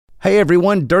Hey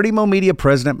everyone, Dirty Mo Media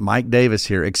President Mike Davis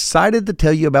here. Excited to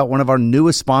tell you about one of our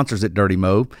newest sponsors at Dirty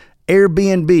Mo,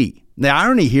 Airbnb. The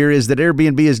irony here is that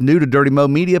Airbnb is new to Dirty Mo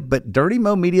Media, but Dirty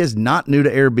Mo Media is not new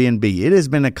to Airbnb. It has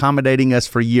been accommodating us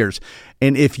for years.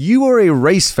 And if you are a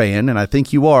race fan, and I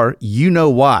think you are, you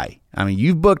know why. I mean,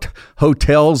 you've booked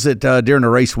hotels during a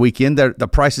race weekend. The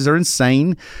prices are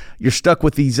insane. You're stuck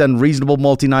with these unreasonable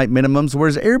multi-night minimums,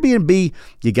 whereas Airbnb,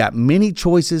 you got many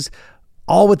choices,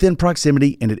 all within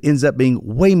proximity, and it ends up being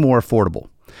way more affordable.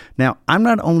 Now, I'm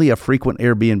not only a frequent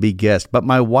Airbnb guest, but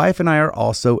my wife and I are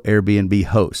also Airbnb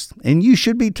hosts, and you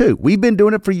should be too. We've been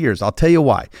doing it for years. I'll tell you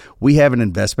why. We have an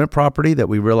investment property that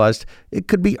we realized it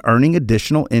could be earning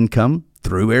additional income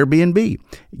through Airbnb.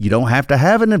 You don't have to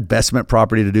have an investment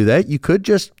property to do that. You could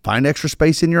just find extra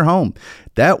space in your home.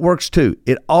 That works too.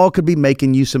 It all could be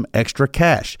making you some extra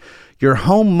cash. Your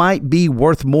home might be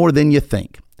worth more than you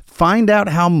think. Find out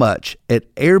how much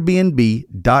at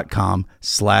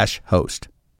airbnb.com/host.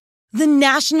 The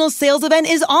national sales event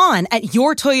is on at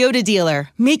your Toyota dealer,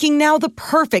 making now the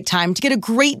perfect time to get a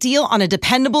great deal on a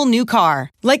dependable new car.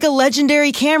 Like a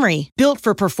legendary Camry, built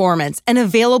for performance and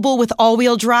available with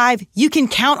all-wheel drive, you can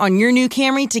count on your new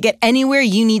Camry to get anywhere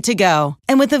you need to go.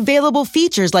 And with available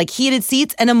features like heated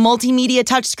seats and a multimedia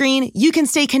touchscreen, you can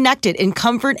stay connected in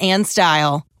comfort and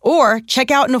style. Or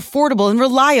check out an affordable and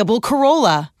reliable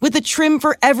Corolla with a trim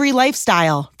for every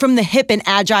lifestyle, from the hip and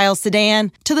agile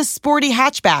sedan to the sporty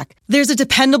hatchback. There's a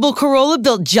dependable Corolla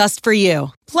built just for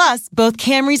you. Plus, both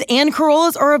Camrys and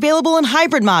Corollas are available in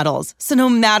hybrid models, so no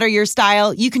matter your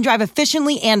style, you can drive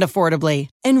efficiently and affordably.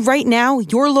 And right now,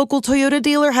 your local Toyota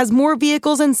dealer has more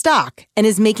vehicles in stock and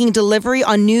is making delivery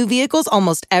on new vehicles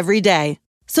almost every day.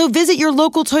 So visit your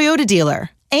local Toyota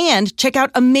dealer. And check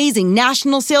out amazing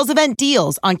national sales event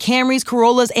deals on Camrys,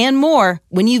 Corollas, and more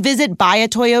when you visit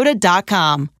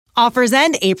buyatoyota.com. Offers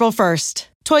end April 1st.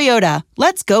 Toyota,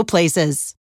 let's go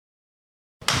places.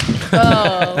 That's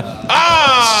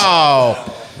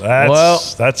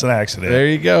an accident. There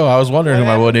you go. I was wondering who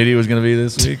my one idiot was going to be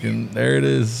this week, and there it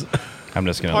is. I'm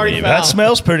just going to Party leave foul. it. That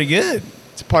smells pretty good.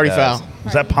 It's a party foul.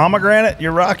 Is that pomegranate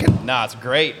you're rocking? Nah, it's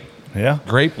great. Yeah.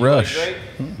 Grape Rush.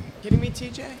 Kidding me,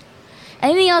 TJ?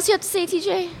 Anything else you have to say,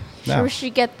 TJ? No. Sure, we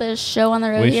should get the show on the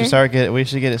road We here. should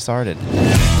get it started.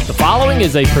 The following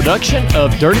is a production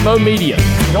of Dirty Mo Media.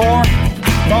 Door,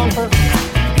 bumper,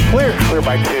 clear. Clear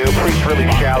by 2. Please really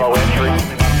shallow entry.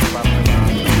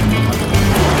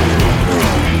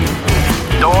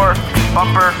 Door,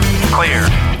 bumper, clear.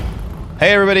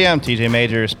 Hey everybody, I'm TJ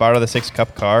Major, spotter of the 6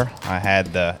 Cup car. I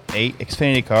had the 8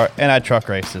 Xfinity car, and I truck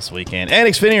raced this weekend. And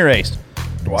Xfinity raced.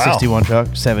 Wow. 61 truck,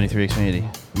 73 Xfinity.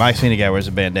 My Xfinity guy wears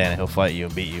a bandana. He'll fight you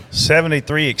and beat you.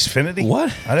 73 Xfinity?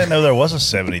 What? I didn't know there was a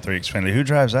 73 Xfinity. Who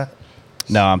drives that?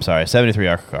 No, I'm sorry. 73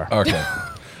 ARCA car. Okay.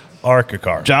 ARCA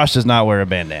car. Josh does not wear a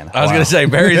bandana. I was going to say,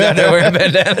 Barry's out there wearing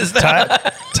bandanas now.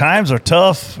 Times are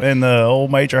tough in the old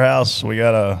Major house. We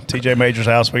got a TJ Major's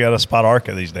house. We got a spot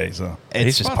ARCA these days. So. It's He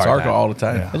just spots part ARCA time. all the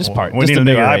time. Yeah. Just part. We just need the a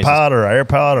new bigger races. iPod or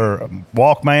AirPod or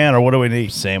Walkman or what do we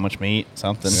need? Sandwich meat,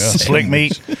 something. Yeah. Slick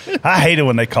meat. I hate it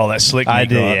when they call that slick meat. I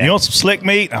do, growing up. yeah. You want some slick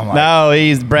meat? I'm like, No,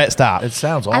 he's Brett. Stop. It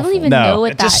sounds awful. I don't even No, know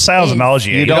what it that just sounds is.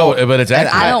 nauseating. You don't- but it's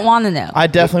accurate. I don't want to know. I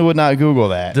definitely would not Google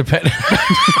that.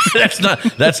 That's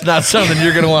not something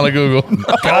you're going to want to Google.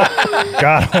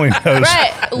 God only knows.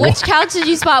 Brett, which couch did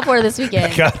you spot for this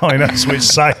weekend? God only knows which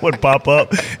site would pop up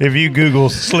if you Google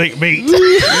slick meat.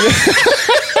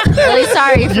 Really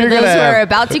sorry for You're those who gonna have- are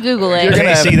about to Google it.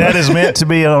 Hey, see, that is meant to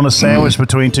be on a sandwich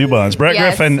between two buns. Brett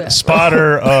Yes. Griffin,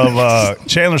 spotter of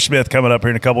Chandler Smith, coming up here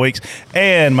in a couple weeks,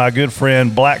 and my good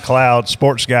friend Black Cloud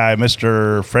sports guy,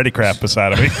 Mr. Freddie Crap,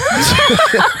 beside of me.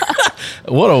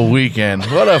 What a weekend.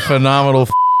 What a phenomenal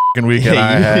weekend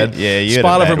I had. Yeah, you had a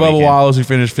Spotter bad for Bubba weekend. Wallace, who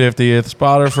finished 50th.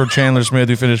 Spotter for Chandler Smith,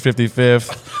 who finished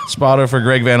 55th. Spotter for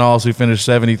Greg Van Alst, who finished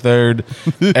 73rd.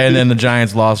 And then the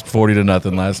Giants lost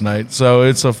 40-0 last night. So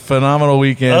it's a phenomenal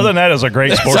weekend. Other than that, it was a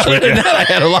great sports Other than weekend. that, I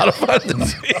had a lot of fun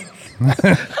this week.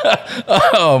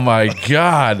 Oh, my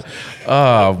God.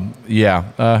 Yeah.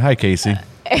 Hi, Casey.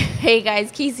 Hey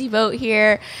guys, Casey Boat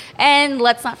here. And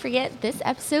let's not forget, this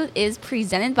episode is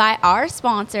presented by our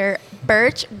sponsor,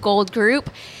 Birch Gold Group.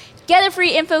 Get a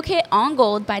free info kit on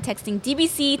gold by texting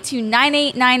DBC to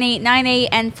 989898,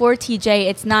 and for TJ,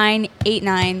 it's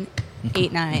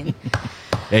 98989.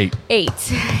 8.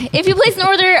 If you place an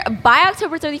order by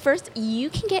October 31st, you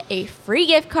can get a free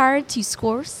gift card to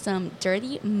score some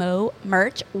Dirty Mo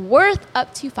merch worth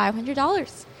up to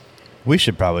 $500. We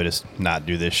should probably just not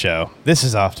do this show. This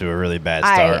is off to a really bad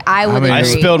start. I would agree. I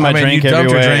spilled my drink you dumped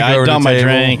your everywhere. drink I over dumped the my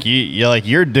table. drink.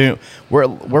 You're doing.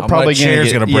 We're probably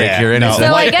chair's gonna break here any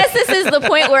So I guess this is the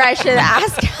point where I should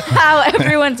ask how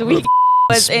everyone's week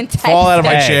was in Texas. Fall out of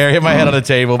my Hey. chair, hit my head on the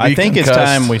table. I be think it's concussed.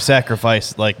 time we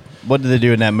sacrifice. Like, what did they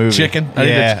do in that movie? Chicken.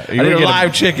 Yeah, I need a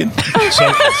live chicken.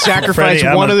 So, Sacrifice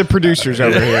Freddie, one of the producers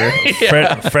over here.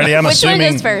 Freddie, I'm Which one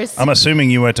assuming. goes first? I'm assuming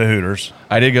you went to Hooters.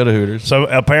 I did go to Hooters. So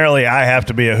apparently, I have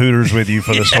to be at Hooters with you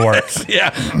for this to work.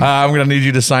 Yeah, I'm gonna need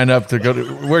you to sign up to go to.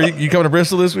 Where you coming to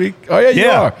Bristol this week? Oh yeah, you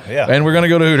Yeah, are. yeah. And we're gonna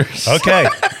go to Hooters. Okay.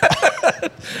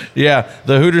 Yeah,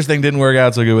 the Hooters thing didn't work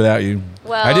out so good without you.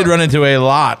 Well- I did run into a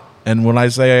lot, and when I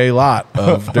say a lot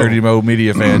of Dirty Mo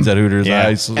Media fans at Hooters,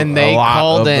 Yeah. And they a lot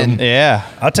called of them. in. Yeah.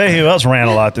 I'll tell you who else ran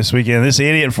a lot this weekend. This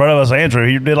idiot in front of us, Andrew.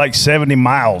 He did like 70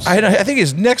 miles. I think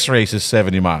his next race is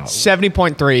 70 miles.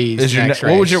 70.3 Is your next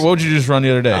what was race. your what would you just run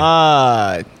the other day?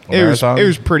 It was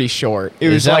marathon? pretty short. It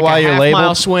was that like why a you're half-mile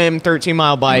labeled? swim,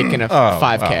 13-mile bike, and a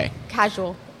 5K.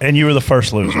 Casual. And you were the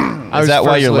first loser. I was that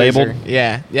why first you're loser. labeled?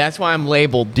 Yeah, that's why I'm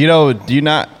labeled. Do you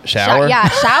not shower? Yeah,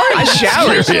 shower. I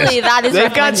shower. Usually that is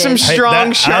They've got some recommended. strong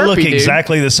I Sharpie, look dude.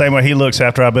 exactly the same way he looks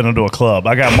after I've been into a club.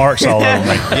 I got marks all over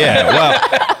me. Yeah.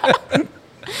 Well,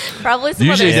 Probably some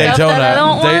Usually other stuff that I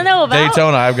don't want to know about.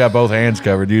 Daytona, I've got both hands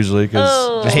covered usually because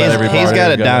Oh. he's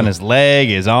got it down his leg,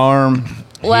 his arm.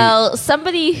 Well,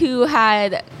 somebody who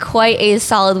had quite a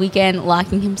solid weekend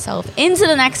locking himself into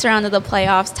the next round of the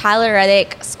playoffs, Tyler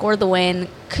Reddick scored the win.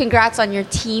 Congrats on your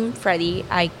team, Freddie,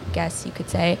 I guess you could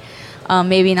say.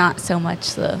 Maybe not so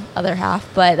much the other half,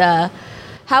 but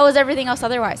how was everything else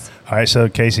otherwise? All right, so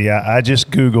Casey, I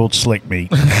just Googled slick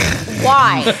meat.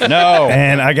 Why? No.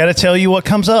 And I got to tell you what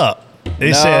comes up. It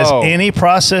No. says any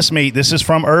processed meat, this is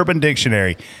from Urban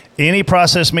Dictionary, any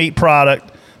processed meat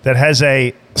product that has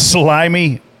a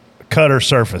slimy cutter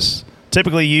surface,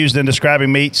 typically used in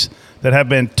describing meats that have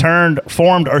been turned,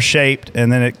 formed, or shaped,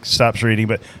 and then it stops reading.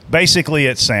 But basically,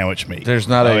 it's sandwich meat. There's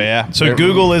not Oh, a yeah. So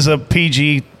Google is a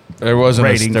PG. There wasn't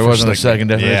rating there for wasn't a slick second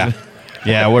meat. definition.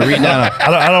 Yeah, we're reading down.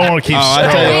 I don't want to keep.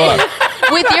 I tell you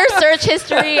what, With your search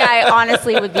history, I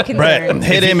honestly would be Brett, concerned.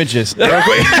 hit images.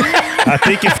 I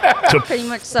think if to Pretty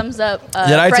much sums up Did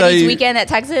I tell Freddie's you- weekend at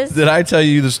Texas. Did I tell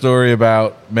you the story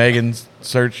about Megan's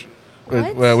search?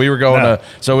 What? Well, we were going No. to,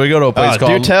 so we go to a place do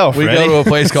called, tell, we Freddie. go to a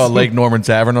place called Lake Norman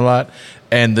Tavern a lot.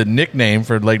 And the nickname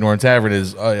for Lake Norman Tavern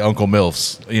is Uncle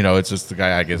Milfs. You know, it's just the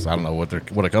guy, I guess, I don't know what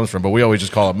it comes from, but we always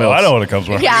just call it Milfs. I know what it comes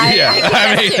from. Yeah, I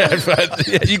Yeah, but,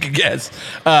 yeah, you can guess.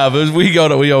 But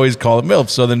we always call it MILF.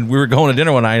 So then we were going to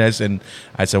dinner one night. I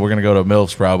said we're gonna go to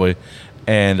MILFs probably,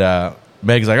 and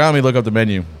Meg's like, oh, let me look up the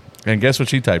menu, and guess what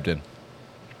she typed in?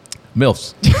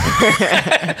 MILFs.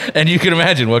 And you can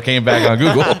imagine what came back on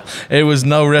Google. It was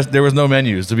there was no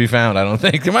menus to be found. I don't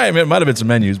think it might have been some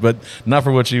menus, but not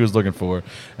for what she was looking for.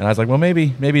 And I was like, well, maybe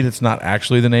that's not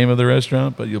actually the name of the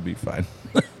restaurant, but you'll be fine.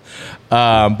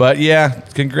 But yeah,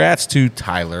 congrats to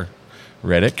Tyler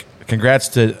Reddick. Congrats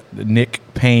to Nick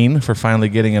Payne for finally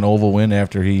getting an oval win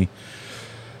after he.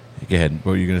 Go ahead.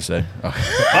 What were you going to say?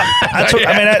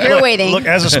 Oh. You're waiting. Look,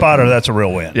 as a spotter, that's a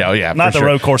real win. Yeah, oh, yeah, Not for the sure.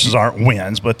 road courses aren't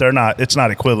wins, but they're not. It's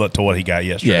not equivalent to what he got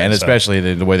yesterday. Yeah, and so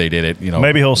especially the way they did it. You know,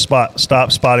 maybe he'll stop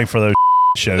spotting for those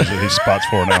shows that he spots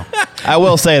for now. I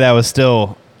will say that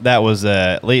was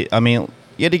I mean,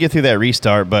 you had to get through that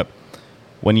restart, but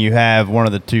when you have one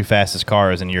of the two fastest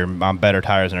cars and you're on better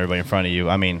tires than everybody in front of you,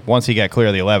 I mean, once he got clear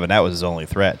of the 11, that was his only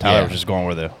threat. Tyler Yeah. was just going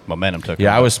where the momentum took him.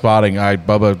 Yeah, I was spotting.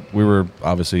 Bubba, we were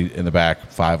obviously in the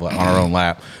back 5 on our own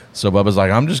lap. So Bubba's like,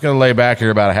 I'm just going to lay back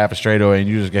here about a half a straightaway, and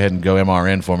you just go ahead and go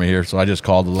MRN for me here. So I just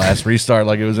called the last restart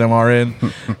like it was MRN,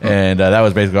 and that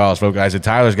was basically all I was focused. I said,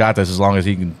 Tyler's got this as long as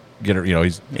he can get it. You know,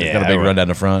 he's got a big run down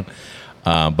the front.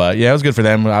 But yeah, it was good for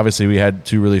them. Obviously, we had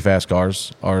 2 really fast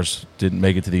cars. Ours didn't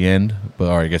make it to the end,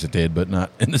 or I guess it did, but not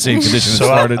in the same condition it So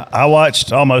started. I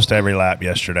watched almost every lap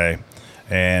yesterday,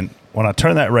 and when I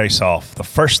turned that race off, the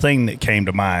first thing that came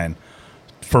to mind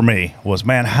for me was,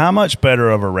 man, how much better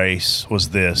of a race was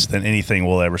this than anything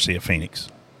we'll ever see at Phoenix?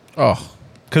 Oh,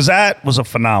 Because that was a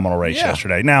phenomenal race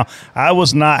yesterday. Now, I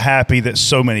was not happy that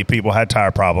so many people had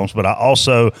tire problems, but I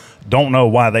also don't know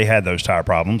why they had those tire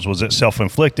problems. Was it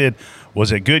self-inflicted?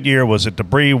 Was it Goodyear? Was it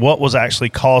debris? What was actually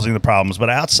causing the problems? But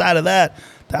outside of that,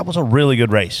 that was a really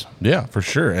good race. yeah, for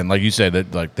sure. And like you said,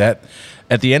 that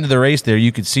at the end of the race there,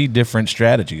 you could see different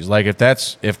strategies. Like if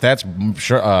that's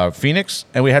Phoenix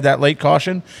and we had that late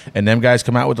caution and them guys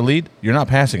come out with the lead, you're not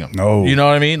passing them. No. You know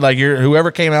what I mean? Like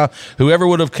whoever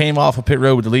would have came off a pit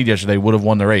road with the lead yesterday would have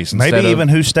won the race. Maybe even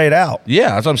who stayed out. Yeah,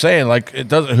 that's what I'm saying. Like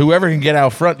whoever can get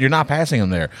out front, you're not passing them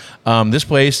there. This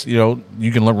place, you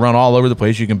can run all over the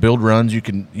place. You can build runs.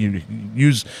 You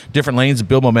use different lanes to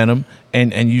build momentum,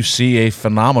 and you see a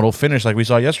phenomenal finish like we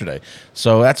saw yesterday.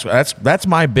 So that's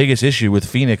my biggest issue with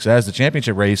Phoenix as the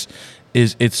championship race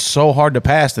is it's so hard to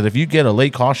pass that if you get a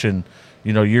late caution,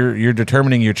 you're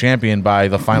determining your champion by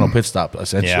the final pit stop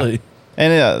essentially. Yeah.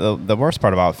 And the worst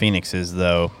part about Phoenix is,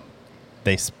 though,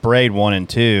 they sprayed 1 and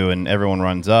 2, and everyone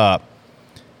runs up.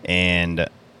 And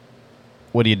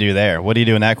what do you do there? What do you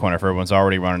do in that corner if everyone's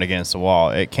already running against the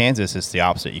wall? At Kansas, it's the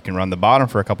opposite. You can run the bottom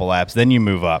for a couple laps, then you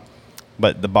move up.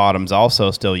 But the bottom's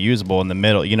also still usable in the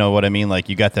middle. You know what I mean? Like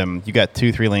you got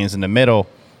 2-3 lanes in the middle,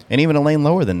 and even a lane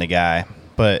lower than the guy.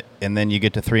 And then you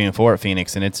get to 3 and 4 at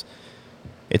Phoenix, and it's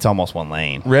almost one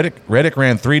lane. Reddick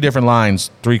ran 3 different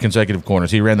lines, 3 consecutive corners.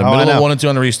 He ran the middle of 1 and 2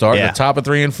 on the restart, the top of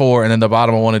 3 and 4, and then the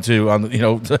bottom of 1 and 2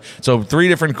 on so 3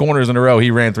 different corners in a row. He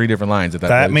ran 3 different lines at that.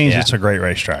 That place. means it's a great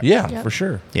racetrack. Yeah, for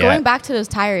sure. Yeah. Going back to those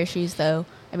tire issues, though,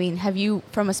 I mean, have you,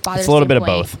 from a spotter It's a little bit of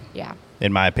standpoint- both. Yeah.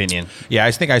 In my opinion. Yeah,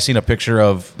 I think I seen a picture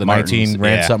of the Martin's, 19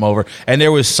 ran something over, and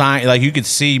there was sign like you could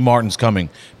see Martin's coming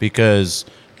because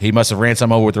he must have ran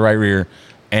something over with the right rear,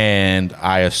 and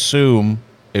I assume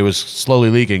it was slowly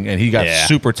leaking, and he got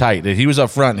super tight. He was up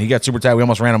front, and he got super tight. We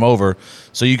almost ran him over.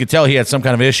 So you could tell he had some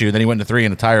kind of issue. Then he went into 3,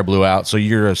 and the tire blew out. So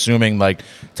you're assuming, like,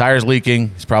 tire's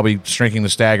leaking. He's probably shrinking the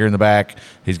stagger in the back.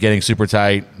 He's getting super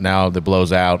tight. Now that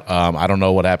blows out. I don't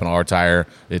know what happened to our tire.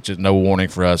 It just no warning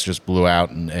for us. Just blew out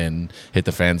and hit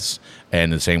the fence.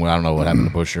 And the same way, I don't know what happened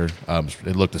to Busher.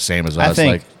 It looked the same as us.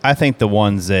 I think the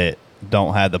ones that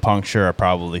don't have the puncture are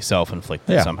probably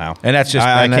self-inflicted somehow. And that's just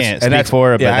I can't speak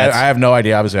for it, but I have no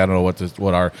idea. Obviously, I don't know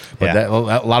what are. But Yeah. that,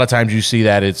 a lot of times you see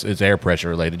that it's air pressure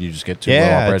related. You just get too low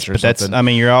on pressure. But or something. I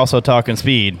mean, you're also talking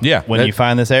speed. Yeah, When you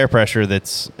find this air pressure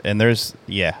that's that's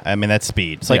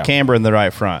speed. It's like camber in the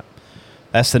right front.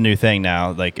 That's the new thing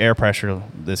now. Like air pressure,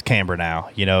 this camber now.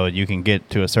 You can get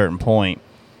to a certain point,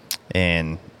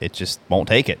 and it just won't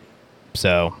take it.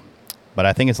 So. But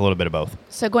I think it's a little bit of both.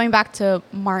 So going back to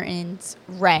Martin's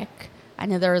wreck, I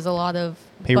know there was a lot of...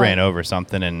 He ran over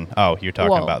something, and you're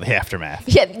talking about the aftermath.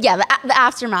 Yeah, the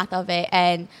aftermath of it.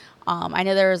 And I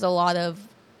know there was a lot of,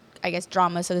 I guess,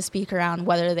 drama, so to speak, around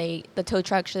whether the tow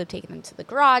truck should have taken them to the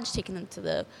garage, taken them to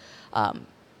the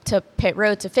to pit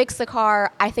road to fix the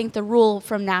car. I think the rule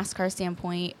from NASCAR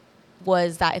standpoint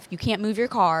was that if you can't move your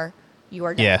car, you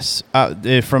are done. Yes.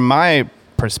 From my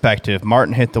perspective,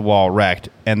 Martin hit the wall, wrecked,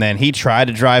 and then he tried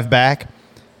to drive back,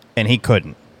 and he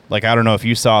couldn't. Like, I don't know if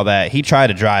you saw that. He tried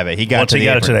to drive it. Once he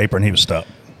got it to the apron, he was stuck.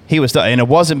 He was stuck, and it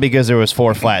wasn't because there was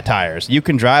 4 flat tires. You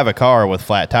can drive a car with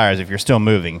flat tires if you're still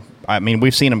moving. I mean,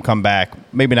 we've seen him come back,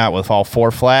 maybe not with all 4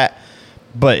 flat,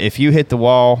 but if you hit the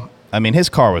wall, I mean, his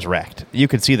car was wrecked. You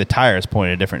could see the tires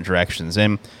pointed in different directions,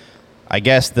 and I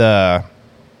guess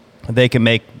they can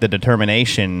make the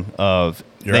determination of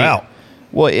you're out.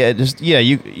 Well,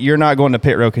 you're not going to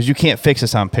pit road because you can't fix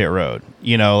this on pit road.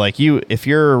 If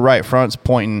your right front's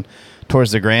pointing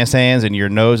towards the grandstands and your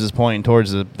nose is pointing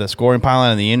towards the scoring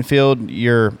pylon in the infield,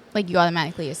 you're like you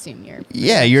automatically assume you're.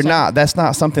 Yeah, you're not. That's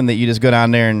not something that you just go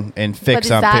down there and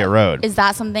fix on pit road. Is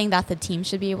that something that the team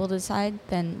should be able to decide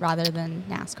rather than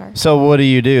NASCAR? So what do?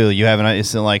 You have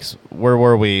it's like, where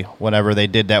were we? Whenever they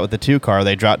did that with the 2 car,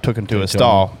 they took him to a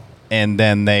stall. And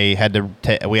then we had to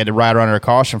ride around under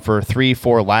caution for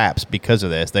 3-4 laps because of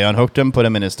this. They unhooked him, put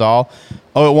him in his stall.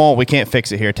 Oh, it won't. We can't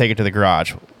fix it here. Take it to the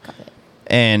garage.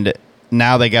 And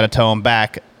now they got to tow him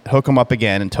back, hook him up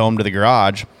again, and tow him to the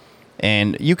garage.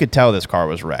 And you could tell this car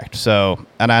was wrecked. So,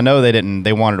 and I know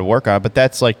they wanted to work on it, but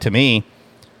that's like, to me,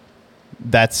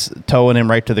 that's towing him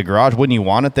right to the garage. Wouldn't you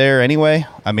want it there anyway?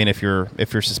 I mean, if your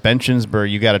suspension's,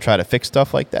 you got to try to fix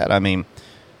stuff like that. I mean.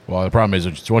 Well, the problem is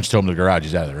once you tow him to the garage,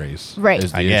 he's out of the race. Right.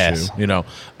 Is the I issue, guess.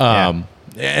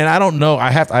 And I don't know.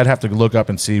 I'd have to look up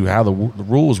and see how the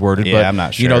rule was worded. Yeah, but, I'm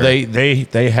not sure.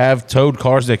 They have towed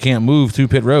cars that can't move to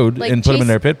pit road and put them in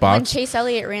their pit box. When Chase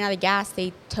Elliott ran out of gas,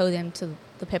 they towed him to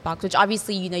the pit box, which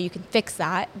obviously you can fix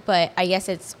that. But I guess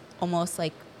it's almost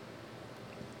like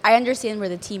I understand where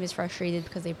the team is frustrated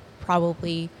because they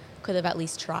probably could have at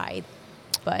least tried.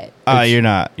 But You're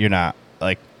not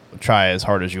like. Try as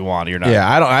hard as you want. You're not. Yeah,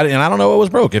 I don't know what was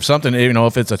broke. If something,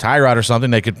 if it's a tie rod or something,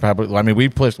 they could probably. I mean, we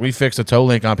fixed a tow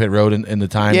link on pit road in the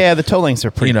time. Yeah, the tow links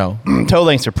are pretty. Tow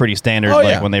links are pretty standard.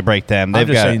 When they break them, they've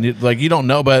got. Saying, you don't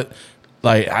know, but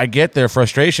I get their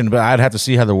frustration, but I'd have to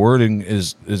see how the wording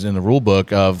is in the rule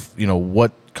book of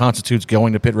what constitutes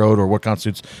going to pit road or what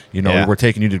constitutes we're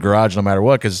taking you to the garage no matter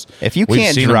what. Because if you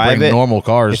can't drive it, normal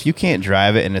cars. If you can't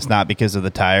drive it and it's not because of the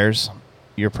tires,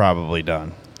 you're probably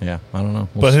done. Yeah, I don't know.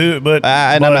 But who? But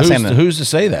and I'm not saying that. Who's to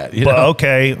say that? You But know?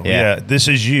 okay, yeah. This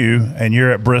is you, and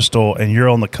you're at Bristol, and you're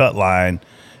on the cut line,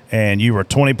 and you were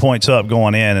 20 points up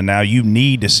going in, and now you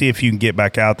need to see if you can get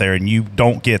back out there, and you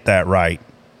don't get that right.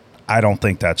 I don't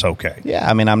think that's okay. Yeah,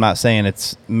 I mean, I'm not saying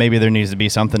it's maybe there needs to be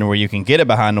something where you can get it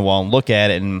behind the wall and look at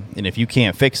it, and if you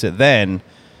can't fix it, then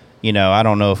I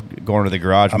don't know if going to the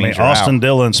garage means you're Austin out.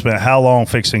 Dillon spent how long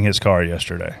fixing his car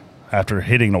yesterday after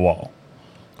hitting the wall?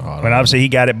 Obviously he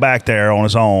got it back there on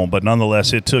his own, but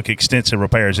nonetheless it took extensive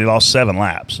repairs. He lost 7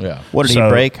 laps. Yeah. What did he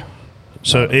break?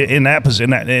 So in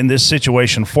this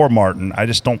situation for Martin, I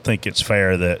just don't think it's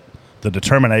fair that the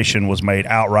determination was made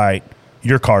outright.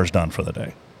 Your car's done for the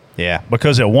day. Yeah.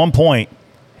 Because at one point,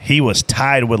 he was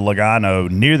tied with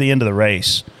Logano near the end of the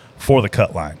race for the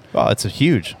cut line. Oh, it's a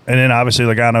huge. And then obviously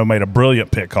Logano made a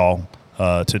brilliant pit call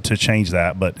to change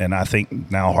that. And I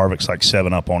think now Harvick's like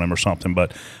 7 up on him or something.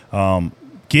 But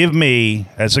give me,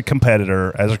 as a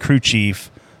competitor, as a crew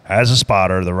chief, as a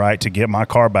spotter, the right to get my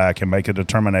car back and make a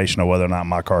determination of whether or not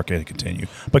my car can continue.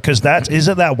 Because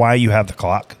isn't that why you have the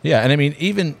clock? Yeah, and I mean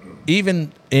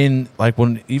even in like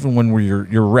when you're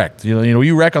wrecked,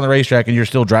 you wreck on the racetrack and you're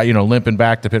still limping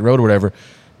back to pit road or whatever,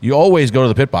 you always go to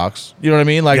the pit box. You know what I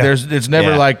mean? Like it's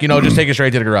never like, just take it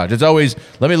straight to the garage. It's always,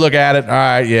 let me look at it. All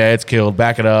right, yeah, it's killed.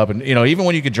 Back it up. And even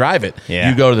when you could drive it,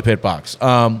 you go to the pit box.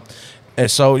 And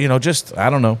so, just, I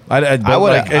don't know.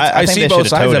 I see both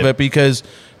sides of it because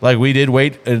like we did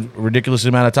wait a ridiculous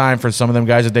amount of time for some of them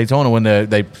guys at Daytona when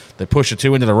they pushed the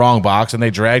 2 into the wrong box and they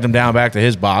dragged him down back to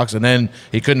his box, and then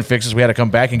he couldn't fix us. We had to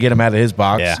come back and get him out of his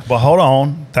box. Yeah. But hold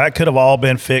on. That could have all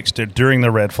been fixed during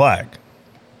the red flag.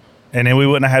 And then we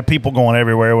wouldn't have had people going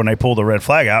everywhere when they pulled the red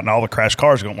flag out and all the crashed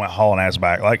cars went hauling ass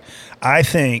back. Like, I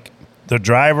think the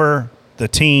driver, the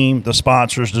team, the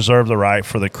sponsors deserve the right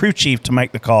for the crew chief to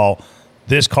make the call.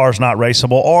 This car's not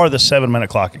raceable, or the 7-minute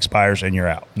clock expires and you're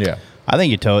out. Yeah. I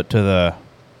think you tow it to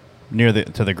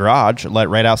the garage,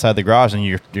 right outside the garage, and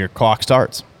your clock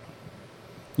starts.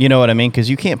 You know what I mean? Because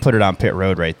you can't put it on pit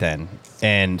road right then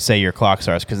and say your clock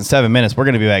starts. Because in 7 minutes we're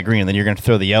going to be back green, and then you're going to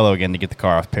throw the yellow again to get the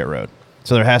car off pit road.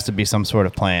 So there has to be some sort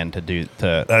of plan to do.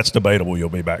 That's debatable. You'll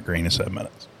be back green in 7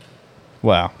 minutes.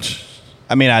 Well,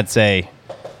 I mean, I'd say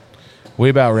we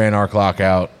about ran our clock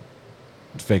out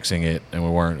fixing it, and we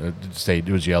weren't. It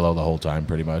was yellow the whole time,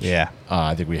 pretty much. Yeah.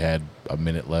 I think we had a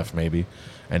minute left, maybe,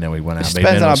 and then we went out. It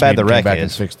depends on how bad the wreck is.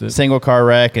 And fixed it. Single car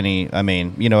wreck, and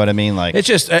you know what I mean. Like it's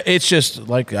just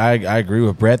like I agree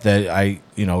with Brett that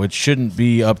it shouldn't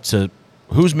be up to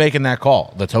who's making that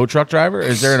call. The tow truck driver?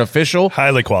 Is there an official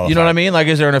highly qualified? You know what I mean? Like,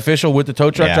 is there an official with the tow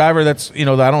truck driver? That's I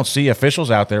don't see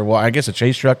officials out there. Well, I guess the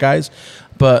chase truck guys,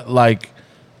 but like.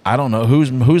 I don't know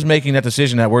who's making that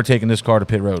decision that we're taking this car to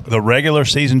pit road. The regular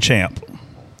season champ,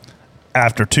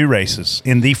 after 2 races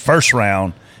in the first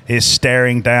round, is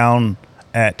staring down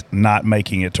at not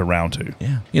making it to round 2.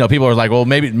 Yeah, people are like, well,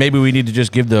 maybe we need to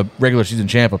just give the regular season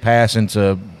champ a pass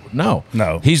into. No.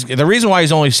 He's the reason why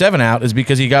he's only 7 out is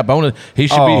because he got bonus. He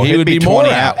would be more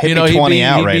out. He'd be 20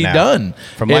 out right now. He'd be done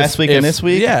from last week and this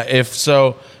week. Yeah, if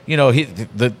so.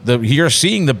 You're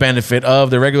seeing the benefit of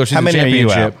the regular season championship. How many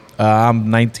are you out? I'm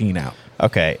 19 out.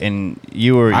 Okay, and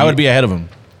you were. I would be ahead of him.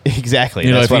 Exactly.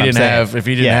 If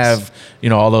he didn't have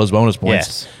all those bonus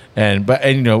points. Yes.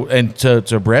 And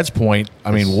to Brett's point,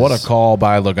 I mean, what a call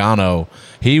by Logano.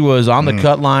 He was on the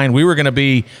cut line. We were going to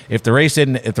be if the race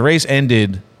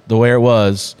ended the way it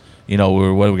was. We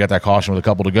got that caution with a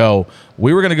couple to go.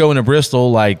 We were going to go into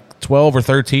Bristol like 12 or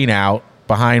 13 out.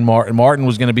 Behind Martin. Martin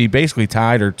was going to be basically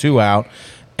tied or 2 out,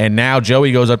 and now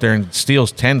Joey goes up there and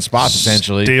steals 10 spots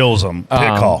essentially. Steals them. Pit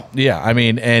call. Yeah, I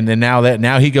mean, and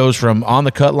now he goes from on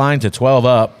the cut line to 12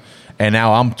 up, and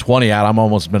now I'm 20 out. I'm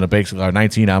almost been 19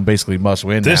 out. I'm basically must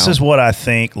win. This is what I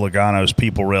think Logano's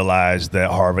people realized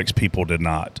that Harvick's people did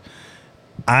not.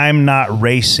 I'm not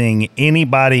racing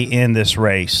anybody in this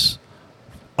race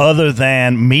other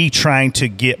than me trying to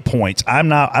get points. I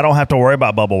don't have to worry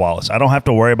about Bubba Wallace. I don't have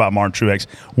to worry about Martin Truex.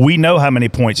 We know how many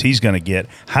points he's going to get.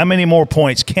 How many more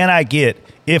points can I get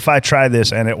if I try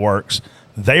this and it works?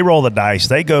 They roll the dice.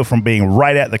 They go from being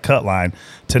right at the cut line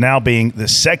to now being the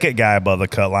second guy above the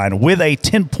cut line with a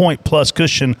 10-point plus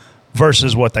cushion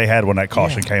versus what they had when that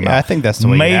caution came out. I think that's the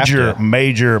way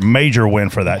major win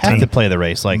for that team. Have to play the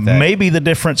race like that. Maybe the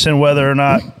difference in whether or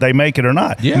not they make it or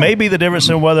not. Yeah. Maybe the difference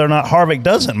in whether or not Harvick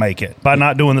doesn't make it by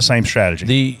not doing the same strategy.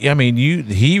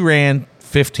 He ran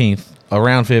 15th,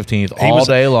 around 15th all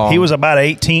day long. He was about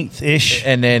 18th-ish.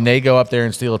 And then they go up there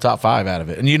and steal a top 5 out of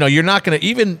it. And, you're not going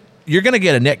to you're going to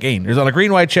get a net gain. There's on a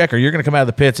green-white checker. You're going to come out of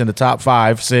the pits in the top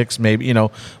 5, 6, maybe,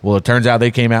 well, it turns out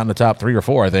they came out in the top 3 or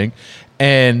 4, I think.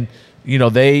 And I'm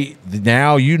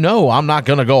not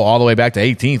going to go all the way back to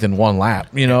 18th in one lap,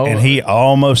 And he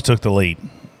almost took the lead.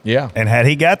 Yeah. And had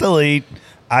he got the lead,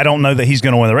 I don't know that he's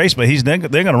going to win the race, but they're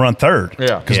going to run third.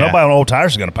 Yeah. Because nobody on old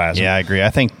tires is going to pass him. Yeah, I agree. I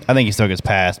think he still gets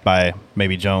passed by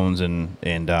maybe Jones and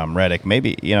Reddick.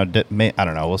 Maybe, I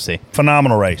don't know. We'll see.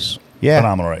 Phenomenal race. Yeah.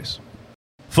 Phenomenal race.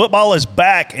 Football is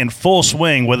back in full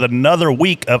swing with another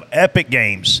week of epic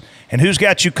games. And who's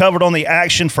got you covered on the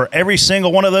action for every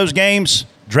single one of those games?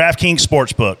 DraftKings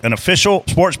Sportsbook, an official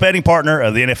sports betting partner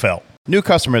of the NFL. New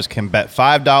customers can bet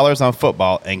 $5 on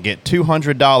football and get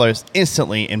 $200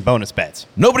 instantly in bonus bets.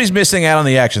 Nobody's missing out on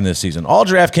the action this season. All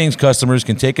DraftKings customers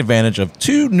can take advantage of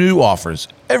 2 new offers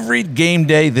every game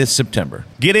day this September.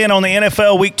 Get in on the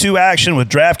NFL Week 2 action with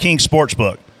DraftKings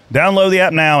Sportsbook. Download the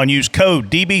app now and use code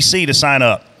DBC to sign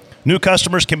up. New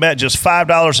customers can bet just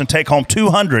 $5 and take home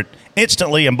 $200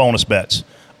 instantly in bonus bets.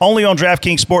 Only on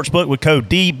DraftKings Sportsbook with code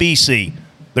DBC.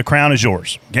 The crown is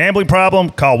yours. Gambling problem?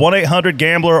 Call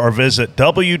 1-800-GAMBLER or visit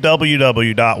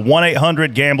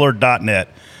www.1800gambler.net.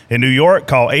 In New York,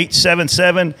 call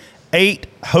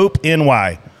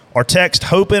 877-8-HOPE-NY or text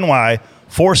HOPE-NY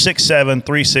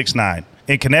 467-369.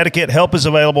 In Connecticut, help is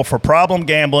available for problem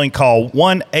gambling. Call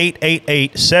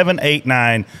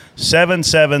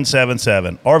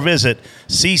 1-888-789-7777 or visit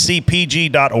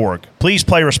ccpg.org. Please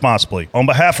play responsibly. On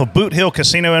behalf of Boot Hill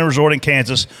Casino and Resort in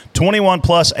Kansas, 21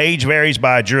 plus, age varies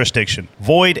by jurisdiction.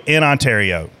 Void in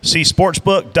Ontario. See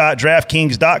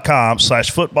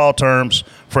sportsbook.draftkings.com/football terms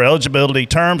for eligibility,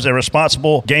 terms, and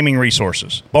responsible gaming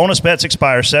resources. Bonus bets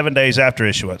expire 7 days after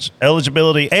issuance.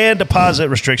 Eligibility and deposit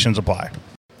restrictions apply.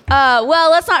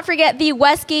 Well, let's not forget the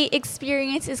Westgate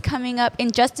Experience is coming up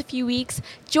in just a few weeks.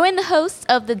 Join the hosts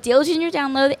of the Dale Jr.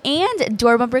 Download and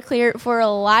Door Bumper Clear for a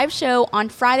live show on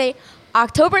Friday,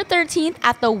 October 13th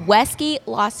at the Westgate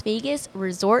Las Vegas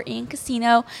Resort and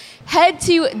Casino. Head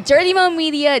to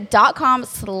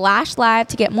dirtymomedia.com/live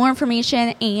to get more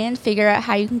information and figure out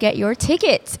how you can get your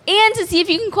tickets. And to see if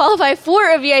you can qualify for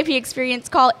a VIP experience,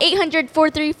 call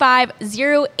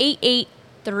 800-435-0883.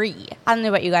 I don't know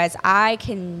about you guys. I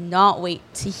cannot wait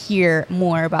to hear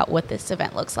more about what this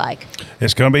event looks like.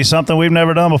 It's going to be something we've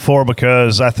never done before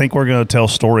because I think we're going to tell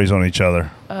stories on each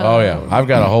other. Oh yeah, I've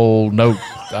got a whole note.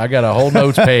 I got a whole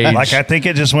notes page. Like I think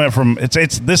it just went from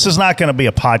this is not going to be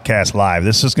a podcast live.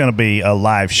 This is going to be a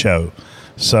live show.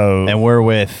 So And we're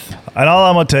with and all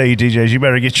I'm going to tell you, DJ, is you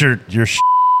better get your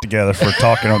together for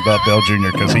talking about Dale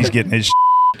Jr. because he's getting his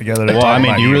together. To Well, talk I mean,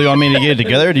 about do you really want me to get it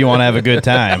together or do you want to have a good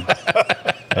time?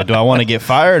 Or do I want to get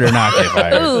fired or not get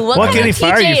fired? Ooh, What kind can of he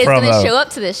fire TJ you from, is going though? to show up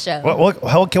to this show?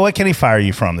 What can he fire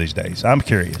you from these days? I'm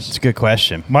curious. It's a good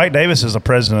question. Mike Davis is the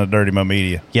president of Dirty Mo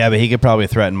Media. Yeah, but he could probably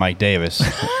threaten Mike Davis.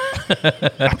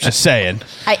 I'm just saying.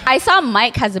 I saw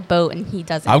Mike has a boat and he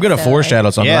doesn't. I'm going to so, foreshadow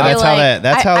something. Yeah,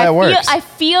 that's how that works. I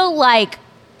feel like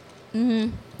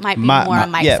might be more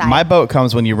on Mike's side. My boat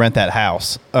comes when you rent that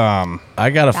house.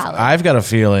 I've got a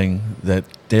feeling that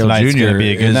Dale Tonight's Jr. gonna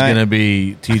be a good is night. going to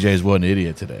be TJ's one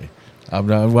idiot today. We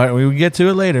will get to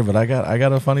it later, but I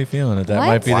got a funny feeling that What?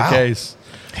 might be Wow. the case.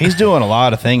 He's doing a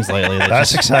lot of things lately.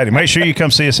 That's exciting. Make sure you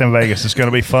come see us in Vegas. It's going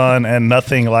to be fun and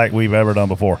nothing like we've ever done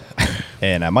before.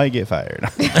 And I might get fired.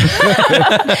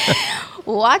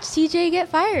 Watch TJ get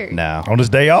fired. No. On his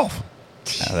day off.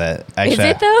 That, Is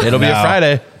it though? It'll be a No.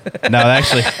 Friday. No,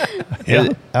 actually. Yeah.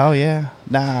 Oh, yeah.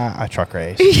 Nah, I truck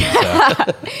race.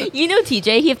 You know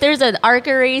TJ, if there's an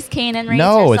ARCA race, K&N race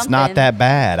No, or it's not something- that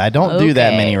bad. I don't do that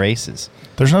Okay. many races.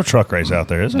 There's no truck race out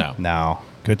there, is there? No. No.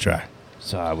 Good try.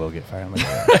 So I will get fired on the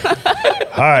day.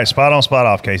 All right, spot on, spot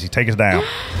off, Casey. Take us down.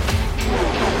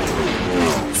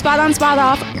 Spot on, spot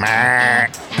off.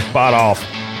 Spot off.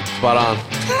 Spot on.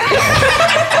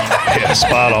 Yeah,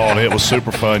 spot on. It was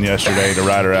super fun yesterday to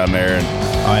ride around there. And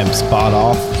I am spot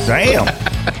off. damn,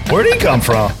 where'd he come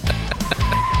from?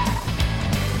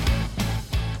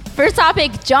 First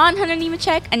topic, John Hunter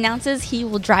Nemechek announces he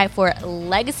will drive for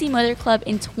Legacy Motor Club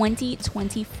in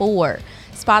 2024.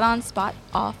 Spot on, spot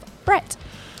off, Brett.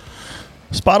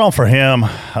 Spot on for him.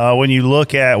 When you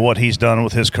look at what he's done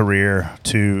with his career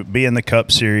to be in the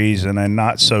Cup Series and a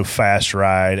not so fast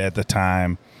ride at the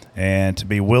time, and to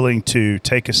be willing to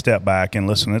take a step back and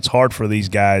listen, it's hard for these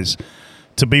guys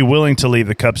to be willing to leave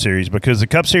the Cup Series because the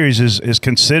Cup Series is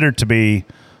considered to be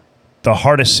the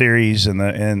hardest series in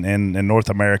North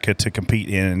America to compete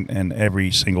in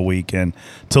every single week. And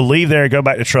to leave there, go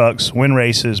back to trucks, win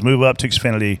races, move up to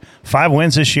Xfinity. 5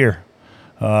 wins this year.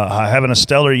 Having a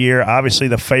stellar year, obviously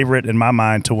the favorite in my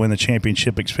mind to win the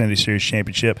championship, Xfinity Series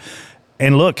championship.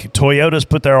 And look, Toyota's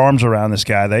put their arms around this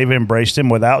guy. They've embraced him.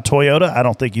 Without Toyota, I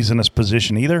don't think he's in this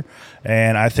position either.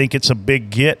 And I think it's a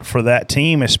big get for that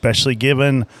team, especially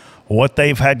given what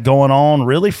they've had going on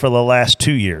really for the last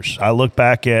 2 years. I look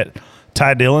back at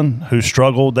Ty Dillon, who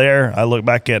struggled there. I look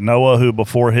back at Noah, who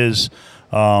before his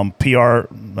PR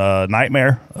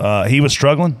nightmare, he was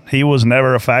struggling. He was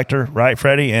never a factor, right,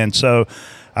 Freddie? And so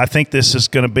I think this is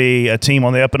going to be a team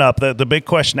on the up and up. The big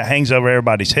question that hangs over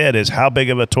everybody's head is how big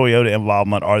of a Toyota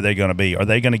involvement are they going to be? Are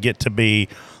they going to get to be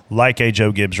like a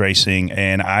Joe Gibbs Racing?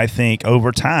 And I think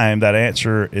over time that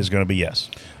answer is going to be yes.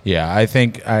 Yeah, I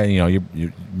think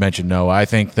you mentioned Noah. I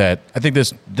think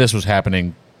this was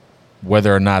happening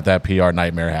whether or not that PR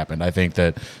nightmare happened. I think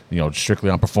that, strictly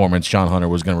on performance, John Hunter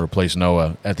was going to replace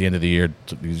Noah at the end of the year.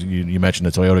 You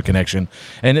mentioned the Toyota connection.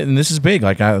 And this is big.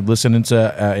 Like, I listened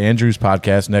to Andrew's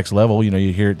podcast, Next Level.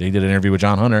 You hear he did an interview with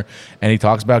John Hunter, and he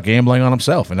talks about gambling on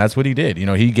himself, and that's what he did.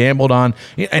 He gambled on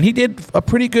 – and he did a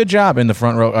pretty good job in the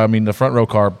front row. I mean, the front row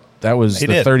car – that was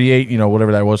the 38,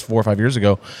 whatever that was 4 or 5 years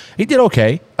ago. He did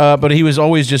okay, but he was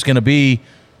always just going to be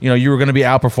 – you were going to be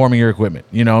outperforming your equipment.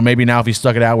 Maybe now if he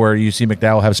stuck it out where you see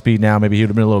McDowell have speed now, maybe he would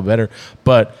have been a little better.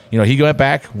 But, he went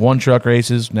back, won truck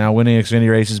races, now winning Xfinity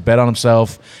races, bet on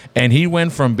himself. And he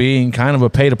went from being kind of a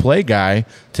pay-to-play guy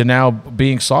to now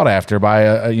being sought after by,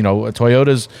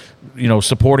 Toyota's,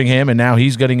 supporting him. And now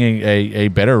he's getting a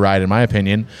better ride, in my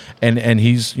opinion. And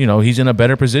he's, he's in a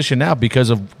better position now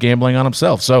because of gambling on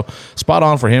himself. So spot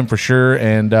on for him for sure.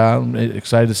 And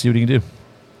excited to see what he can do.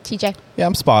 TJ. Yeah,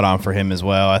 I'm spot on for him as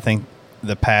well. I think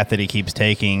the path that he keeps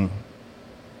taking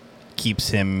keeps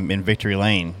him in victory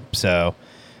lane. So,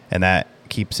 and that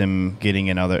keeps him getting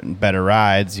in other better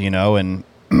rides, and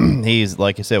he's,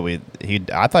 like you said,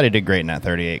 I thought he did great in that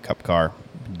 38 Cup car,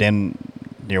 then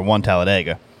near one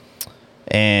Talladega.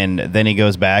 And then he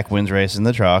goes back, wins races in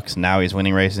the trucks. Now he's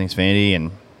winning races in Xfinity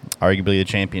and arguably the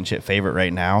championship favorite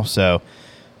right now. So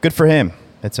good for him.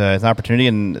 It's an opportunity.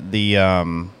 And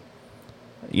the,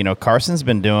 Carson's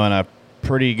been doing a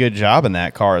pretty good job in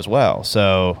that car as well.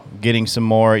 So getting some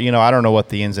more, I don't know what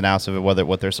the ins and outs of it,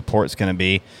 what their support's going to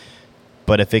be.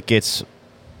 But if it gets,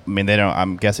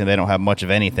 I'm guessing they don't have much of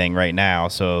anything right now.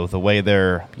 So the way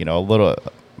they're, even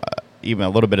a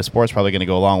little bit of sport's probably going to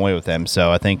go a long way with them. So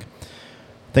I think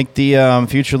the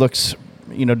future looks,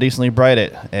 decently bright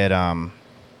at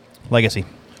Legacy.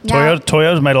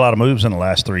 Toyota's made a lot of moves in the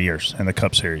last 3 years in the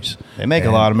Cup Series. They make a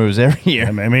lot of moves every year.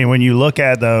 When you look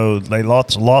at, though, they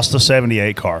lost the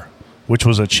 78 car, which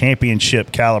was a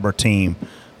championship caliber team,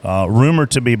 rumored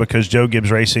to be because Joe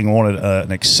Gibbs Racing wanted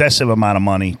an excessive amount of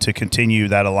money to continue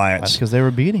that alliance. That's because they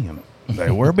were beating him. They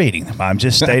were beating them. I'm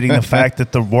just stating the fact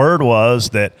that the word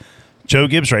was that Joe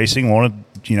Gibbs Racing wanted,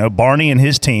 Barney and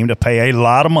his team to pay a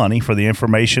lot of money for the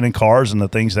information and cars and the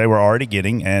things they were already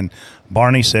getting. And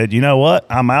Barney said, you know what?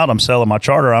 I'm out. I'm selling my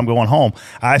charter. I'm going home.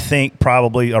 I think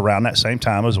probably around that same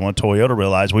time is when Toyota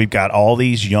realized we've got all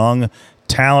these young,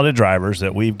 talented drivers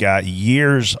that we've got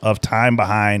years of time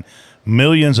behind,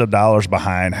 millions of dollars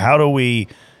behind. How do we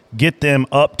get them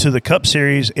up to the Cup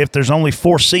Series if there's only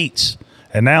 4 seats?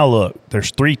 And now look,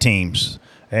 there's 3 teams.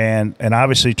 And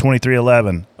obviously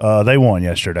 2311, they won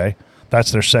yesterday.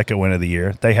 That's their second win of the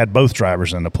year. They had both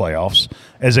drivers in the playoffs.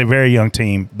 As a very young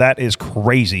team, that is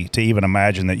crazy to even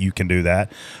imagine that you can do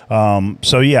that.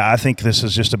 I think this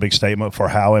is just a big statement for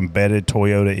how embedded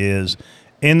Toyota is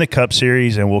in the Cup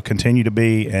Series and will continue to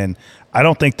be. And I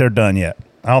don't think they're done yet.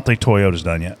 I don't think Toyota's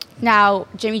done yet. Now,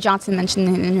 Jimmy Johnson mentioned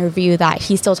in an interview that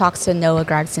he still talks to Noah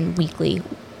Gragson weekly.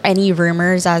 Any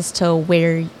rumors as to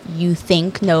where you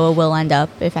think Noah will end up,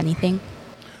 if anything?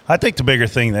 I think the bigger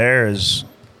thing there is,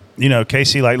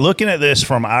 Casey, like looking at this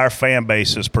from our fan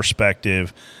base's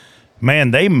perspective, man,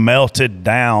 they melted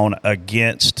down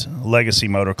against Legacy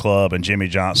Motor Club and Jimmy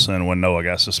Johnson when Noah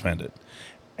got suspended.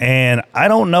 And I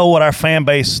don't know what our fan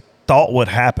base thought would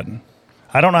happen.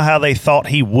 I don't know how they thought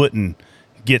he wouldn't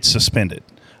get suspended.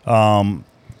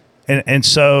 And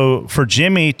so for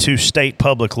Jimmy to state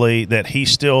publicly that he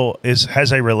still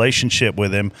has a relationship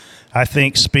with him, I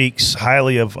think speaks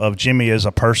highly of Jimmy as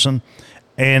a person.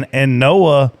 And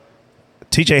Noah,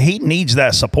 TJ, he needs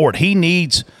that support. He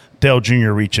needs Dale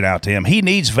Jr. reaching out to him. He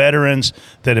needs veterans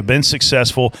that have been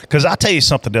successful. Because I'll tell you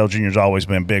something Dale Jr.'s always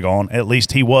been big on. At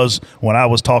least he was when I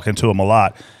was talking to him a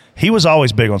lot. He was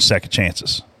always big on second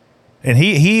chances. And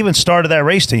he even started that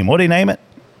race team. What did he name it?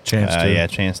 Chance 2. Yeah,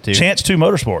 Chance 2. Chance 2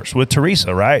 Motorsports with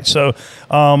Teresa, right? So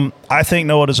I think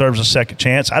Noah deserves a second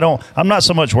chance. I'm not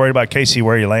so much worried about Casey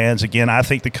where he lands. Again, I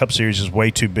think the Cup Series is way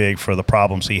too big for the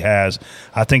problems he has.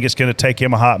 I think it's going to take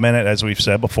him a hot minute, as we've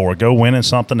said before. Go winning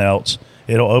something else.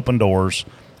 It'll open doors.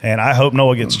 And I hope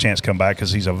Noah gets a chance to come back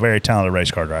because he's a very talented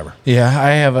race car driver. Yeah, I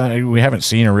have. We haven't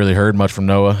seen or really heard much from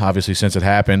Noah, obviously, since it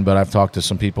happened. But I've talked to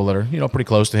some people that are, pretty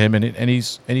close to him, and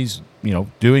he's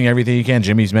doing everything he can.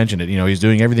 Jimmy's mentioned it. He's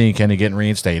doing everything he can to get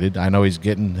reinstated. I know he's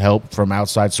getting help from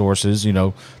outside sources.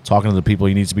 Talking to the people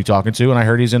he needs to be talking to, and I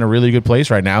heard he's in a really good place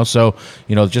right now. So,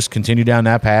 just continue down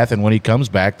that path, and when he comes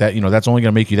back, that's only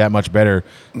going to make you that much better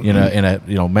in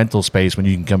a mental space when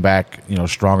you can come back,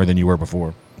 stronger than you were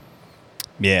before.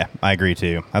 Yeah, I agree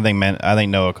too. I think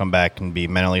Noah will come back and be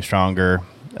mentally stronger,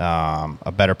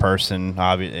 a better person,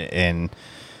 and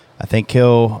I think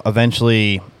he'll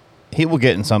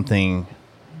get in something,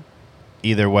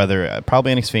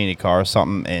 probably an Xfinity car or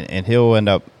something, and he'll end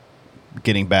up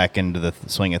getting back into the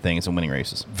swing of things and winning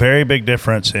races. Very big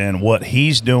difference in what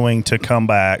he's doing to come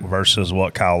back versus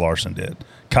what Kyle Larson did.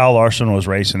 Kyle Larson was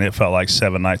racing, it felt like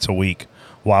 7 nights a week,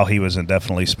 while he was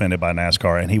indefinitely suspended by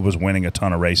NASCAR, and he was winning a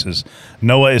ton of races.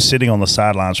 Noah is sitting on the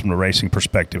sidelines from the racing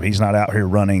perspective. He's not out here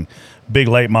running big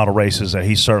late model races that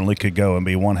he certainly could go and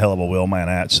be one hell of a wheelman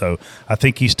at. So I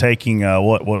think he's taking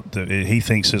he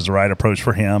thinks is the right approach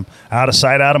for him. Out of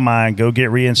sight, out of mind, go get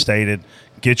reinstated,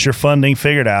 get your funding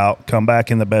figured out, come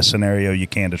back in the best scenario you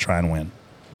can to try and win.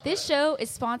 This show is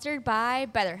sponsored by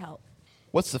BetterHelp.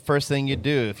 What's the first thing you'd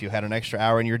do if you had an extra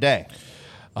hour in your day?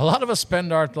 A lot of us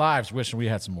spend our lives wishing we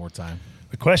had some more time.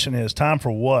 The question is, time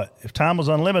for what? If time was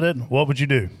unlimited, what would you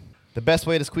do? The best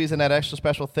way to squeeze in that extra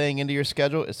special thing into your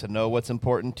schedule is to know what's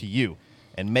important to you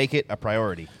and make it a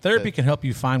priority. Therapy can help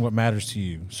you find what matters to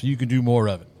you so you can do more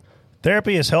of it.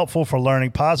 Therapy is helpful for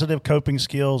learning positive coping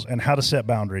skills and how to set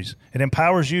boundaries. It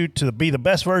empowers you to be the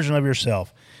best version of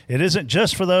yourself. It isn't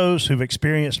just for those who've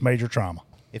experienced major trauma.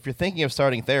 If you're thinking of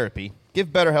starting therapy, give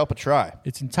BetterHelp a try.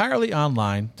 It's entirely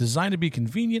online, designed to be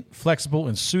convenient, flexible,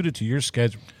 and suited to your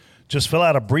schedule. Just fill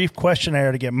out a brief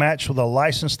questionnaire to get matched with a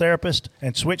licensed therapist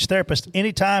and switch therapists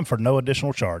anytime for no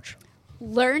additional charge.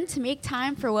 Learn to make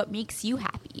time for what makes you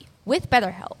happy with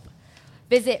BetterHelp.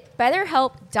 Visit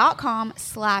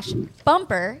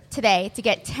BetterHelp.com/bumper today to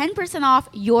get 10% off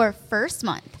your first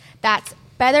month. That's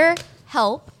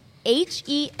BetterHelp,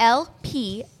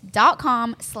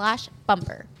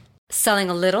 HELP.com/bumper. Selling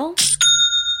a little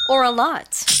or a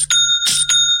lot?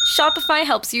 Shopify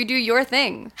helps you do your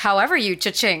thing, however you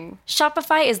cha-ching.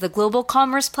 Shopify is the global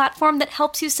commerce platform that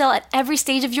helps you sell at every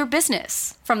stage of your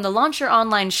business. From the launch your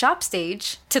online shop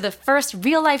stage, to the first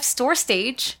real-life store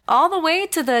stage, all the way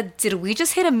to the did we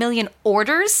just hit 1 million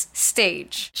orders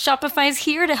stage. Shopify's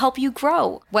here to help you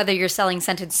grow. Whether you're selling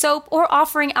scented soap or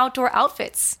offering outdoor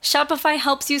outfits, Shopify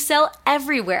helps you sell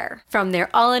everywhere. From their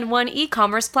all-in-one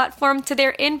e-commerce platform to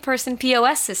their in-person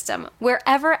POS system,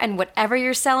 wherever and whatever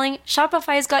you're selling,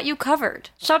 Shopify's got you covered.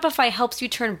 Shopify helps you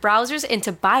turn browsers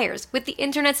into buyers with the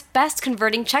internet's best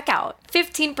converting checkout.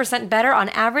 15% better on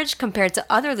average compared to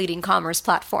other leading commerce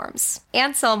platforms.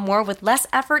 And sell more with less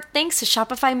effort thanks to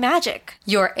Shopify Magic,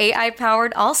 your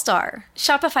AI-powered all-star.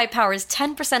 Shopify powers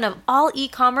 10% of all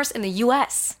e-commerce in the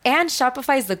U.S. And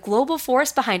Shopify is the global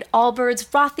force behind Allbirds,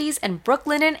 Rothy's, and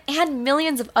Brooklinen, and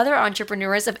millions of other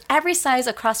entrepreneurs of every size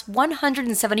across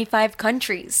 175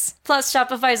 countries. Plus,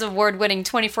 Shopify's award-winning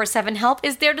 24/7 help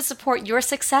is there to support your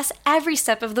success every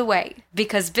step of the way.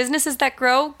 Because businesses that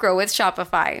grow, grow with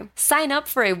Shopify. Sign up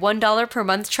for a $1 per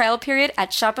month trial period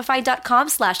at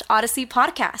shopify.com/Odyssey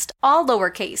Podcast, all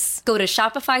lowercase. Go to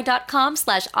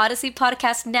shopify.com/Odyssey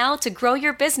Podcast now to grow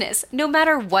your business, no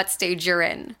matter what stage you're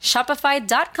in.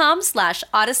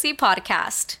 Shopify.com/Odyssey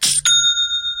Podcast.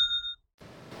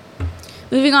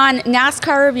 Moving on,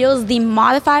 NASCAR reveals the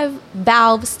modified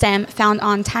valve stem found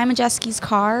on Ty Majeski's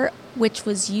car, which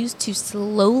was used to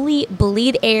slowly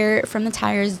bleed air from the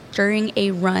tires during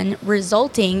a run,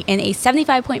 resulting in a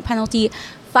 75-point penalty,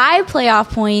 5 playoff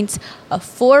points, a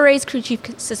 4-race crew chief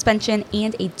suspension,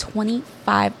 and a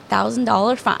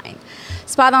 $25,000 fine.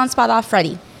 Spot on, spot off,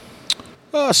 Freddie.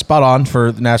 Spot on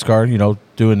for NASCAR,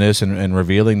 doing this and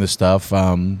revealing this stuff.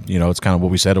 It's kind of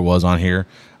what we said it was on here.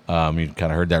 You kind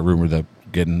of heard that rumor that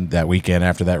getting that weekend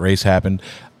after that race happened.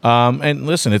 And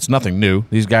listen, it's nothing new.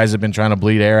 These guys have been trying to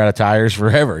bleed air out of tires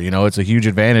forever. It's a huge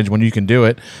advantage when you can do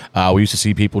it. We used to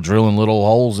see people drilling little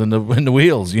holes in the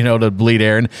wheels, to bleed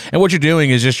air. And what you're doing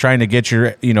is just trying to get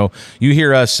your, you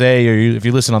hear us say, or if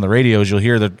you listen on the radios, you'll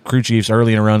hear the crew chiefs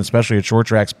early in a run, especially at short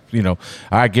tracks, all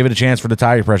right, give it a chance for the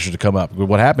tire pressure to come up.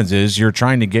 What happens is you're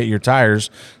trying to get your tires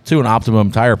to an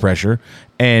optimum tire pressure.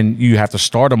 and you have to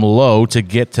start them low to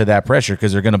get to that pressure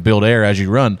because they're going to build air as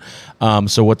you run.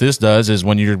 So what this does is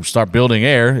when you start building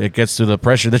air, it gets to the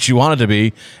pressure that you want it to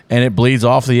be, and it bleeds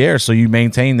off the air. So you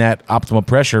maintain that optimal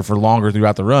pressure for longer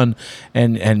throughout the run.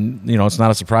 And it's not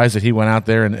a surprise that he went out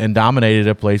there and dominated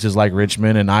at places like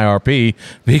Richmond and IRP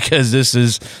because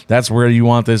that's where you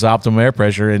want this optimal air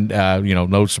pressure. And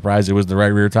no surprise it was the right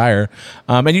rear tire.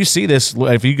 And you see this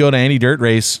if you go to any dirt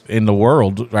race in the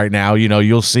world right now.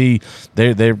 You'll see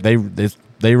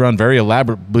they run very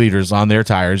elaborate bleeders on their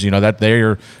tires. That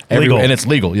they're everywhere, and it's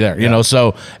legal. Yeah.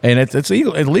 So and it's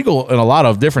illegal in a lot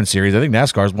of different series. I think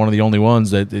NASCAR is one of the only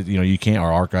ones that you can't,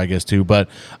 or ARCA I guess too. But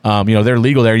they're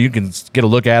legal there. You can get a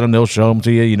look at them. They'll show them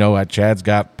to you. Chad's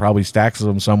got probably stacks of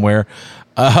them somewhere.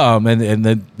 And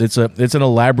then it's an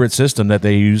elaborate system that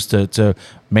they use to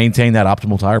maintain that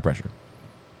optimal tire pressure.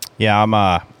 Yeah,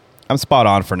 I'm spot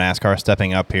on for NASCAR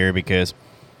stepping up here because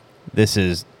this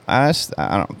is I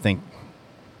don't think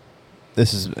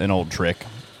this is an old trick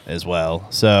as well.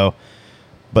 So,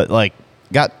 but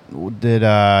did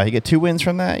he get 2 wins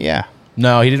from that? Yeah.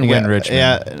 No, he didn't win Richmond.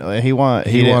 Yeah, he won.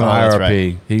 He won IRP.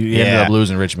 Right. He ended up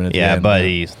losing Richmond at the end.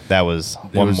 But that was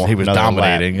one more. He was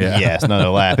dominating. Lap. Yeah. Yes, another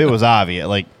lap. It was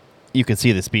obvious. You could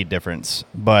see the speed difference,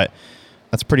 but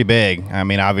that's pretty big. I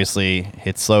mean, obviously,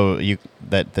 it's slow.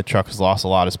 That the truck has lost a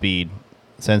lot of speed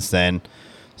since then.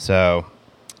 So,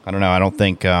 I don't know. I don't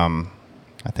think.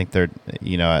 I think they're.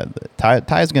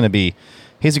 Ty's going to be.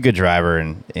 He's a good driver,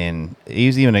 and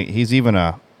he's even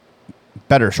a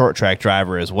better short track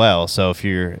driver as well. So if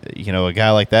you're a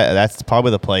guy like that, that's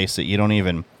probably the place that you don't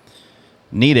even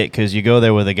need it because you go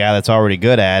there with a guy that's already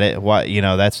good at it.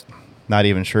 That's not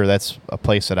even sure that's a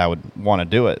place that I would want to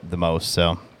do it the most.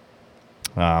 So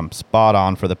spot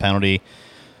on for the penalty,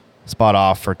 spot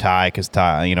off for Ty because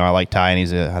Ty, I like Ty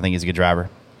and I think he's a good driver.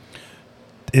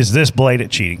 Is this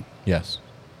blatant cheating? Yes.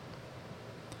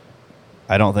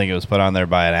 I don't think it was put on there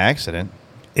by an accident.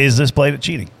 Is this blatant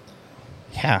cheating?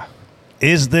 Yeah.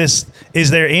 Is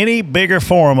there any bigger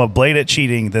form of blatant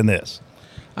cheating than this?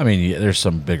 I mean, there's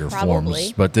some bigger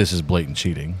forms, but this is blatant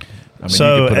cheating. I mean,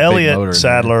 so Elliott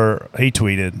Sadler, he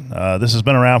tweeted, this has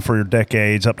been around for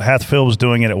decades. Up to half the field was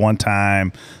doing it at one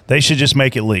time. They should just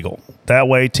make it legal. That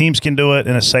way teams can do it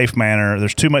in a safe manner.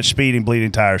 There's too much speed and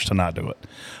bleeding tires to not do it.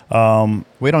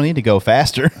 We don't need to go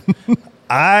faster.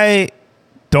 I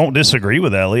don't disagree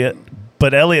with Elliott.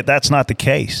 But, Elliott, that's not the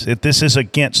case. This is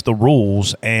against the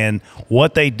rules, and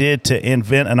what they did to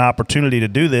invent an opportunity to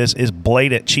do this is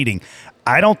blatant cheating.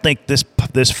 I don't think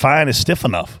this fine is stiff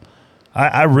enough.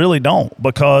 I really don't,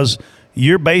 because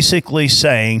you're basically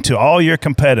saying to all your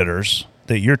competitors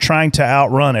that you're trying to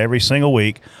outrun every single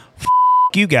week,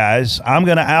 you guys, I'm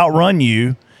going to outrun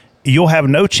you. You'll have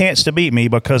no chance to beat me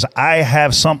because I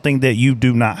have something that you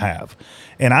do not have.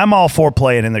 And I'm all for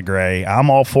playing in the gray.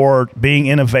 I'm all for being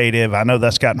innovative. I know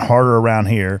that's gotten harder around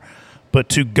here. But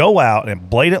to go out and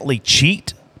blatantly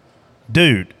cheat,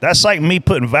 dude, that's like me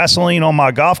putting Vaseline on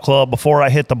my golf club before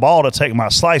I hit the ball to take my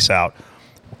slice out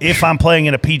if I'm playing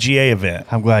in a PGA event.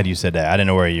 I'm glad you said that. I didn't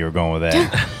know where you were going with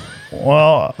that.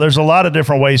 Well, there's a lot of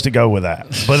different ways to go with that.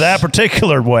 But that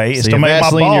particular way is to make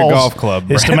Vaseline your golf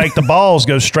club, is to make the balls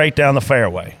go straight down the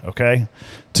fairway, okay?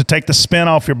 To take the spin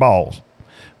off your balls.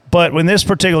 But in this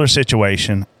particular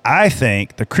situation, I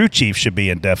think the crew chief should be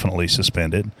indefinitely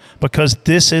suspended because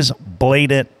this is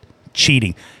blatant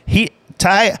cheating.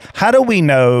 How do we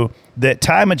know that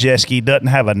Ty Majeski doesn't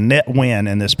have a net win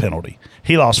in this penalty?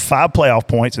 He lost 5 playoff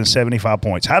points and 75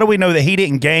 points. How do we know that he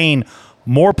didn't gain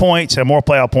more points and more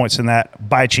playoff points than that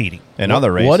by cheating? And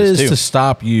other races, what is too. To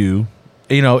stop you?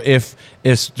 If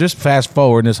it's just fast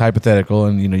forward in this hypothetical,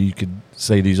 and you could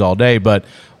say these all day, but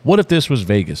what if this was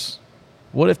Vegas?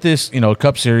 What if this,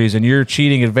 Cup Series and you're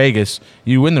cheating at Vegas,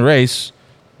 you win the race,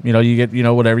 you get,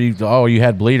 whatever you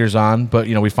had bleeders on, but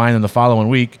we find them the following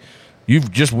week,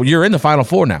 you're in the Final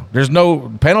Four now. There's no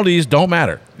penalties, don't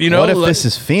matter. What if this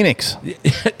is Phoenix?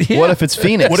 Yeah. What if it's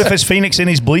Phoenix? What if it's Phoenix and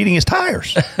he's bleeding his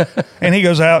tires? And he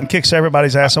goes out and kicks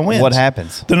everybody's ass and wins. What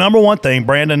happens? The number one thing,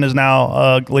 Brandon is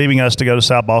now leaving us to go to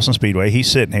South Boston Speedway.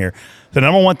 He's sitting here. The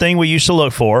number one thing we used to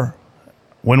look for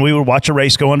when we would watch a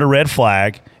race go under red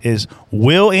flag is,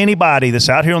 will anybody that's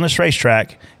out here on this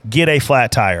racetrack get a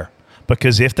flat tire?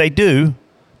 Because if they do,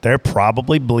 they're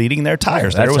probably bleeding their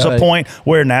tires. There was a point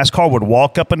where NASCAR would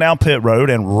walk up and down pit road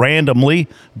and randomly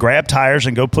grab tires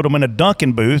and go put them in a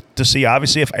Dunkin' booth to see,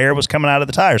 obviously, if air was coming out of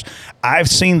the tires. I've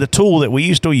seen the tool that we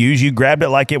used to use. You grabbed it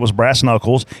like it was brass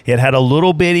knuckles. It had a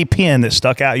little bitty pin that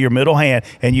stuck out your middle hand,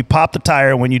 and you popped the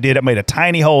tire, and when you did, it made a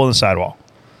tiny hole in the sidewall.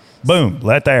 Boom,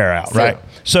 let the air out, right?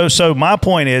 So my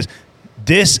point is,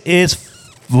 this is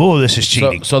oh, this is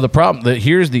cheating. So the problem,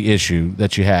 here's the issue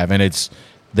that you have, and it's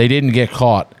they didn't get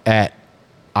caught at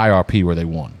IRP where they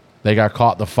won. They got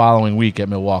caught the following week at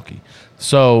Milwaukee.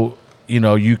 So,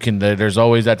 you can, there's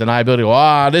always that deniability.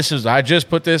 I just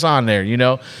put this on there,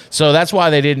 So that's why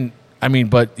they didn't,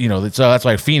 so that's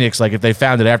why Phoenix, like if they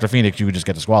found it after Phoenix, you would just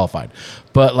get disqualified.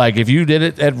 But like if you did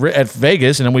it at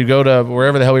Vegas and then we go to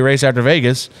wherever the hell we race after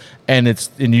Vegas and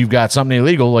you've got something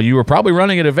illegal, well, you were probably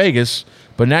running it at Vegas,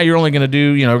 but now you're only going to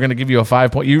do, we're going to give you a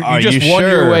 5 point. You just won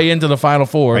your way into the Final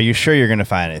Four. Are you sure you're going to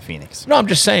find it at Phoenix? No, I'm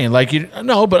just saying,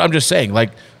 but I'm just saying,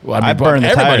 I burned the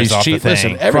tires off the thing.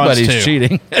 Listen, everybody's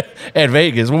cheating at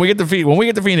Vegas. When we get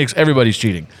to Phoenix, everybody's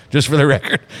cheating. Just for the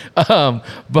record.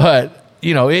 But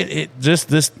it just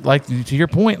this, like, to your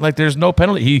point, like there's no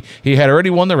penalty. He had already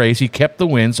won the race. He kept the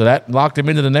win, so that locked him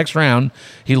into the next round.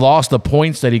 He lost the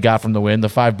points that he got from the win, the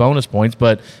 5 bonus points.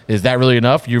 But is that really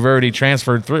enough? You've already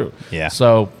transferred through. Yeah.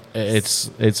 So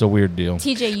it's a weird deal.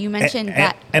 TJ, you mentioned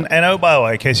that. And oh, by the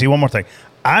way, Casey, one more thing.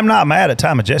 I'm not mad at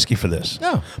Ty Majeski for this.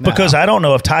 No. Because I don't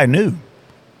know if Ty knew.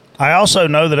 I also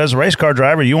know that as a race car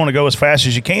driver, you want to go as fast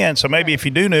as you can. So maybe if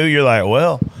you do know, you're like,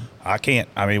 well, I can't.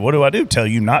 I mean, what do I do? Tell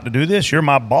you not to do this? You're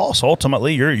my boss.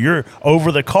 Ultimately, you're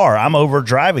over the car. I'm over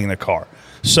driving the car.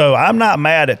 So I'm not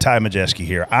mad at Ty Majeski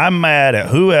here. I'm mad at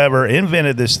whoever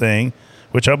invented this thing,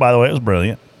 which, oh, by the way, it was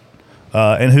brilliant,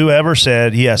 and whoever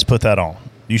said, yes, put that on.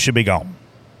 You should be gone.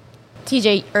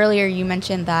 TJ, earlier you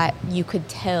mentioned that you could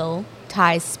tell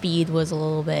Ty's speed was a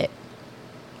little bit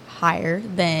higher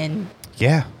than...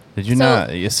 Yeah. Did you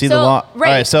not? You see the law? Right.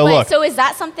 All right, so look. So is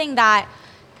that something that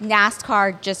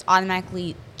NASCAR just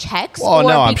automatically checks? Well,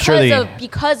 no, I'm sure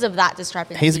because of that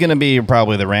discrepancy. He's going to be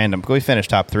probably the random. We finished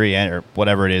top 3 or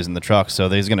whatever it is in the truck, so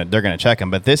they're going to check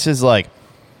him. But this is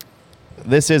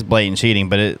blatant cheating.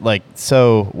 But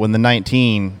so when the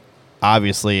 19,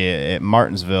 obviously at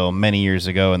Martinsville many years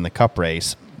ago in the Cup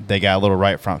race, they got a little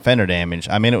right front fender damage.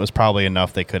 I mean, it was probably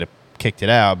enough they could have kicked it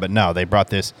out, but no, they brought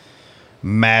this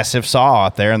massive saw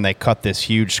out there and they cut this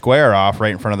huge square off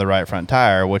right in front of the right front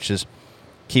tire, which is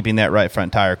keeping that right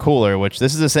front tire cooler. Which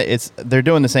they're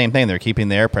doing the same thing. They're keeping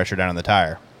the air pressure down on the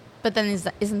tire. But then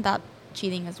isn't that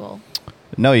cheating as well?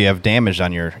 No, you have damage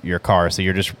on your car, so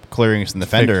you're just clearing it in the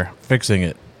fender, fixing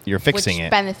it. You're fixing Which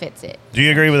it. benefits it. Do you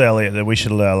agree with Elliot that we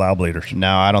should allow bleeders?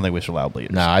 No, I don't think we should allow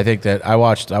bleeders. No, I think that I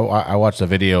watched a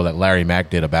video that Larry Mack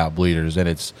did about bleeders, and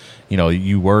it's,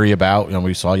 you worry about,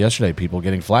 we saw yesterday people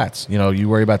getting flats. You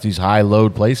worry about these high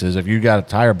load places. If you got a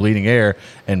tire bleeding air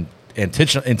and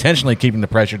intentionally keeping the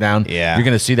pressure down, you're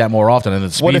going to see that more often. And the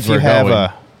speeds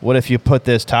what if you put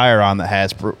this tire on that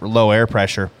has low air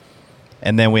pressure,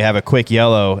 and then we have a quick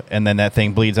yellow, and then that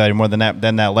thing bleeds out more than that?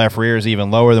 Then that left rear is even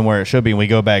lower than where it should be, and we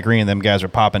go back green. Them guys are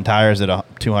popping tires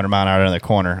at 200 mile an hour in the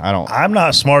corner. I'm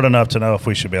not smart enough to know if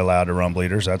we should be allowed to run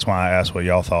bleeders. That's why I asked what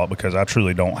y'all thought, because I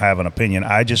truly don't have an opinion.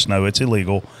 I just know it's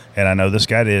illegal, and I know this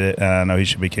guy did it, and I know he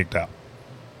should be kicked out.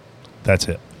 That's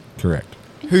it. Correct.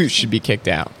 Who should be kicked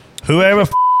out?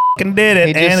 Whoever did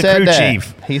it, and the crew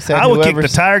chief. He said I would kick the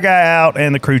tire guy out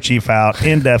and the crew chief out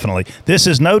indefinitely. This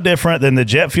is no different than the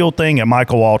jet fuel thing at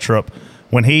Michael Waltrip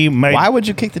when he made. Why would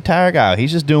you kick the tire guy out?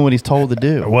 He's just doing what he's told to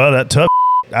do. Well, that tough.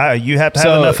 You have to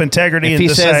have enough integrity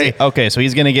to say. Okay, so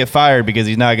he's going to get fired because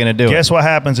he's not going to do it. Guess what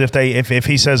happens if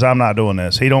he says I'm not doing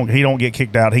this? He don't get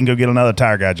kicked out. He can go get another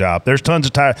tire guy job. There's tons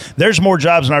of tire. There's more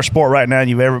jobs in our sport right now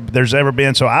than there's ever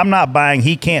been. So I'm not buying.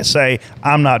 He can't say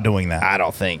I'm not doing that. I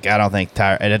don't think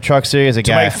tire at a truck series a to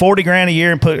guy make $40,000 a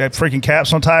year and put freaking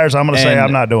caps on tires. I'm going to say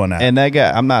I'm not doing that. And that guy,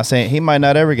 I'm not saying he might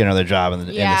not ever get another job in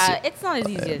the. It's not as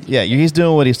easy as. Yeah, he's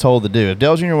doing what he's told to do. If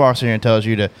Dale Jr. walks in here and tells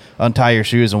you to untie your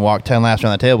shoes and walk 10 laps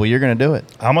around the table, you're going to do it.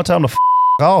 I'm going to tell him to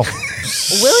off.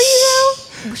 Will you,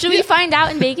 though? Should we find out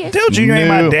in Vegas? Dale Jr. ain't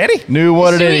my daddy.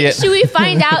 What an idiot. Should we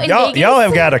find out in Vegas? Y'all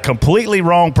have got a completely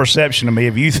wrong perception of me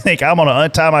if you think I'm going to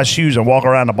untie my shoes and walk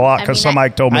around the block because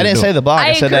somebody told me to do it. I didn't say the block.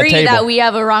 I said that table. I agree that we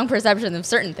have a wrong perception of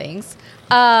certain things.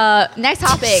 Next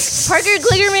topic. Parker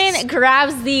Kligerman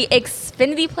grabs the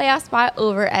Xfinity playoff spot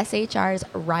over SHR's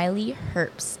Riley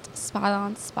Herbst. Spot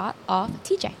on, spot off.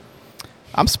 TJ.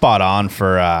 I'm spot on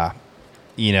for...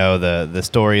 the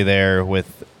story there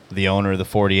with the owner of the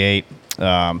 48,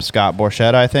 Scott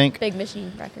Borchetta, I think. Big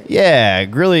machine record. Yeah,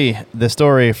 really the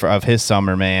story of his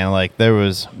summer, man. Like there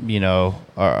was,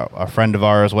 a friend of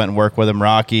ours went and worked with him,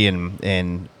 Rocky,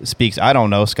 and speaks. I don't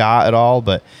know Scott at all,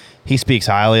 but he speaks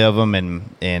highly of him,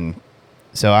 and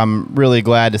so I'm really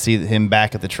glad to see him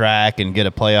back at the track and get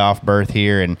a playoff berth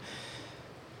here. And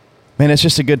man, it's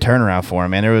just a good turnaround for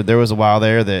him, man. There was a while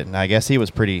there that I guess he was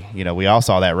pretty, we all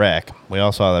saw that wreck. We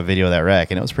all saw that video of that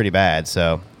wreck, and it was pretty bad.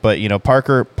 So, but,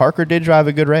 Parker did drive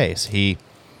a good race. He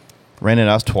Ran it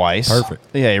us twice. Perfect.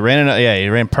 Yeah, he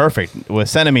ran perfect with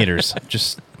centimeters.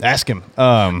 Just ask him.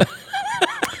 Yeah,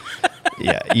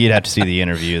 you'd have to see the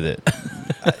interview.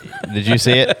 Did you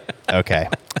see it? Okay,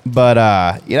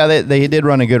 but they did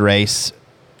run a good race.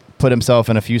 Put himself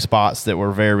in a few spots that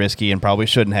were very risky and probably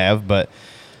shouldn't have, but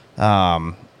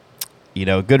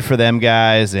good for them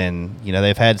guys. And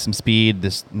they've had some speed.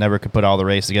 This never could put all the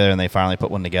race together, and they finally put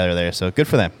one together there. So good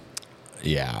for them.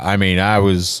 Yeah, I mean,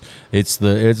 it's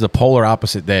the polar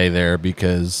opposite day there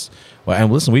because, well,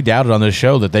 and listen, we doubted on this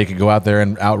show that they could go out there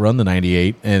and outrun the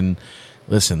 98. And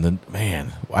listen,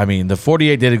 the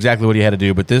 48 did exactly what he had to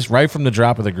do, but this right from the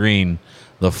drop of the green,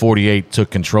 the 48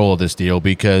 took control of this deal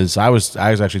because I was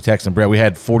actually texting Brett. We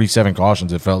had 47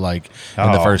 cautions. It felt like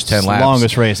in the first 10 laps,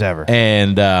 longest race ever.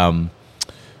 And the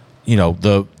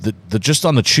just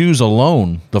on the choose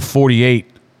alone, the 48.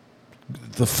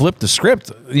 The flip the script,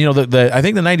 I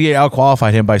think the 98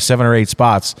 outqualified him by 7 or 8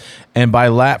 spots, and by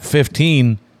lap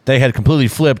 15 they had completely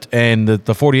flipped, and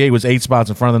the 48 was 8 spots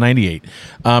in front of the 98,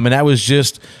 and that was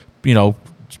just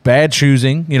bad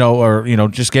choosing, or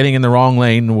just getting in the wrong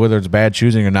lane, whether it's bad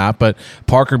choosing or not. But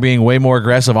Parker being way more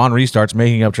aggressive on restarts,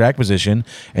 making up track position,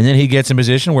 and then he gets in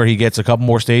position where he gets a couple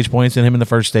more stage points than him in the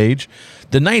first stage.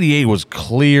 The 98 was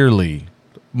clearly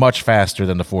much faster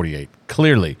than the 48,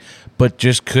 clearly, but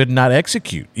just could not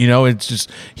execute. It's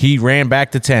just he ran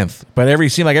back to 10th, but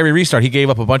seemed like every restart he gave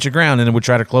up a bunch of ground and then would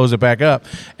try to close it back up,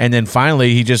 and then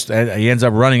finally he ends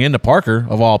up running into Parker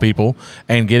of all people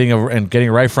and getting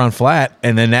a right front flat,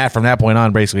 and then from that point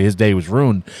on basically his day was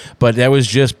ruined. But that was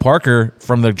just Parker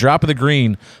from the drop of the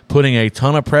green putting a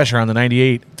ton of pressure on the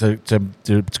 98 to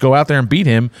go out there and beat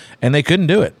him, and they couldn't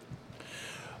do it.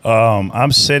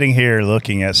 I'm sitting here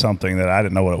looking at something that I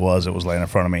didn't know what it was. It was laying in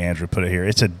front of me. Andrew put it here.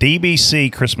 It's a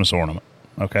DBC Christmas ornament.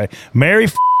 Okay. Merry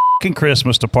f***ing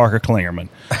Christmas to Parker Kligerman.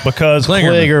 Because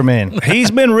Kligerman. He's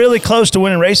been really close to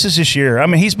winning races this year. I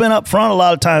mean, he's been up front a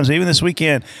lot of times, even this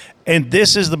weekend. And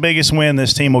this is the biggest win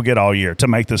this team will get all year to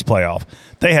make this playoff.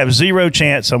 They have 0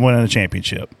 chance of winning a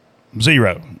championship.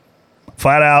 0.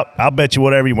 Flat out, I'll bet you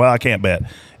whatever I can't bet.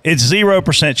 It's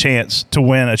 0% chance to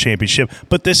win a championship,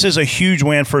 but this is a huge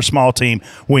win for a small team.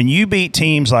 When you beat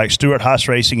teams like Stewart Haas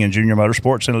Racing and Junior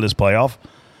Motorsports into this playoff,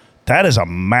 that is a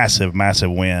massive,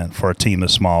 massive win for a team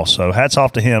this small. So hats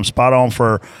off to him. Spot on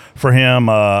for him.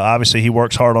 Obviously, he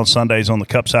works hard on Sundays on the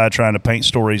Cup side trying to paint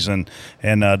stories and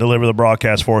deliver the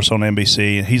broadcast for us on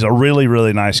NBC. He's a really,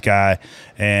 really nice guy,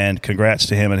 and congrats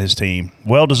to him and his team.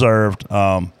 Well-deserved.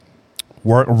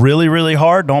 Work really, really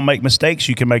hard. Don't make mistakes.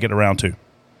 You can make it to round 2.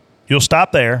 You'll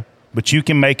stop there, but you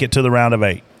can make it to the round of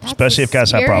 8, especially if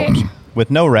guys have problems.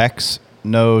 With no wrecks,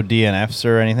 no DNFs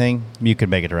or anything, you could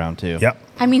make it to round 2. Yep.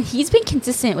 I mean, he's been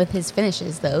consistent with his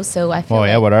finishes, though, so I feel Oh,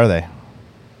 yeah, what are they?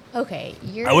 Okay.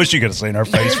 I wish you could have seen her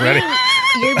face, Freddie.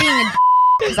 You're being a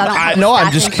because I don't have No, the I'm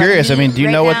stats just in front of curious. I me mean, do you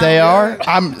right know what now. they are?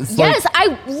 Yes,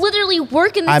 I literally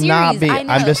work in the I'm series. not being. I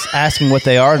know. I'm just asking what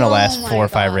they are in the Oh last my 4 or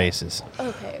 5 God. races.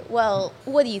 Okay, well,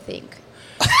 what do you think?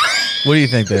 What do you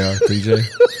think they are, TJ?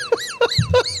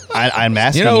 I'm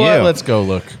asking You know what? Let's go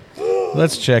look.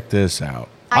 Let's check this out.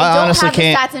 I I don't honestly have the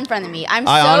can't- stats in front of me. I'm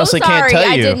I so honestly sorry. can't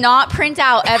tell I you. did not print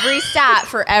out every stat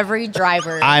for every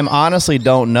driver. I'm honestly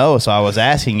don't know, so I was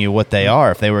asking you what they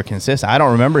are, if they were consistent. I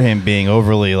don't remember him being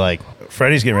overly like.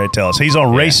 Freddie's getting ready to tell us. He's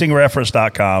on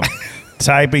racingreference.com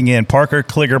typing in Parker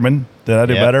Kligerman. Did I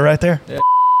do Yep. better right there?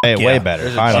 Hey, Yeah. way better.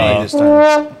 There's a Finally. G this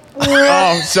time.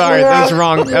 Oh, sorry. That was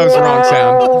wrong. That was the wrong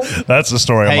sound. That's the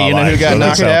story of Hey, my you know life. who got so that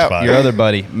knocked sounds out? fine. Your other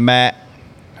buddy, Matt.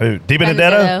 Who? Di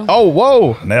Benedetto. Benedetto? Oh,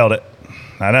 whoa. Nailed it.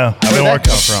 I know. I've Where'd been that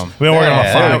working come from? We've been working on Yeah, my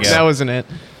there we finals. go. That wasn't it.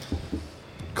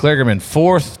 Kligerman,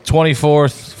 4th,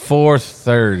 24th, 4th,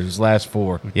 3rd. His last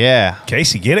 4. Yeah.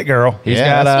 Casey, get it, girl. He's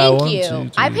Yeah. got Thank 1, you. 2, 3,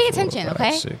 I pay 4, attention, 5,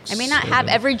 okay? 6, I may not 7. have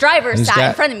every driver He's stat in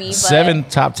got front of me, but 7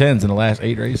 top 10s in the last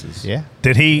 8 races. Yeah.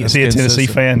 Is he a Tennessee consistent.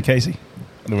 fan, Casey?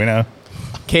 Do we know?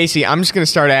 Casey, I'm just going to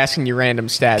start asking you random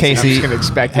stats. and I'm Casey, just going to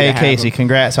expect you hey to have Casey, them.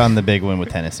 congrats on the big win with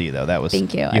Tennessee, though. That was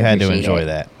Thank you. I You had to appreciate enjoy it.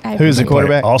 that. I Who's the appreciate it.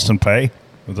 quarterback? Austin Pay.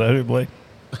 Was that who he played?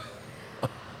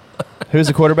 Who's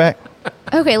the quarterback?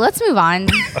 Okay, let's move on.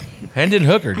 Hendon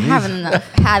Hooker. I geez. haven't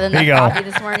had enough you go. coffee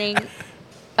this morning.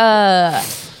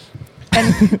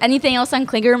 Anything else on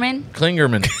Kligerman?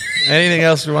 Kligerman. Anything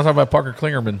else you want to talk about Parker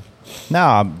Kligerman? No,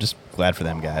 I'm just glad for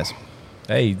them guys.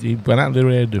 Hey, he went out and did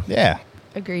what he had to do. Yeah.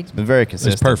 Agreed. Been very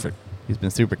consistent. It's perfect. He's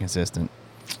been super consistent.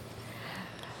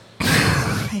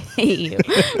 Hey,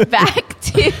 back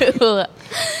to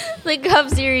the Cup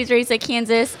Series race at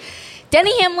Kansas.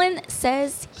 Denny Hamlin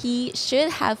says he should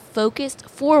have focused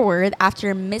forward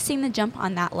after missing the jump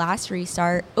on that last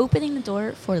restart, opening the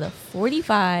door for the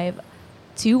 45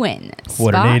 to win.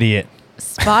 What an idiot.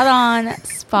 Spot on,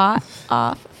 spot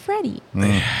off, Freddie.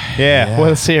 Yeah, well,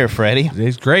 let's hear it, Freddie.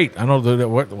 He's great. I don't know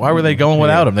why were they going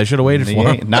without him. They should have waited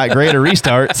for him. Not great at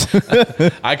restarts.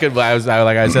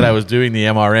 Like I said, I was doing the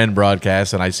MRN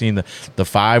broadcast, and I seen the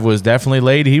 5 was definitely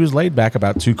laid. He was laid back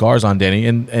about 2 cars on Denny,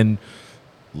 and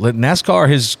NASCAR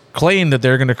has claimed that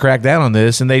they're going to crack down on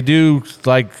this, and they do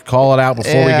like call it out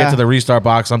before we get to the restart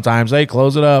box. Sometimes they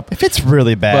close it up. If it's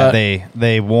really bad,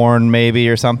 they warn maybe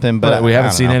or something, but we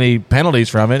haven't seen any penalties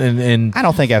from it. And I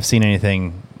don't think I've seen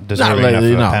anything deserving enough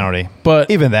of a penalty.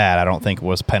 But even that, I don't think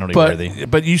was penalty worthy.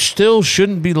 But you still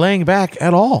shouldn't be laying back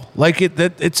at all. Like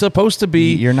it's supposed to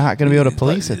be. You're not going to be able to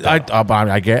police it.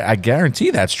 I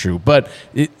guarantee that's true. But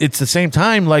it's the same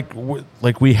time. Like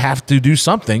we have to do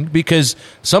something because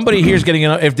somebody here's getting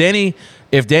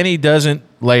if Denny doesn't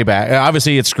lay back,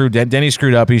 obviously it's screwed. Denny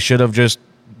screwed up. He should have just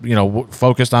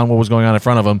focused on what was going on in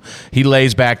front of him. He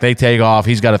lays back. They take off.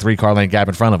 He's got a 3-car lane gap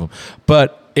in front of him.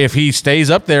 But if he stays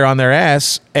up there on their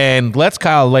ass and lets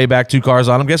Kyle lay back 2 cars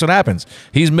on him, guess what happens?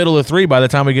 He's middle of 3 by the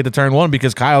time we get to turn 1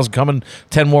 because Kyle's coming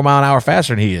 10 more mile an hour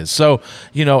faster than he is. So,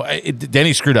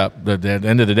 Denny screwed up. At the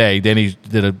end of the day,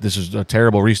 this is a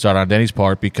terrible restart on Denny's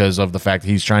part because of the fact that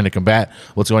he's trying to combat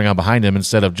what's going on behind him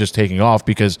instead of just taking off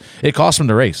because it cost him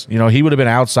the race. He would have been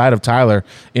outside of Tyler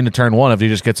into turn 1 if he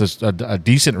just gets a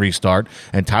decent restart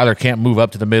and Tyler can't move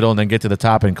up to the middle and then get to the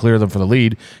top and clear them for the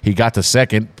lead. He got to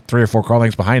second, 3 or 4 car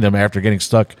lengths behind him after getting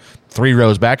stuck 3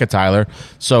 rows back at Tyler.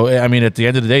 So, I mean, at the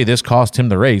end of the day, this cost him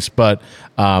the race. But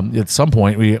at some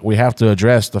point, we have to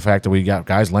address the fact that we got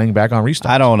guys laying back on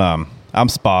restarts. I'm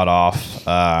spot off.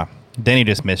 Denny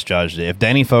just misjudged it. If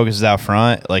Denny focuses out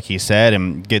front, like he said,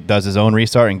 and does his own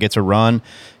restart and gets a run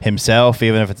himself,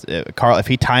 even if it's Carl, if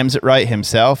he times it right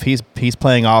himself, he's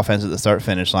playing offense at the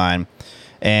start-finish line.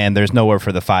 And there's nowhere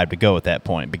for the 5 to go at that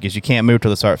point because you can't move to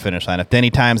the start-finish line. If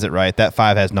Denny times it right, that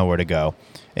 5 has nowhere to go.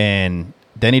 And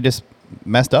Denny just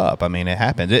messed up. I mean, it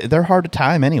happens. They're hard to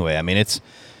time anyway. I mean,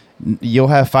 you'll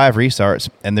have 5 restarts,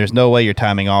 and there's no way you're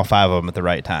timing all 5 of them at the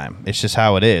right time. It's just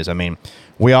how it is. I mean,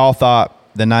 we all thought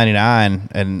the 99,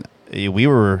 and we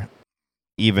were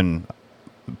even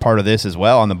part of this as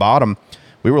well. On the bottom,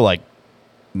 we were like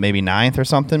maybe 9th or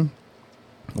something.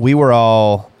 We were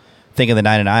all thinking the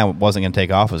 99 wasn't going to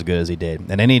take off as good as he did.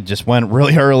 And then he just went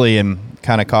really early and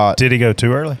kind of caught. Did he go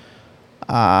too early?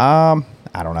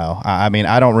 I don't know. I mean,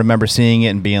 I don't remember seeing it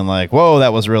and being like, whoa,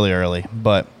 that was really early.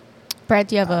 But Brett,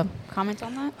 do you have a comment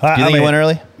on that? Do you think he went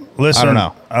early? Listen, I don't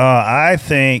know. I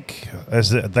think as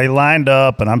they lined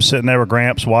up, and I'm sitting there with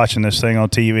Gramps watching this thing on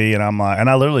TV, and I'm like, and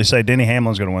I literally say, Denny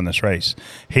Hamlin's going to win this race.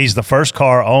 He's the first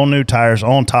car, all new tires,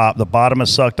 on top. The bottom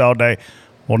has sucked all day.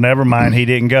 Well, never mind, he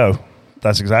didn't go.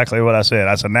 That's exactly what I said.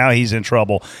 I said, now he's in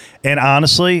trouble. And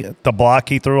honestly, the block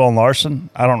he threw on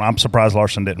Larson, I'm surprised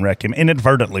Larson didn't wreck him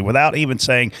inadvertently without even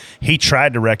saying he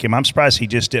tried to wreck him. I'm surprised he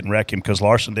just didn't wreck him because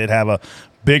Larson did have a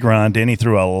big run. Denny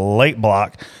threw a late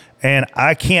block. And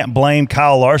I can't blame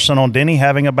Kyle Larson on Denny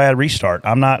having a bad restart.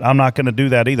 I'm not going to do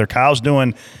that either. Kyle's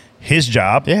doing his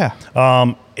job. Yeah.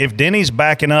 If Denny's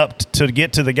backing up to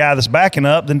get to the guy that's backing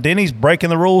up, then Denny's breaking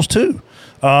the rules too.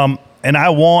 And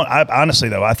honestly,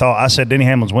 though, I said Denny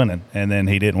Hamlin's winning, and then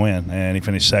he didn't win, and he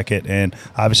finished second. And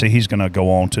obviously, he's going to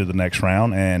go on to the next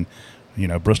round. And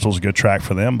Bristol's a good track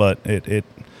for them, but it.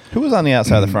 Who was on the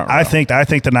outside of the front row? I think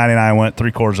the 99 went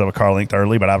 3/4 of a car length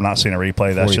early, but I've not seen a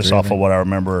replay. That's just off of what I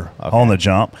remember on the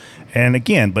jump. And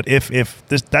again, but if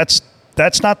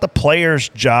that's not the player's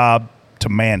job to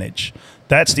manage.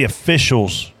 That's the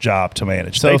official's job to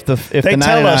manage. So if the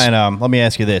 99, let me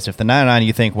ask you this: if the 99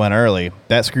 you think went early,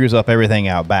 that screws up everything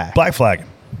out back. Black flagging.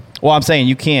 Well, I'm saying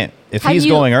you can't. If he's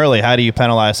going early, how do you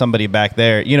penalize somebody back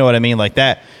there? You know what I mean? Like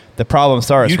that, the problem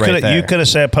starts right there. You could have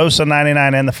said post the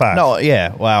 99 and the 5. No,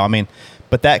 yeah, well, I mean,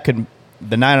 but the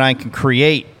 99 can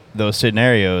create those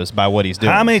scenarios by what he's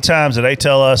doing. How many times did they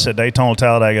tell us at Daytona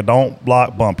Talladega, don't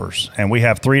block bumpers, and we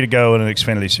have 3 to go in an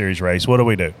Xfinity Series race? What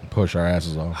do? Push our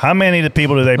asses off. How many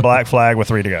people do they black flag with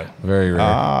 3 to go? Very rare.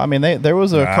 I mean, there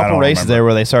was a couple races there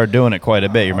where they started doing it quite a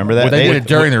bit. You remember that? Well, they did it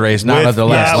during the race, not at the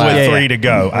last lap. With 3 to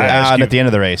go. At the end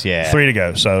of the race, yeah. 3 to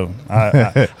go. So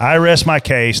I rest my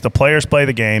case. The players play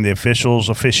the game. The officials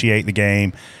officiate the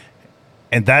game.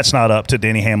 And that's not up to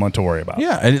Denny Hamlin to worry about.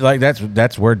 Yeah, and like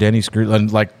that's where Denny screwed.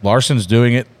 And like Larson's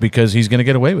doing it because he's going to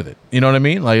get away with it. You know what I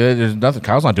mean? Like there's nothing.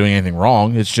 Kyle's not doing anything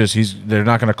wrong. It's just they're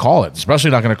not going to call it,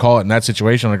 especially not going to call it in that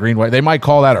situation on a green white. They might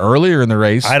call that earlier in the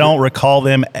race. I don't recall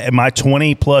them in my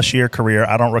 20-plus year career.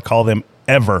 I don't recall them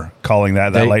ever calling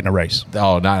that late in a race.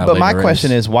 Oh, not. But my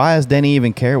question is, why does Denny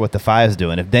even care what the 5's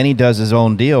doing? If Denny does his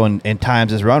own deal and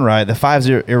times his run right, the 5's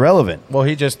are irrelevant. Well,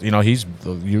 he just, he's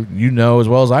you know as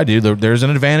well as I do. There's an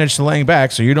advantage to laying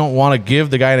back, so you don't want to give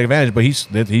the guy an advantage. But he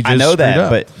just I know that, up.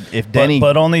 but if Denny,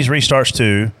 but on these restarts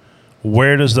too,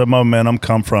 where does the momentum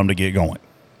come from to get going?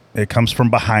 It comes from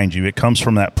behind you. It comes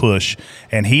from that push.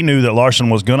 And he knew that Larson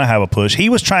was going to have a push. He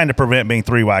was trying to prevent being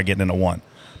 3 wide getting into 1.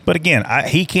 But again,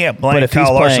 he can't blame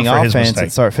Kyle Larson for his mistake.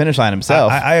 And start finish line himself.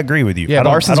 I agree with you. Yeah,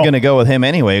 Larson's going to go with him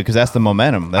anyway because that's the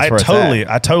momentum. That's where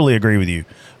I totally agree with you.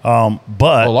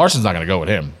 But Larson's not going to go with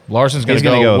him. Larson's going to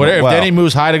go. If Denny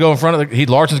moves high to go in front of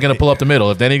Larson's going to pull up the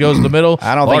middle. If Denny goes in the middle,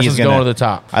 Larson's going to the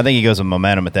top. I think he goes with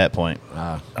momentum at that point.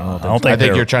 I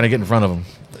think you're trying to get in front of him.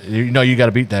 You got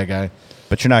to beat that guy.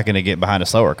 But you're not going to get behind a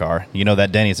slower car. You know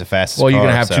that Denny's the fastest car. Well, you're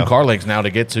going to have 2 car links now to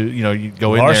get to, you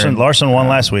go in there. Larson won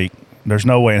last week. There's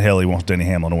no way in hell he wants Denny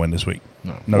Hamlin to win this week.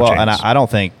 No chance. And I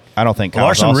don't think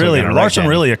Larson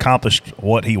really accomplished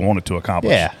what he wanted to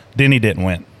accomplish. Yeah. Denny didn't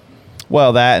win.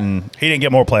 Well, that and he didn't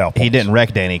get more playoff points. He didn't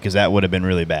wreck Denny because that would have been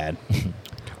really bad.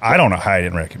 I don't know how he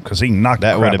didn't wreck him because he knocked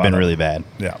that would have been really bad.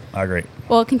 Yeah, I agree.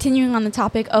 Well, continuing on the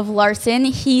topic of Larson,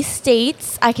 he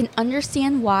states, I can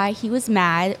understand why he was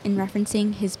mad in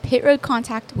referencing his pit road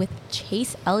contact with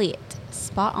Chase Elliott.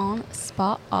 Spot on,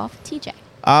 spot off, TJ.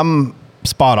 I'm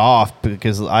spot off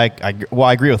because I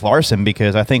agree with Larson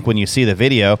because I think when you see the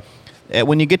video,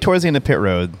 when you get towards the end of pit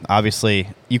road, obviously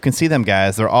you can see them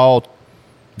guys. They're all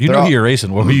who you're racing.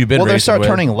 Who you've been racing they start with.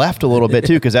 turning left a little bit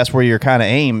too because that's where you're kind of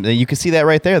aimed. You can see that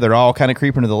right there. They're all kind of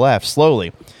creeping to the left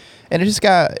slowly. And it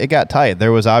got tight.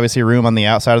 There was obviously room on the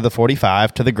outside of the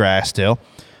 45 to the grass still.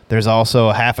 There's also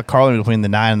a half a car limit between the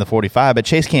 9 and the 45, but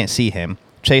Chase can't see him.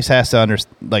 Chase has to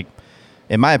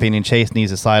in my opinion, Chase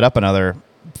needs to slide up another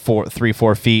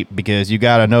 3-4 feet because you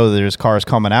got to know that there's cars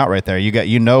coming out right there.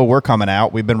 We're coming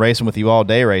out. We've been racing with you all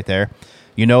day right there.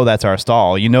 That's our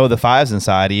stall. The 5's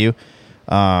inside of you.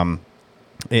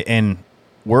 And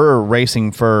we're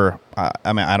racing for,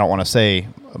 I don't want to say,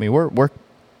 we're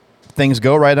things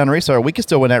go right on a restart, we can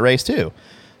still win that race too.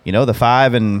 The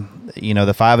 5 and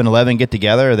 11 get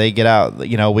together, they get out,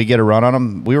 we get a run on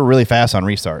them. We were really fast on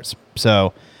restarts.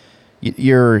 So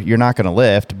you're not going to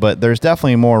lift, but there's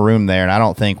definitely more room there. And I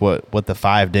don't think what the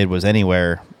 5 did was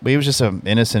anywhere. He was just an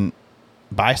innocent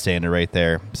bystander right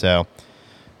there. So,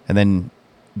 and then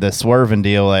the swerving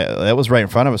deal, that was right in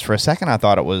front of us. For a second, I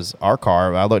thought it was our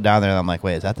car. I looked down there and I'm like,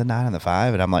 wait, is that the 9 and the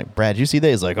 5? And I'm like, Brad, did you see that?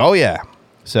 He's like, oh yeah.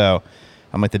 So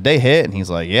I'm like, did they hit? And he's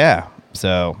like, yeah.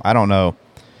 So I don't know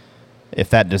if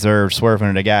that deserves swerving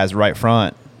to the guys right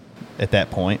front at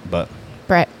that point, but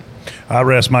Brett. I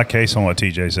rest my case on what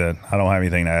TJ said. I don't have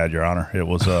anything to add, Your Honor. It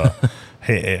was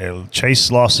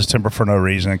Chase lost his temper for no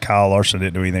reason. Kyle Larson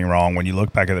didn't do anything wrong. When you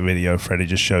look back at the video, Freddie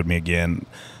just showed me again,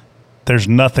 there's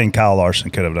nothing Kyle Larson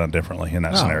could have done differently in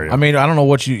that scenario. I don't know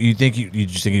what you think. You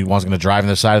just think he wants going to drive in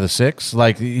the side of the 6?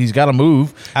 Like, he's got to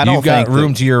move. You've got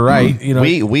room to your right.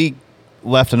 We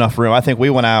left enough room. I think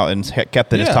we went out and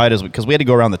kept it as tight as because we had to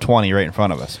go around the 20 right in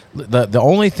front of us. The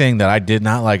only thing that I did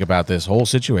not like about this whole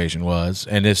situation was,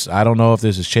 and this, I don't know if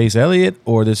this is Chase Elliott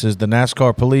or this is the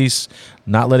NASCAR police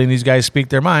not letting these guys speak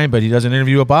their mind, but he does an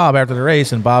interview with Bob after the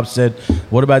race, and Bob said,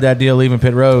 what about that deal leaving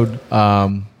pit road?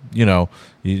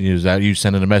 Is that you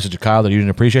sending a message to Kyle that you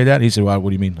didn't appreciate that? He said, well, what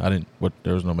do you mean?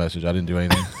 There was no message. I didn't do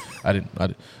anything.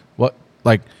 What?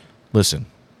 Like, listen.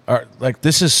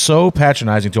 This is so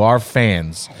patronizing to our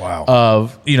fans. Wow.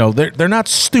 Of they're not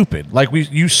stupid. Like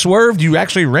you swerved, you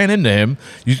actually ran into him.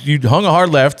 You hung a hard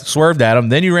left, swerved at him,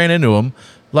 then you ran into him.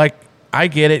 Like, I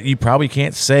get it. You probably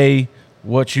can't say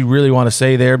what you really want to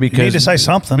say there because you need to say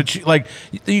something. But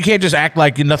you can't just act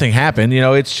like nothing happened.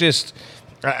 It's just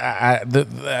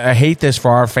I hate this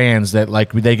for our fans that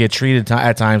they get treated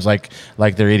at times like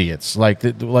they're idiots.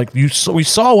 We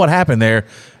saw what happened there.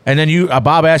 And then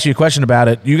Bob asked you a question about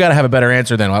it. You got to have a better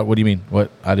answer than what do you mean? What?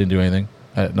 I didn't do anything.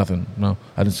 Nothing. No,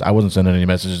 I didn't. I wasn't sending any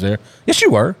messages there. Yes, you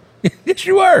were. Yes,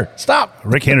 you were. Stop.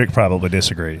 Rick Hendrick probably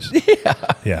disagrees.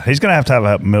 Yeah. He's going to have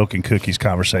a milk and cookies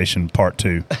conversation part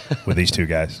 2 with these two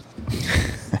guys.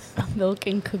 Milk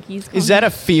and cookies. Is that a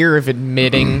fear of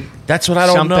admitting? That's what I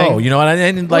don't know. You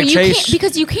Chase, can't,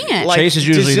 because you can't. Chase is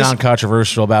usually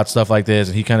non-controversial about stuff like this,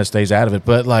 and he kind of stays out of it.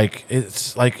 But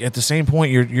it's at the same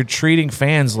point, you're treating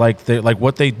fans like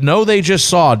what they know they just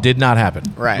saw did not happen.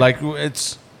 Right. I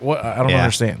don't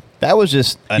understand. That was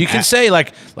just you can say I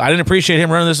didn't appreciate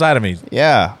him running the side of me.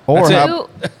 Yeah. Or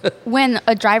when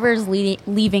a driver is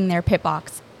leaving their pit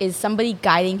box, is somebody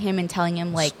guiding him and telling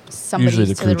him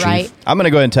somebody's to the right? I'm going to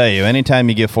go ahead and tell you, anytime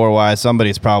you get 4 wide,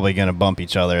 somebody's probably going to bump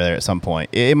each other there at some point.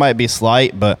 It might be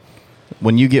slight, but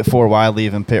when you get 4 wide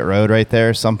leaving pit road right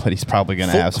there, somebody's probably going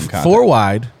to have some contact. 4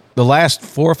 wide, the last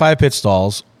 4 or 5 pit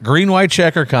stalls, green, white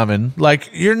checker coming. Like,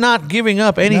 you're not giving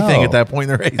up anything at that point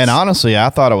in the race. And honestly, I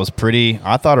thought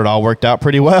it all worked out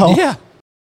pretty well. Yeah.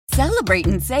 Celebrate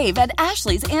and save at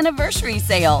Ashley's Anniversary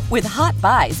Sale. With Hot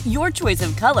Buys, your choice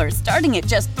of colors starting at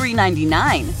just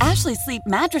 $3.99. Ashley Sleep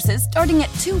mattresses starting at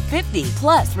 $2.50.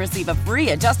 Plus, receive a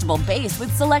free adjustable base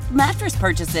with select mattress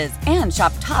purchases. And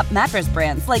shop top mattress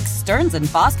brands like Stearns &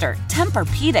 Foster,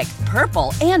 Tempur-Pedic,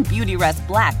 Purple, and Beautyrest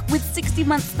Black with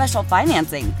 60-month special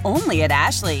financing. Only at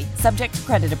Ashley. Subject to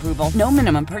credit approval. No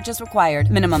minimum purchase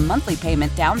required. Minimum monthly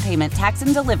payment, down payment, tax,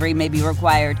 and delivery may be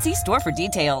required. See store for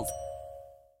details.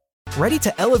 Ready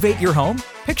to elevate your home?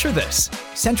 Picture this: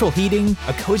 central heating,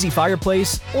 a cozy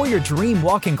fireplace, or your dream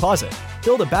walk-in closet.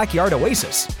 Build a backyard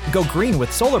oasis, go green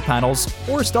with solar panels,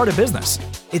 or start a business.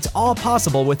 It's all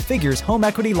possible with Figure's home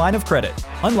equity line of credit.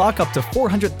 Unlock up to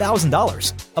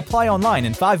 $400,000. Apply online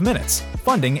in 5 minutes.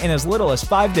 Funding in as little as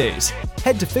 5 days.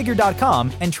 Head to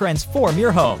Figure.com and transform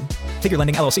your home. Figure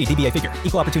Lending LLC, DBA Figure,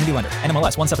 Equal Opportunity Lender,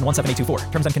 NMLS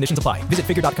 1717824. Terms and conditions apply. Visit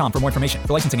Figure.com for more information.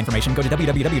 For licensing information, go to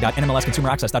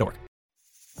www.nmlsconsumeraccess.org.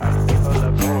 All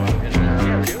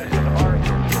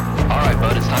right,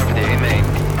 bud, it's time for the A-Main.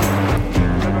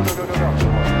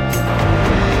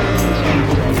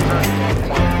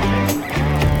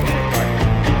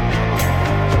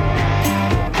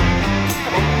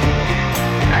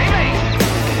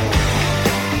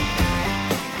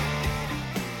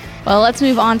 Well, let's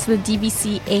move on to the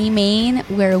DBC A-Main,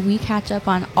 where we catch up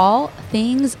on all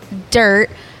things dirt.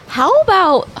 How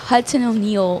about Hudson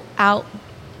O'Neal out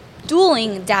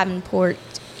dueling Davenport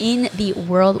in the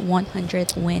World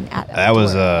 100th win at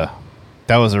Eldora?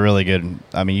 That was a really good.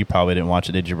 I mean, you probably didn't watch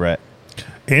it, did you, Brett?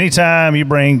 Anytime you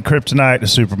bring Kryptonite to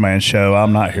Superman show,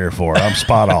 I'm not here for it. I'm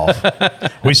spot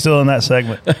off. We still in that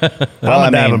segment? I'm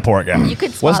a Davenport guy. You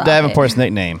could What's Davenport's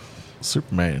nickname?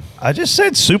 Superman. I just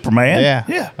said Superman.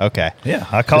 Yeah. Okay. Yeah.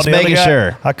 I called Just the other making guy.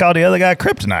 sure. I called the other guy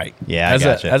Kryptonite. Yeah,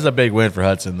 That's a big win for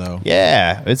Hudson, though.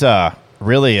 Yeah, it's a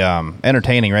really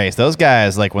entertaining race. Those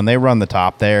guys, like when they run the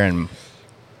top there and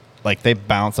like they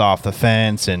bounce off the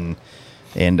fence and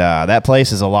that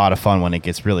place is a lot of fun when it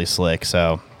gets really slick.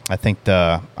 So I think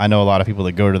I know a lot of people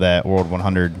that go to that World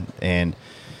 100, and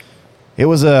it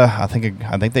was I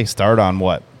think they start on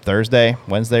Wednesday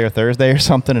or Thursday or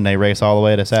something, and they race all the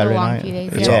way to Saturday night.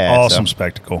 It's an awesome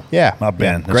spectacle. Yeah, I've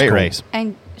been. Great cool. race.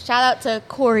 And shout out to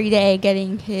Corey Day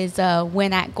getting his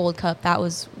win at Gold Cup. That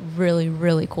was really,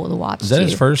 really cool to watch. Is that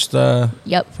his first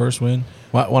Yep. first win?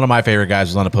 One of my favorite guys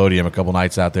was on the podium a couple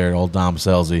nights out there, old Dom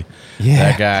Selzy.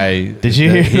 Yeah. That guy. Did you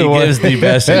hear he the one? gives the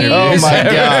best interviews. Oh, my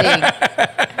God.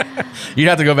 You'd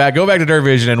have to go back to Dirt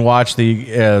Vision and watch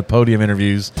the podium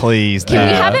interviews. Please. Can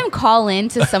we have him call in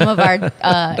to some of our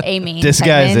A-Main This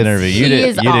guy's segments? interview. You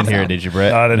didn't awesome. hear it, did you,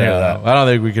 Brett? I didn't hear that. I don't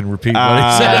think we can repeat what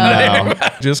he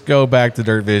said. Just go back to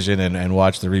Dirt Vision and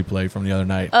watch the replay from the other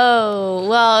night. Oh,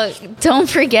 well, don't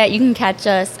forget you can catch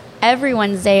us every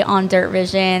Wednesday on Dirt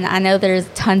Vision. I know there's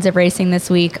tons of racing this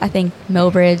week. I think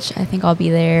Millbridge, I'll be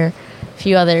there. A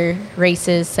few other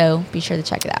races, so be sure to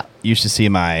check it out. You should see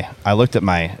I looked at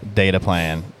my data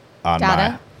plan on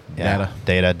Data?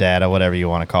 data, whatever you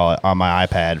want to call it, on my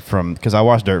iPad because I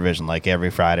watch Dirt Vision like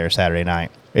every Friday or Saturday night.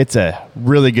 It's a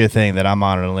really good thing that I'm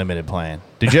on an unlimited plan.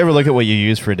 Did you ever look at what you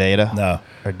use for data? No.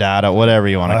 Or data, whatever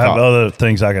you want to I call have it. other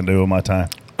things I can do with my time.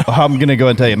 I'm going to go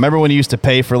and tell you. Remember when you used to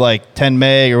pay for like 10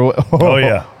 meg or what? Oh,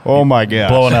 yeah. Oh, my God.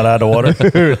 Blowing that out of the water.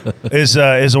 Is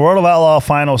the World of Outlaw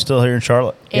final still here in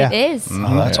Charlotte? It is.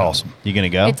 Oh, that's awesome. You going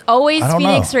to go? It's always I don't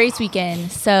Phoenix know. race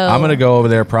weekend, so I'm going to go over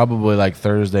there probably like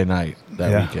Thursday night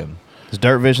that weekend. Is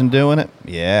Dirt Vision doing it?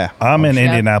 Yeah. I'm in Yep.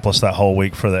 Indianapolis that whole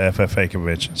week for the FFA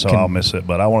convention, so I'll miss it.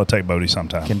 But I want to take Bodie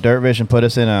sometime. Can Dirt Vision put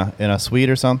us in a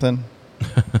suite or something?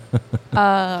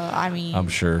 I mean, I'm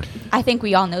sure. I think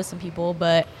we all know some people,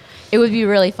 but it would be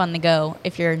really fun to go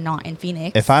if you're not in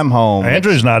Phoenix. If I'm home.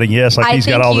 Andrew's nodding yes, like he's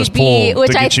got all this pull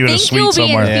which to I get you in a think suite you'll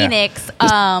be somewhere. in Phoenix.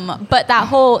 But that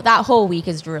whole week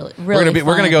is really We're fun.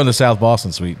 gonna go in the South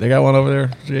Boston suite. They got one over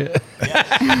there.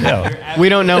 Yeah. We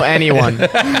don't know anyone. We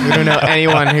don't know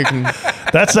anyone who can.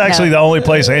 That's actually the only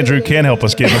place Andrew can help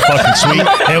us get in a fucking suite,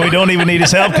 and we don't even need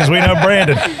his help because we know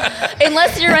Brandon.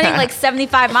 Unless you're running like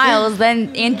 75 miles,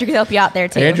 then Andrew can help you out there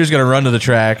too. Andrew's gonna run to the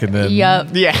track and then. Yep.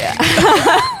 Yeah.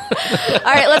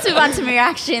 All right, let's move on to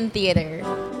Reaction Theater.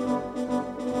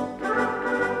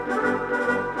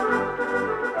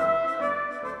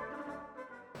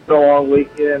 So long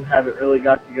weekend, haven't really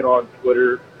got to get on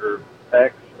Twitter or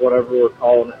X, whatever we're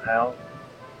calling it now.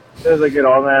 As soon as I get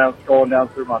on that, I'm scrolling down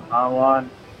through my timeline,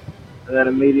 and then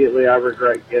immediately I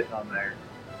regret getting on there.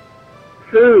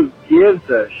 Who gives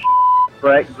a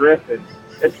Brett Griffin,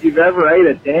 if you've ever ate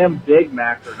a damn Big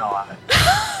Mac or not?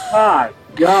 My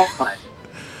God.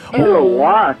 You're a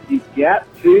wife. You got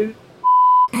to.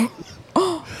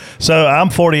 So I'm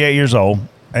 48 years old,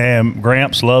 and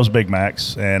Gramps loves Big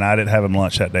Macs, and I didn't have him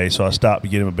lunch that day, so I stopped to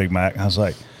get him a Big Mac. I was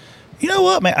like, you know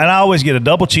what, man? And I always get a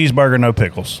double cheeseburger, no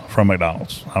pickles from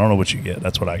McDonald's. I don't know what you get.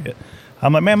 That's what I get.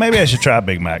 I'm like, man, maybe I should try a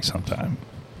Big Mac sometime.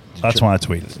 That's why I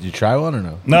tweeted. Did you try one or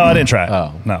no? No, I didn't try it.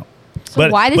 Oh. No. So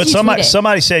why did you tweet it?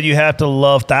 Somebody said you have to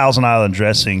love Thousand Island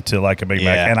dressing to like a Big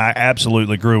Mac, and I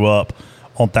absolutely grew up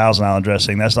on Thousand Island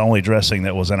dressing. That's the only dressing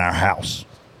that was in our house.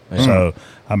 So,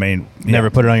 I mean, never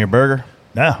put it on your burger?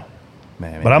 No.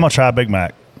 Man, but I'm going to try a Big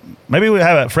Mac. Maybe we'll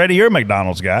have it. Freddie, you're a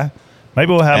McDonald's guy.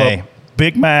 Maybe we'll have a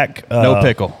Big Mac. No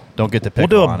pickle. Don't get the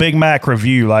pickle. We'll do a Big Mac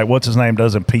review like what's his name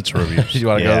does in pizza reviews. You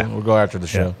want to go? We'll go after the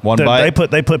show. One bite.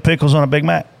 They put pickles on a Big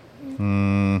Mac?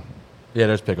 Yeah,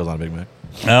 there's pickles on a Big Mac.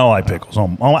 I don't like pickles.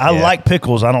 I like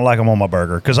pickles. I don't like them on my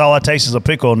burger because all I taste is a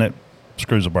pickle and it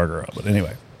screws the burger up. But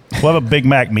anyway, we'll have a Big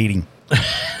Mac meeting.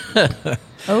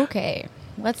 Okay,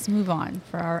 let's move on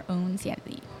for our own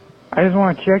sanity. I just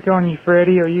want to check on you,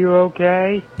 Freddie. Are you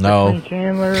okay? No. Between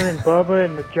Chandler and Bubba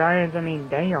and the Giants, I mean,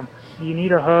 damn. Do you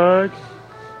need a hug?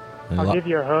 I'll give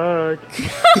you a hug.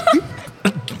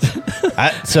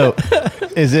 So,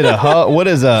 is it a hug? What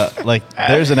is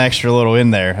there's an extra little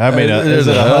in there. I mean, is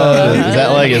it a hug? Is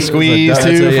that like a squeeze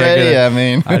too, Freddie? I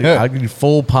mean. I'll give you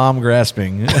full palm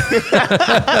grasping.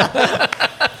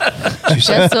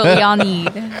 That's what we all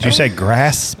need. Did you say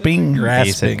grasping?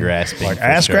 He said grasping. Like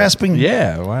ass grasping?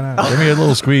 Yeah, why not? Give me a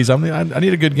little squeeze. I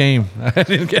need a good game.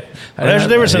 There's a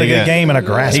difference in a good game and a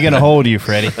grasp. He's going to hold you,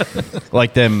 Freddie.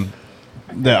 Like them.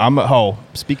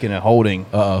 Speaking of holding.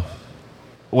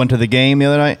 Went to the game the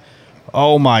other night.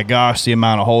 Oh my gosh, the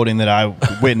amount of holding that I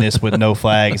witnessed with no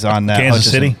flags on that Kansas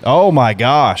City. Oh my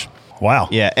gosh. Wow.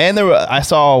 Yeah, and I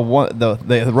saw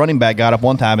the running back got up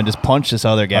one time and just punched this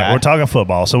other guy. Right, we're talking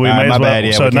football, so we may as well. Bad,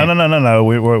 yeah, no.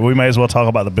 We may as well talk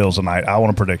about the Bills tonight. I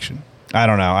want a prediction. I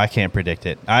don't know. I can't predict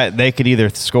it. They could either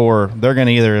score. They're going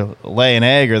to either lay an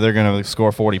egg or they're going to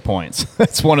score 40 points.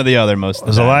 That's one or the other. Most of the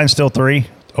Is time. the line still 3?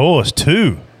 Oh, it's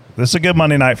 2. This is a good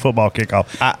Monday night football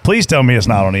kickoff. Please tell me it's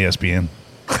not on ESPN.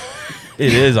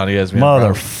 It is on ESPN.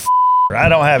 Mother. I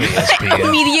don't have ESPN.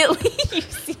 Immediately, you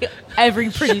see every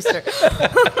producer.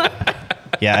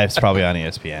 Yeah, it's probably on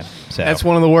ESPN. So. That's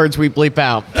one of the words we bleep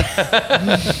out.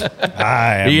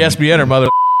 I am ESPN or mother.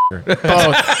 Both.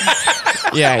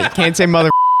 Yeah, you can't say mother.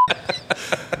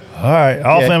 All right,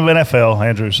 off in NFL.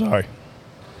 Andrew, sorry.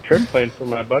 Trip playing for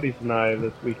my buddies and I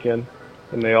this weekend,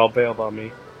 and they all bailed on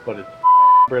me. But it's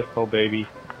Bristol, baby.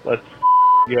 Let's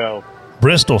go.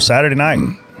 Bristol, Saturday night.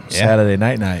 Saturday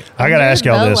night. I got to ask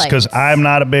y'all this because I'm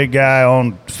not a big guy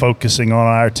on focusing on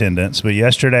our attendance, but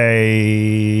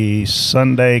yesterday,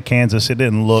 Sunday, Kansas, it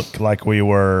didn't look like we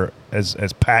were as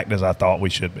packed as I thought we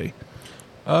should be.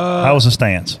 How was the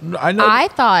stands? I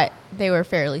thought they were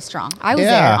fairly strong. I was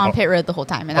there on pit road the whole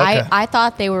time, and I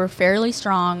thought they were fairly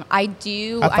strong. I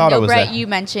know, Brett, you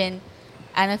mentioned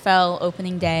NFL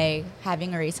opening day,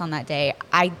 having a race on that day.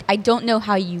 I don't know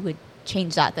how you would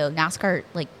change that, though. NASCAR,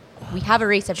 we have a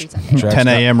race every Sunday. 10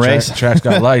 a.m. race. Track's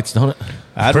got lights, don't it?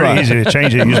 It's pretty easy to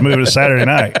change it. You just move it to Saturday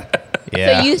night.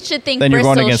 Yeah. So you should think then Bristol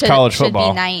you're going against college football.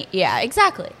 Should be night. Yeah,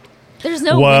 exactly. There's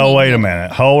no. Well, wait a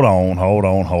minute. Hold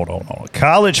on.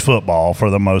 College football, for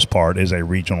the most part, is a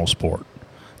regional sport.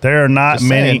 There are not Just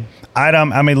many.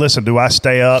 saying. Listen. Do I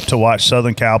stay up to watch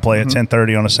Southern Cal play at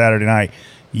 10:30 on a Saturday night?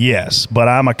 Yes, but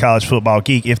I'm a college football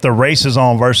geek. If the race is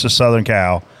on versus Southern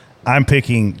Cal, I'm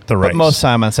picking the race. But most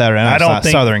time on Saturday night, I don't it's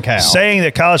think not Southern Cal. Saying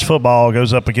that college football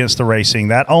goes up against the racing,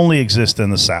 that only exists in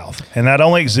the South, and that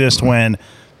only exists when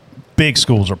big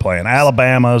schools are playing,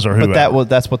 Alabama's or whoever. But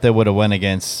that's what they would have went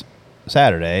against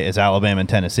Saturday is Alabama and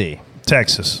Tennessee.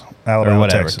 Texas. Alabama, or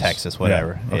whatever, Texas,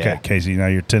 whatever. Yeah. Yeah. Okay, Casey, now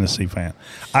you're a Tennessee fan.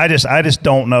 I just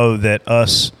don't know that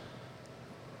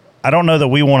I don't know that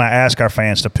we want to ask our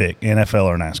fans to pick NFL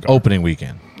or NASCAR. Opening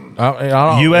weekend.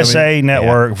 USA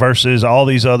Network versus all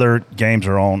these other games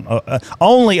are on.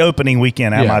 Only opening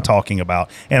weekend am I talking about.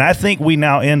 And I think we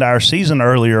now end our season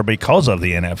earlier because of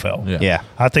the NFL. Yeah.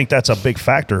 I think that's a big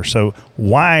factor. So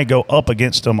why go up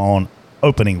against them on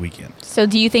opening weekend? So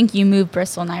do you think you move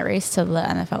Bristol night race to the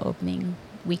NFL opening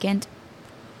weekend?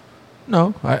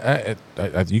 No.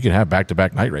 You can have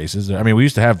back-to-back night races. I mean, we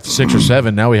used to have 6 or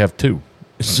 7. Now we have 2.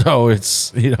 So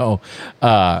it's, we used to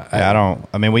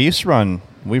run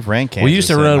We've ran Kansas. We used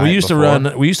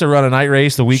to run a night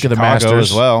race the week of the Chicago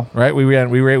Masters as well. Right?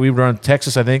 We run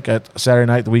Texas, I think, at Saturday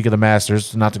night the week of the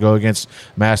Masters, not to go against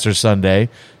Masters Sunday.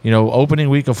 Opening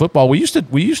week of football. We used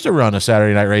to run a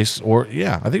Saturday night race,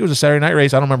 I think it was a Saturday night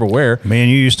race. I don't remember where. Me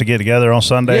and you used to get together on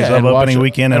Sundays of opening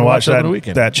weekend and watch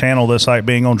that channel that's like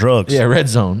being on drugs. Yeah, Red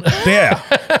Zone. Yeah.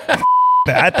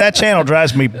 That channel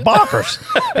drives me bonkers.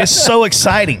 It's so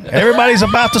exciting. Everybody's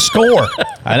about to score.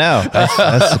 I know.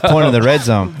 That's the point of the red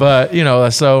zone. But,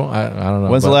 so I don't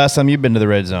know. When's the last time you've been to the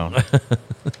red zone?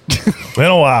 Been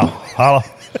a while. Holla.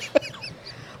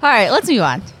 All right, let's move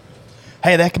on.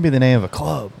 Hey, that could be the name of a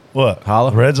club. What?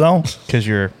 Holla? Red zone? Because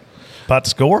you're about to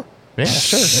score? Yeah,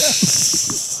 sure.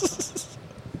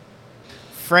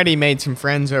 Freddie made some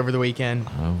friends over the weekend.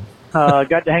 Got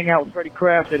to hang out with Freddie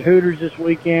Kraft at Hooters this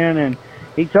weekend, and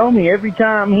he told me every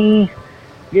time he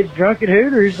gets drunk at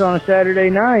Hooters on a Saturday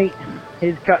night,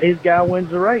 his guy wins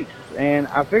the race. And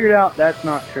I figured out that's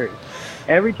not true.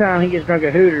 Every time he gets drunk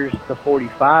at Hooters, the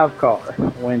 45 car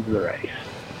wins the race.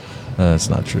 That's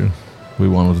not true. We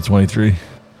won with the 23.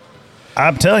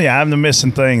 I'm telling you, I'm the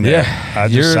missing thing there.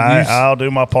 Yeah. I'll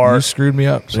do my part. You screwed me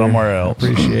up somewhere else. I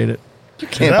appreciate it.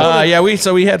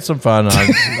 We had some fun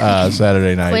on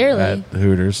Saturday night at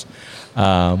Hooters.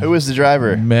 Who was the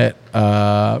driver? Met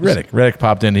Reddick. Reddick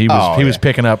popped in. He was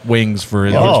picking up wings for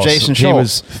his. Jason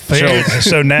Schultz.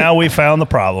 So now we found the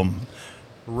problem.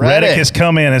 Reddick has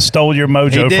come in and stole your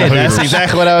mojo He did. for Hooters. That's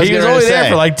exactly what I was He was going only to say. there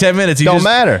for like 10 minutes. Don't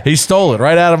matter. He stole it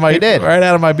right out of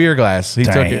my beer glass. He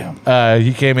took Damn. it.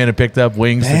 He came in and picked up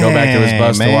wings to go back to his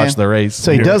bus to watch the race.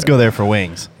 So he does go there for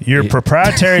wings. Your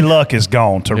proprietary luck is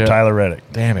gone to Tyler Reddick.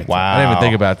 Damn it! Wow. I didn't even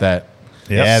think about that.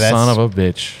 Yeah, that's son of a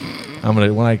bitch. I'm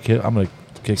gonna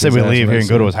kick. Say his we ass leave here and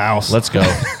soon. go to his house. Let's go.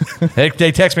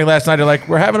 They text me last night. They're like,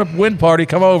 "We're having a win party.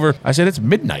 Come over." I said, "It's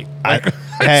midnight."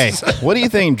 Hey, what do you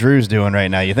think Drew's doing right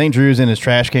now? You think Drew's in his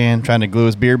trash can trying to glue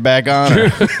his beard back on? or-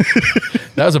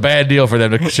 That was a bad deal for them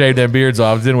to shave their beards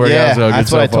off. It didn't work out so good.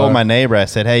 that's what I told my neighbor. I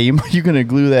said, "Hey, you going to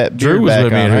glue that beard Drew was back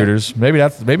with me on, at right?" Hooters.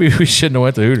 Maybe we shouldn't have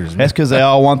went to Hooters. That's because they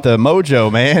all want the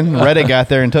mojo, man. Reddick got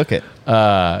there and took it.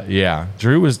 Yeah.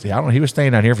 Drew was. I don't know. He was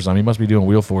staying down here for something. He must be doing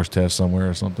wheel force tests somewhere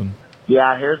or something.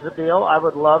 Yeah, here's the deal. I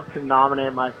would love to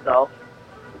nominate myself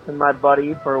and my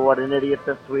buddy for What an Idiot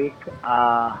this week.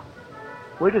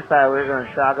 We decided we were going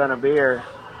to shotgun a beer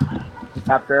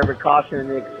after every caution in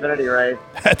the Xfinity race.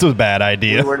 That's a bad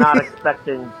idea. We were not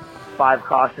expecting 5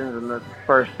 cautions in the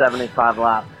first 75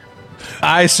 laps.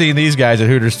 I seen these guys at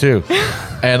Hooters too,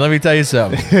 and let me tell you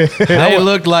something. They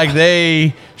looked like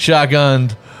they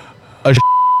shotgunned a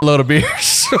load of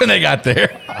beers when they got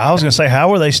there. I was going to say,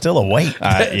 how were they still awake?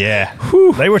 Yeah.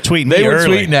 They were tweeting They me were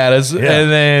early. tweeting at us, Yeah.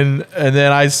 and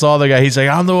then I saw the guy. He's like,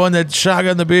 "I'm the one that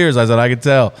shotgunned the beers." I said, "I could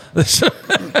tell."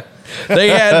 They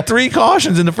had 3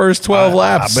 cautions in the first 12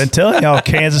 laps. I've been telling y'all,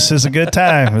 Kansas is a good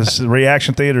time. This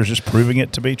Reaction Theater is just proving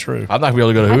it to be true. I'm not going to be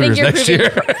able to go to I think Hooters you're next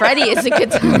proving year. Freddie is a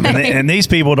good time. And these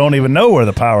people don't even know where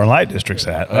the Power and Light District's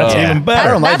at. That's even better.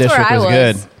 Power and Light That's where District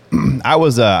I was good. I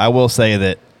was. I will say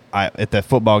that at the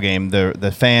football game,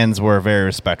 the fans were very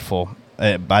respectful.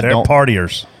 They're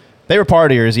partiers. They were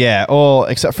partiers, yeah. Well,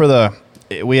 except for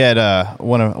we had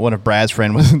one of Brad's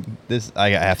friend was this.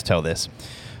 I have to tell this.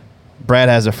 Brad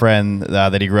has a friend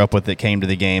that he grew up with that came to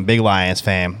the game, big Lions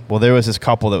fan. Well, there was this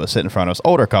couple that was sitting in front of us,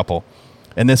 older couple,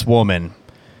 and this woman.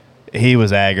 He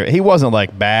was aggravated. He wasn't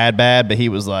like bad, but he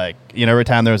was like, every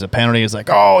time there was a penalty, he was like,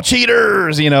 "Oh,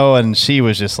 cheaters," and she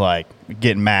was just like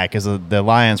getting mad because the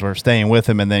Lions were staying with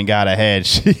him and then got ahead.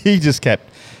 He just kept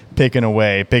picking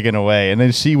away, and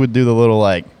then she would do the little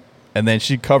like, and then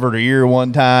she covered her ear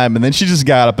one time, and then she just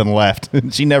got up and left.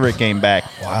 She never came back.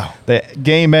 Wow. The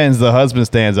game ends, the husband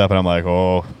stands up, and I'm like,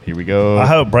 "Oh, here we go." I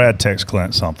hope Brad texts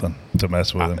Clint something to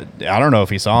mess with him. I don't know if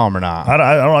he saw him or not. I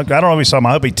don't know if he saw him.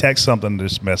 I hope he texts something to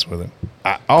just mess with him.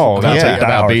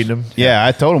 About beating him. Yeah,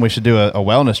 I told him we should do a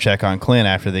wellness check on Clint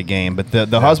after the game. But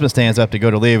the husband stands up to go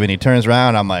to leave, and he turns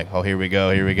around. I'm like, "Oh, here we go.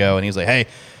 And he's like, "Hey,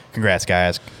 congrats,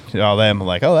 guys." All them. I'm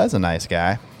like, "Oh, that's a nice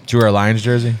guy." Did you wear a Lions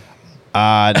jersey?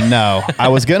 No. I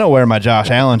was going to wear my Josh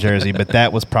Allen jersey, but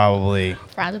that was probably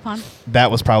Frowned upon.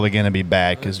 going to be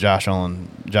bad because Josh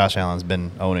Allen's been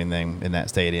owning them in that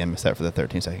stadium except for the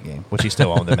 13-second game, which he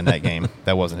still owned them in that game.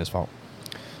 That wasn't his fault.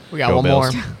 We got Go one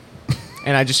Bills. more.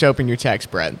 And I just opened your text,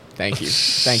 Brett. Thank you.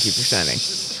 Thank you for sending.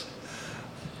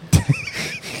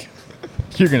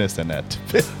 You're going to send that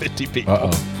to 50 people.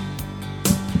 Uh-oh.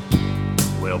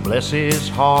 Well, bless his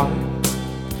heart,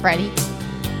 Freddie.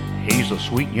 he's a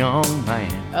sweet young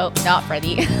man. Oh, not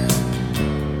Freddie.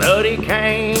 But he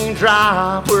can't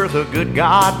drive worth a good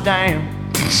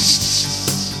goddamn.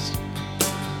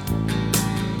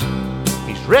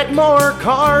 He's wreck more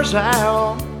cars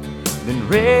out than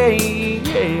Ray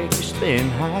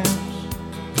Stenhouse.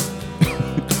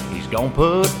 He's gonna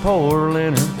put poor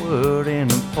Leonard Wood in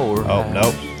the poorhouse. Oh,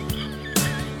 nope.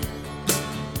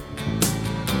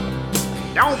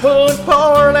 Don't put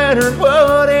poor Leonard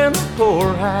Wood in the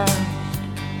poorhouse.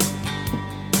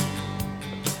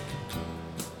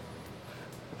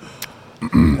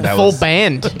 Full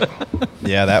band.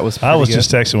 Yeah, that was. I was pretty just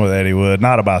texting with Eddie Wood,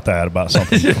 not about that, about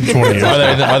something from 20 years Are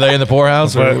they, ago. are they in the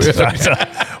poorhouse? Or?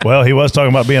 Well, he was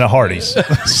talking about being a Hardee's.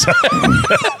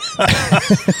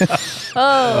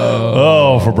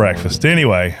 Oh, for breakfast.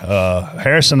 Anyway,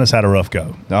 Harrison has had a rough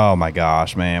go. Oh my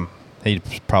gosh, man. He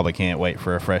probably can't wait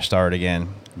for a fresh start again.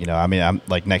 You know, I mean, I'm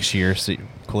like next year,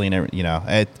 clean it. You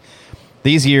know,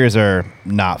 these years are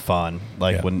not fun.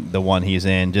 Like when the one he's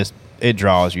in, just it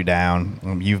draws you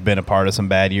down. You've been a part of some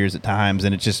bad years at times,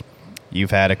 and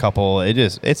you've had a couple. You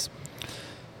just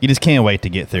can't wait to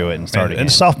get through it and start again.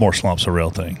 And sophomore slump's a real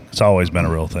thing. It's always been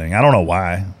a real thing. I don't know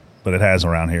why, but it has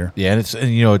around here. Yeah,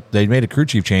 and they made a crew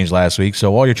chief change last week,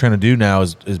 so all you're trying to do now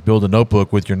is build a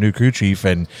notebook with your new crew chief,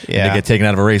 and to get taken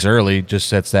out of a race early just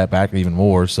sets that back even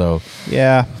more. So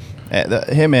yeah,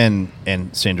 him and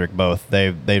Cindric both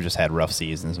they've just had rough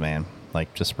seasons, man.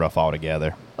 Like just rough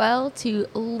altogether. Well, to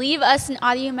leave us an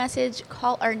audio message,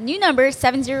 call our new number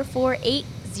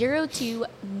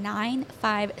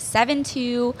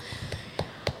 704-802-9572.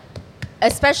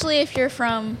 Especially if you're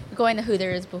from going to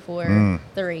Hooters before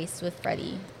the race with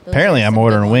Freddie. Apparently, I'm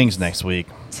ordering wings next week.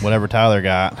 Whatever Tyler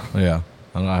got. Yeah.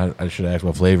 I don't know. I should ask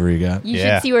what flavor he got. You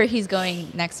should see where he's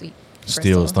going next week.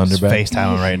 Steal his Thunderback.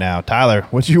 FaceTime right now. Tyler,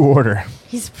 what'd you order?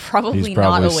 He's probably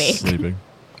not awake. Sleeping.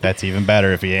 That's even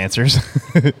better if he answers.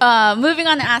 Moving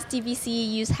on to Ask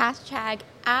DVC, use hashtag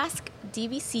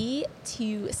AskDVC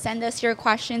to send us your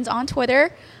questions on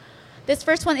Twitter. This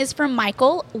first one is from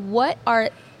Michael. What are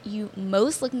you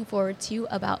most looking forward to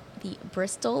about the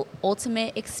Bristol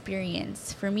Ultimate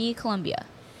Experience? For me, Columbia.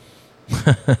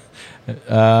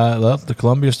 Well, the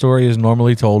Columbia story is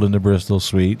normally told in the Bristol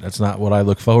suite. That's not what I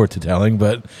look forward to telling,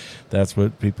 but that's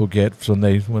what people get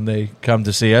when they come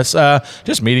to see us.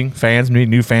 Just meeting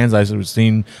new fans. I've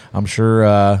seen. I'm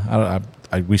sure.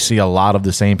 We see a lot of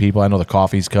the same people. I know the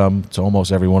Coffees come to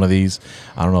almost every one of these.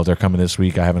 I don't know if they're coming this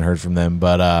week. I haven't heard from them,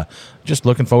 but just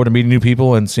looking forward to meeting new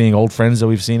people and seeing old friends that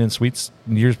we've seen in suites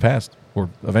in years past. Or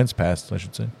events past, I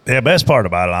should say. Yeah, best part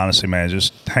about it, honestly, man, is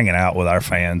just hanging out with our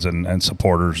fans and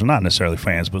supporters. Not necessarily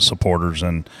fans, but supporters,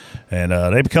 and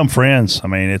they become friends. I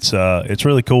mean, it's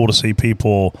really cool to see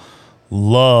people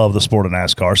love the sport of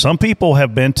NASCAR. Some people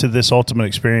have been to this Ultimate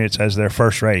Experience as their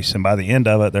first race, and by the end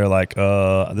of it, they're like,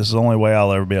 this is the only way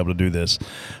I'll ever be able to do this,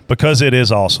 because it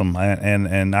is awesome.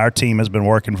 And our team has been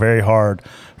working very hard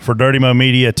for Dirty Mo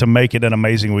Media to make it an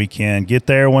amazing weekend. Get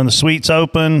there when the suites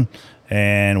open.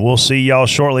 And we'll see y'all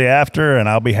shortly after, and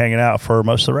I'll be hanging out for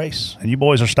most of the race. And you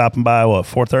boys are stopping by, what,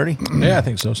 4:30? Yeah, I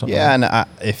think so. Yeah, and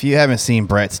if you haven't seen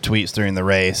Brett's tweets during the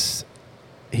race,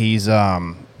 he's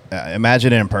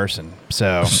imagine it in person. So,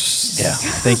 yeah,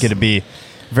 I think it'd be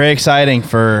very exciting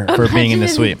for being in the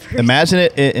suite. Imagine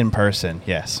it in person,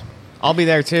 yes. I'll be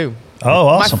there, too. Oh,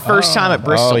 awesome. My first time at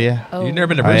Bristol. Oh, yeah. You've never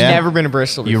been to Bristol? Yeah. Never been to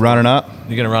Bristol before. You running up?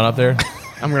 You going to run up there?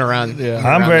 I'm going to run. Yeah.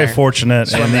 I'm very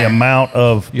fortunate in the amount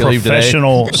of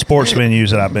professional sports venues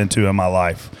that I've been to in my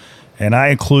life. And I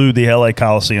include the LA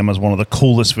Coliseum as one of the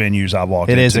coolest venues I've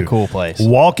walked into. It is a cool place.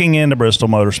 Walking into Bristol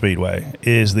Motor Speedway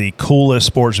is the coolest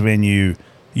sports venue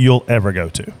you'll ever go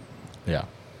to. Yeah,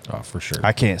 for sure.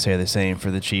 I can't say the same for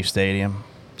the Chiefs Stadium.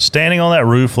 Standing on that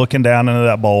roof, looking down into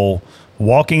that bowl,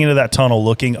 walking into that tunnel,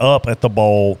 looking up at the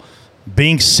bowl,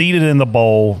 being seated in the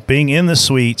bowl, being in the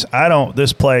suites.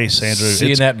 This place, Andrew.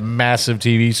 Seeing that massive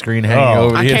TV screen hanging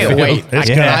over the infield. I can't wait.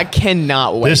 I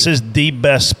cannot wait. This is the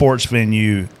best sports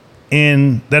venue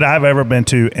that I've ever been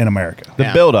to in America. The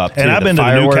build-up, and I've been to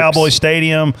the new Cowboy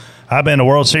Stadium. I've been to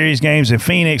World Series games in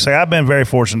Phoenix. I've been very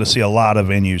fortunate to see a lot of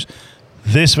venues.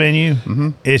 This venue,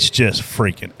 it's just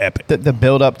freaking epic. The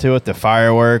build-up to it, the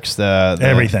fireworks, the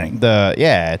everything.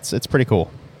 It's pretty cool.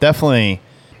 Definitely.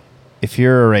 If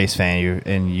you're a race fan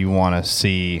and you want to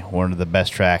see one of the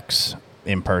best tracks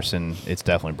in person, it's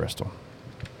definitely Bristol.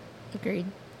 Agreed.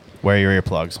 Wear your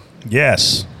earplugs.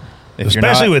 Yes.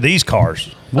 Especially with these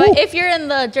cars. But if you're in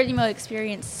the Dirty Mo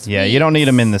Experience suites, yeah, you don't need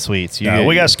them in the suites.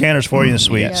 We got scanners for you in the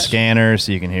suites. Yeah. Scanners,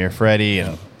 so you can hear Freddie.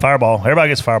 And Fireball. Everybody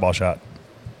gets a fireball shot.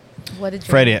 What did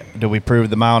Freddie, did we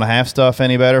prove the 1.5-mile stuff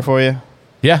any better for you?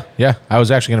 Yeah. I was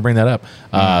actually going to bring that up.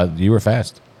 You were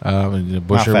fast.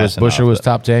 Busher was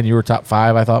top 10. You were top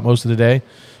 5, I thought, most of the day.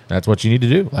 That's what you need to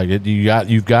do. Like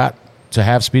you've got to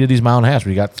have speed of these mile and a half.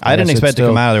 We got. I didn't expect to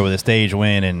come out of there with a stage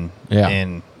win,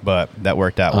 but that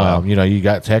worked out well. You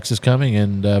got Texas coming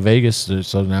and Vegas,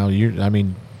 so now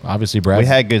obviously Brad. We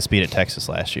had good speed at Texas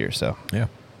last year, so yeah,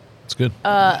 it's good.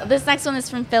 This next one is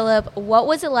from Philip. What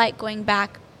was it like going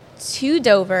back to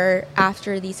Dover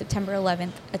after the September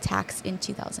 11th attacks in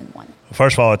 2001?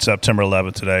 First of all, it's September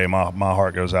 11th today. My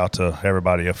heart goes out to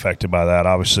everybody affected by that.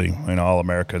 Obviously, all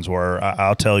Americans were.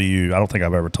 I'll tell you, I don't think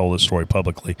I've ever told this story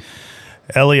publicly.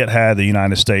 Elliott had the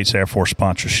United States Air Force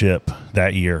sponsorship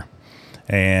that year,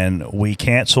 and we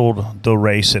canceled the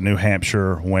race in New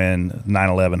Hampshire when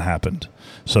 9/11 happened.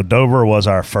 So Dover was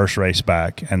our first race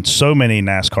back, and so many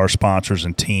NASCAR sponsors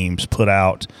and teams put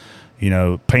out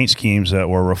paint schemes that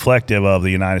were reflective of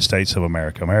the United States of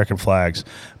America, American flags.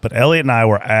 But Elliott and I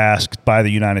were asked by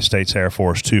the United States Air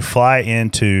Force to fly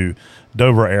into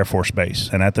Dover Air Force Base.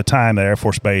 And at the time, the Air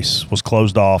Force Base was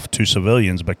closed off to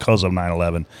civilians because of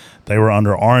 9/11. They were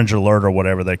under orange alert or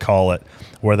whatever they call it,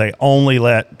 where they only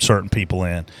let certain people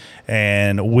in.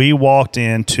 And we walked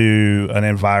into an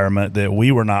environment that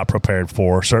we were not prepared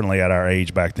for, certainly at our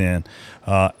age back then.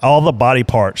 All the body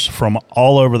parts from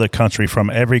all over the country, from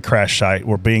every crash site,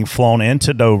 were being flown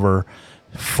into Dover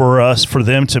for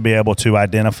them to be able to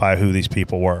identify who these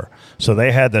people were. So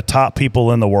they had the top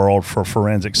people in the world for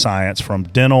forensic science, from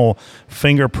dental,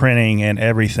 fingerprinting, and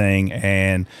everything.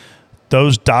 And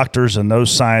those doctors and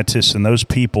those scientists and those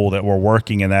people that were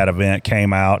working in that event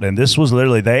came out, and this was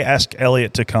literally, they asked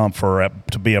Elliott to come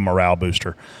to be a morale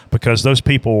booster, because those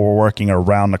people were working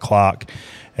around the clock.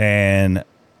 And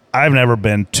I've never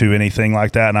been to anything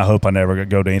like that, and I hope I never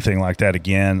go to anything like that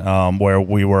again, where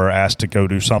we were asked to go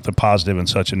do something positive in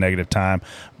such a negative time.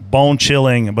 Bone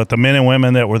chilling, but the men and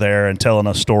women that were there and telling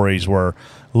us stories were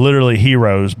literally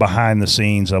heroes behind the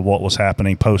scenes of what was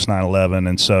happening post 9/11.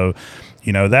 And so,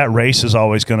 that race is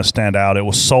always going to stand out. It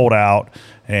was sold out.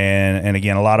 And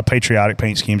again, a lot of patriotic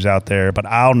paint schemes out there, but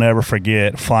I'll never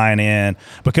forget flying in,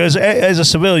 because as a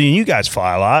civilian, you guys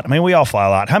fly a lot. I mean, we all fly a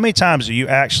lot. How many times are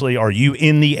you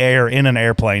in the air in an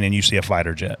airplane and you see a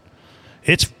fighter jet?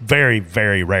 It's very,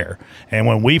 very rare. And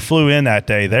when we flew in that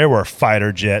day, there were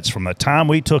fighter jets from the time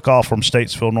we took off from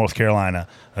Statesville, North Carolina,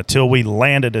 until we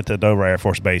landed at the Dover Air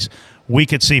Force Base. We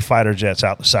could see fighter jets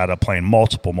out the side of the plane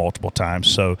multiple times.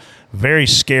 So very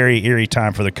scary, eerie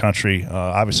time for the country.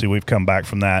 Obviously, we've come back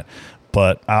from that,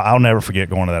 but I'll never forget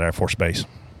going to that Air Force Base.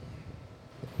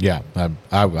 Yeah,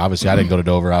 obviously I didn't go to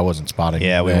Dover. I wasn't spotting.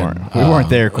 Yeah, we weren't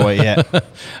there quite yet.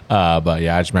 But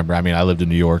yeah, I just remember. I lived in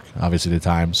New York, obviously at the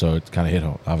time, so it kind of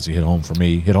hit home for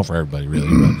me, hit home for everybody,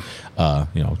 really.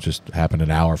 But just happened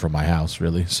an hour from my house,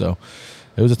 really. So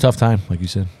it was a tough time, like you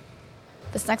said.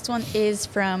 This next one is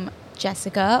from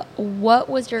Jessica. What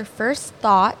was your first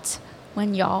thought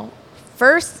when y'all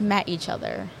first met each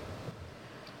other?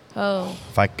 Oh,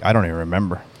 I don't even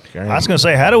remember. I was going to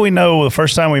say, how do we know the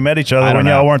first time we met each other when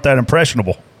y'all weren't that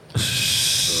impressionable?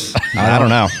 I don't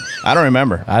know. I don't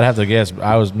remember. I'd have to guess.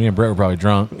 Me and Brett were probably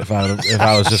drunk. If I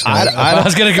was just gonna, if I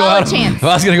was going to go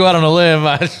out on a limb,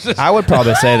 I would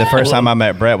probably say the first time I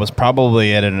met Brett was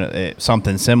probably at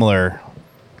something similar.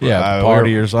 Yeah,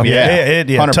 party or something. Yeah,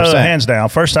 100%. Hands down.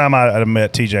 First time I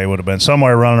met TJ would have been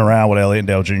somewhere running around with Elliott and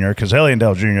Dale Jr., because Elliott and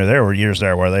Dale Jr., there were years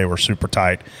there where they were super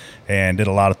tight and did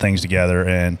a lot of things together.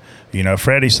 And,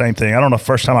 Freddie, same thing. I don't know,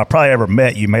 first time I probably ever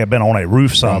met you may have been on a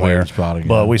roof somewhere,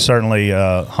 but we certainly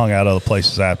hung out other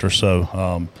places after.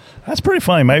 So that's pretty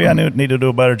funny. Maybe I need to do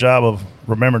a better job of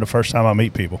remembering the first time I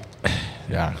meet people.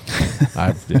 Yeah.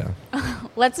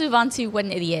 Let's move on to What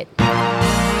an Idiot.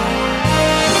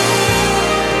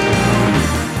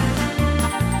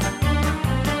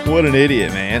 What an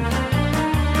idiot, man.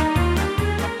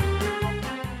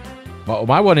 Well,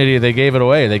 my one idiot, they gave it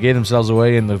away. They gave themselves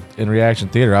away in Reaction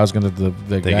Theater. I was going to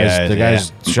the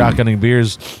guys shotgunning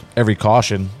beers every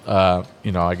caution. I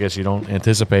guess you don't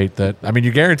anticipate that. I mean,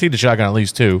 you're guaranteed to shotgun at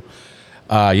least two.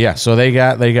 So they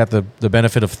got the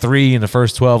benefit of 3 in the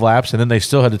first 12 laps, and then they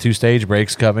still had the 2 stage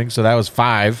breaks coming, so that was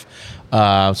 5.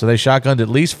 So they shotgunned at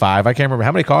least 5. I can't remember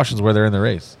how many cautions were there in the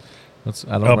race.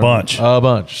 A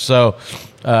bunch. So,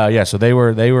 so they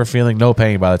were feeling no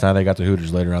pain by the time they got to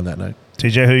Hooters later on that night.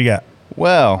 TJ, who you got?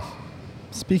 Well,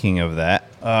 speaking of that,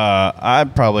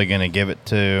 I'm probably going to give it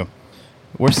to.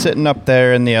 We're sitting up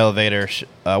there in the elevator.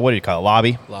 What do you call it?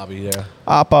 Lobby. Yeah.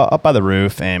 Up by the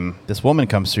roof, and this woman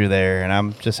comes through there, and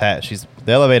I'm just the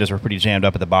elevators were pretty jammed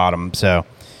up at the bottom, so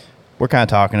we're kind of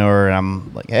talking to her, and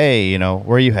I'm like, hey,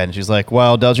 where are you heading? She's like,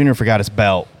 well, Dale Jr. forgot his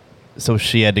belt, so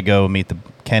she had to go meet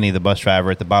Kenny, the bus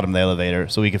driver, at the bottom of the elevator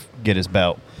so he could get his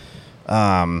belt.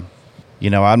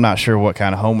 I'm not sure what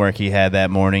kind of homework he had that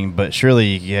morning, but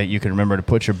surely you can remember to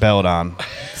put your belt on.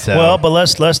 So. Well, but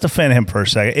let's defend him for a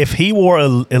second. If he wore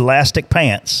elastic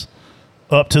pants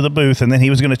up to the booth and then he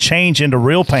was going to change into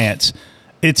real pants,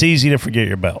 it's easy to forget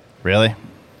your belt. Really?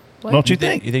 What? Don't you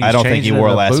think? I don't think he wore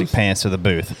elastic pants to the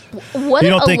booth. What You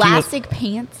are don't think he was- elastic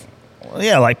pants?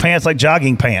 Yeah, like pants, like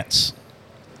jogging pants.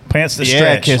 Pants that Yeah,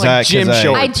 stretch. 'cause Like gym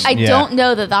shorts. I don't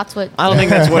know that's what. I don't think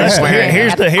that's what he's wearing.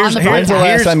 Here's the When's the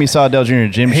last time you saw Dale Jr.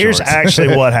 in gym Here's shorts?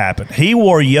 actually what happened. He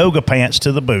wore yoga pants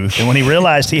to the booth, and when he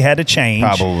realized he had to change,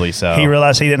 Probably so. he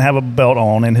realized he didn't have a belt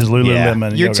on in his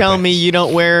Lululemon. You're yoga telling me pants. you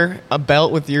don't wear a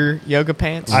belt with your yoga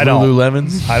pants? I don't.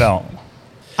 Lululemons? I don't.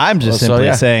 I'm just Well, so, simply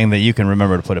yeah. saying that you can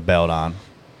remember to put a belt on.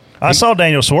 I saw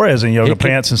Daniel Suarez in yoga he could-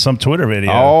 pants in some Twitter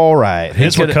video. All right.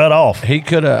 His were coulda- cut off. He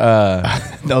could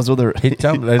have. Those were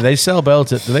the. They sell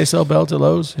belts at. Do they sell belts at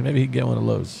Lowe's? Maybe he can get one at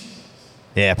Lowe's.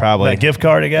 Yeah, probably. That gift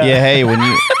card he got? Yeah, hey, when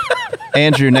you.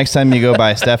 Andrew, next time you go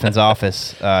by Stefan's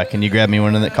office, can you grab me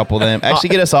one of the couple of them? Actually,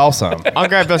 get us all some. I'll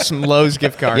grab us some Lowe's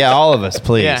gift cards. Yeah, all of us,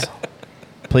 please. Yeah.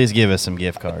 Please give us some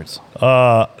gift cards.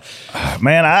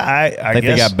 Man, I Think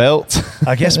guess they got belts?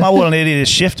 I guess my will and idiot has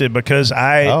shifted because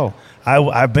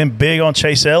I've been big on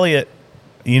Chase Elliott,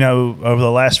 over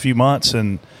the last few months,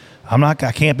 and I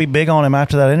can't be big on him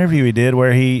after that interview he did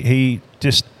where he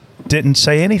just didn't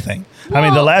say anything. I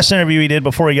mean, the last interview he did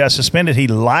before he got suspended, he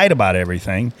lied about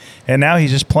everything, and now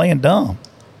he's just playing dumb.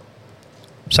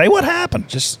 Say what happened.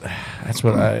 That's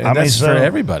what I mean. That's for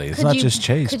everybody. It's not just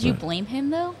Chase. Could you blame him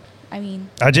though? I mean,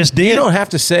 I just did. You don't have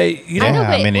to say. I know,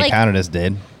 but, he like- counted as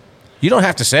dead. You don't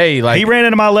have to say like he ran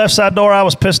into my left side door. I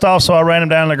was pissed off, so I ran him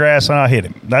down in the grass and I hit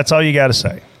him. That's all you got to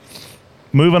say.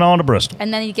 Moving on to Bristol.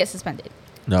 and then you get suspended.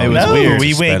 It was weird. We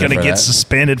ain't Suspended going to for get that.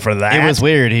 suspended for that. It was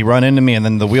weird. He run into me, and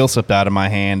then the wheel slipped out of my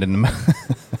hand, and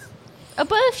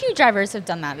But a few drivers have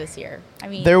done that this year. I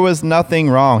mean, there was nothing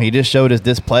wrong. He just showed his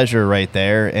displeasure right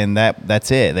there, and that's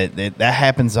it. That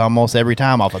happens almost every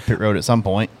time off a pit road at some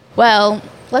point. well,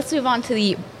 let's move on to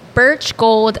the Birch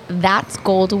Gold That's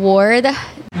Gold Award.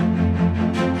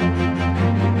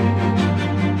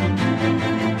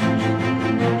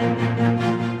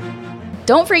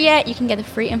 Don't forget, you can get a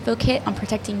free info kit on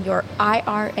protecting your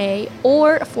IRA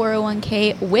or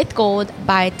 401k with gold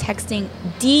by texting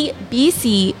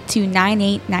DBC to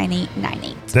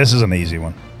 989898. This is an easy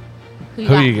one. Who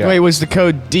you got? Wait, was the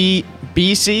code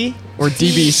DBC or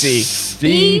DBC?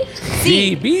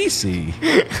 DBC.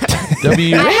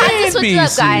 I had to switch it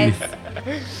up, guys.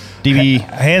 DB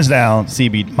Hands down,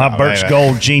 CB. my Birch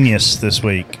Gold genius this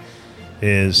week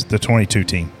is the 22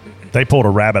 team. They pulled a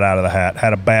rabbit out of the hat,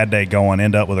 had a bad day going,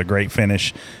 end up with a great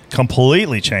finish,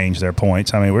 completely changed their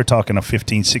points. I mean, we're talking a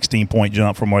 15, 16-point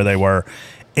jump from where they were.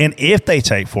 And if they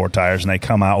take 4 tires and they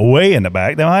come out way in the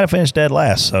back, they might have finished dead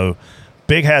last. So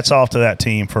big hats off to that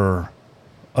team for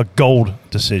a gold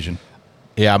decision.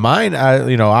 Yeah, mine.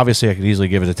 Obviously, I could easily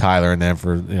give it to Tyler and then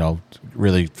for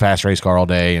really fast race car all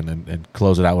day and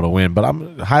close it out with a win. But I'm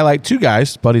gonna highlight 2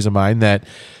 guys, buddies of mine, that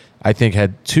I think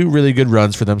had 2 really good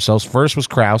runs for themselves. First was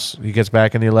Kraus. He gets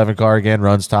back in the 11 car again,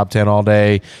 runs top 10 all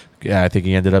day. I think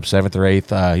he ended up 7th or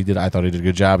 8th. I thought he did a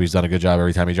good job. He's done a good job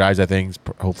every time he drives that thing.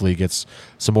 Hopefully he gets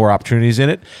some more opportunities in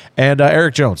it. And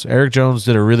Eric Jones. Eric Jones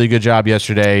did a really good job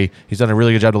yesterday. He's done a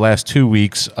really good job the last 2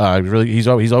 weeks. He's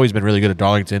always been really good at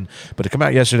Darlington. But to come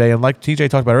out yesterday, and like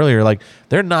TJ talked about earlier, like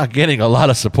they're not getting a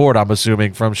lot of support, I'm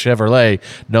assuming, from Chevrolet,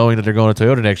 knowing that they're going to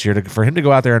Toyota next year. For him to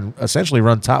go out there and essentially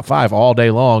run top 5 all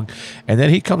day long, and then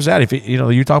he comes out. If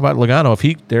you talk about Logano,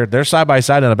 if they're side by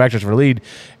side on the backstretch for lead.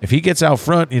 If he gets out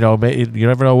front, you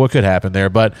never know what could happen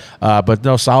there. But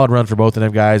no, solid run for both of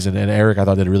them guys. And Eric, I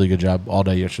thought, did a really good job all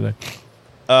day yesterday.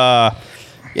 Yeah,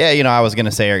 I was going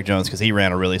to say Eric Jones because he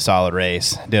ran a really solid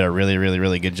race. Did a really, really,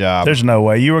 really good job. There's no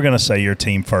way. You were going to say your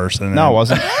team first. And No, I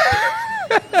wasn't.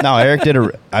 No, Eric did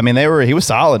he was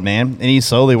solid, man. And he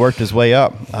slowly worked his way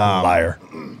up. Liar.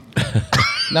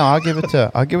 No, I'll give it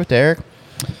to Eric.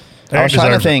 I was Eric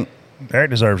trying to deserves think. Eric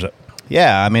deserves it.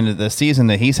 Yeah, I mean, the season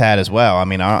that he's had as well. I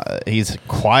mean, he's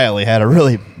quietly had a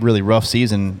really, really rough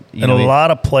season. A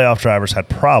lot of playoff drivers had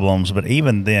problems, but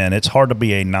even then, it's hard to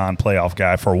be a non-playoff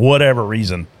guy for whatever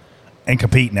reason and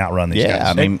compete and outrun these guys.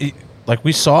 I mean, like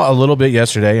we saw a little bit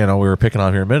yesterday. I know we were picking on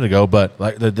him here a minute ago, but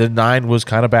like the 9 was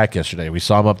kind of back yesterday. We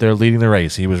saw him up there leading the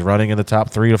race. He was running in the top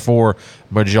 3 to 4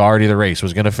 majority of the race.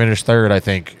 Was going to finish 3rd, I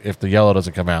think, if the yellow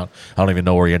doesn't come out. I don't even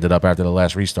know where he ended up after the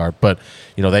last restart. But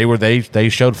they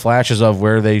showed flashes of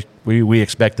where we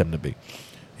expect them to be.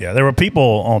 Yeah, there were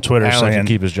people on Twitter Allen can saying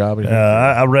keep his job.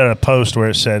 I read a post where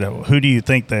it said, "Who do you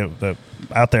think that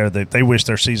out there that they wish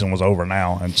their season was over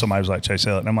now?" And somebody was like Chase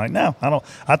Elliott, and I'm like, "No, I don't.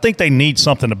 I think they need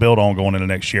something to build on going into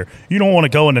next year. You don't want to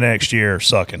go into next year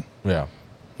sucking. Yeah,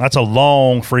 that's a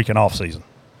long freaking off season."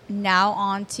 Now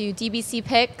on to DBC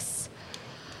picks.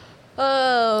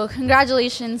 Oh,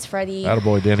 congratulations, Freddie.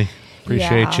 Attaboy, Denny.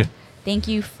 Appreciate you. Thank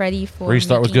you, Freddie, for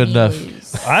Restart was making good me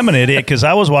enough. lose. I'm an idiot because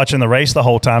I was watching the race the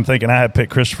whole time thinking I had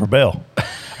picked Christopher Bell.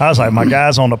 I was like, my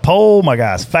guy's on the pole, my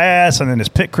guy's fast, and then his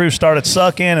pit crew started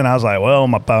sucking, and I was like, well,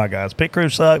 my guy's pit crew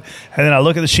sucked. And then I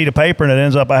look at the sheet of paper, and it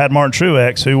ends up I had Martin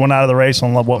Truex, who went out of the race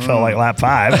on what felt like lap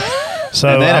 5. So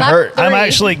And then it hurt. I'm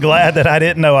actually glad that I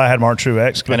didn't know I had Martin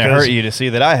Truex. And it hurt you to see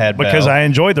that I had because Bell. I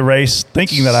enjoyed the race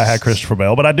thinking that I had Christopher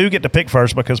Bell, but I do get to pick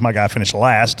first because my guy finished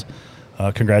last.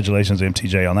 Congratulations,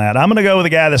 MTJ, on that. I'm going to go with a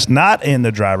guy that's not in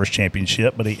the Drivers'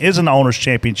 Championship, but he is in the Owners'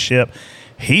 Championship.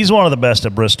 He's one of the best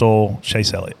at Bristol,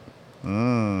 Chase Elliott.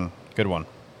 Good one.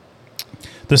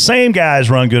 The same guys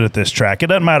run good at this track. It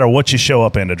doesn't matter what you show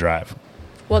up in to drive.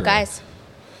 What guys?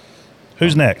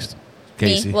 Who's next?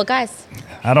 Me. What guys?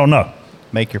 I don't know.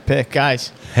 Make your pick.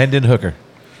 Guys. Hendon Hooker.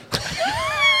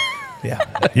 Yeah.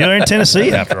 You're in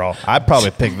Tennessee, after all. I'd probably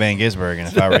pick Van Gisbergen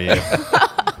if I were you.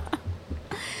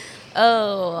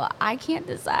 Oh, I can't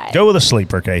decide. Go with a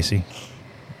sleeper, Casey.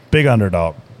 Big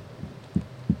underdog.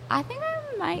 I think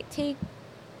I might take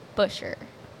Busher.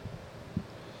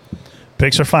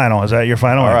 Picks are final. Is that your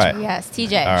final All answer? right. Yes,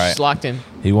 TJ. All right. Just locked in.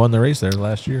 He won the race there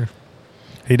last year.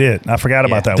 He did. I forgot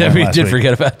about that one Definitely last did week.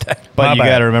 forget about that. But My you bad.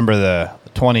 got to remember the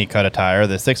 20 cut a tire,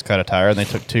 the 6 cut a tire, and they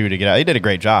took 2 to get out. He did a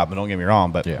great job, but don't get me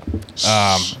wrong. But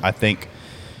I think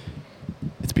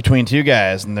it's between 2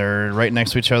 guys, and they're right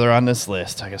next to each other on this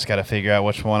list. I just got to figure out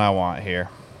which one I want here.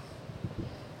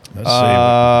 Let's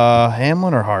see.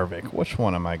 Hamlin or Harvick? Which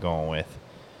one am I going with?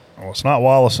 Well, it's not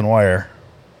Wallace and Ware.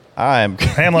 I'm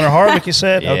Hamlin or Harvick, you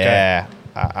said? Okay. Yeah.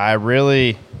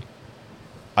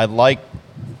 I like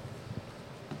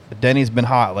Denny's been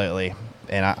hot lately,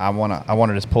 and I want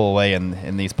to just pull away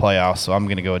in these playoffs, so I'm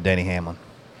going to go with Denny Hamlin.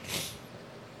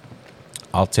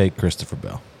 I'll take Christopher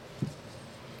Bell.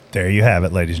 There you have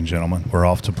it, ladies and gentlemen. We're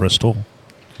off to Bristol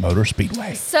Motor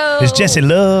Speedway. So Is Jesse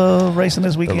Love racing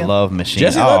this weekend? The Love Machine.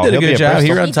 Jesse Love did a he'll be good at job. He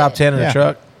Bristol. ran top 10 in the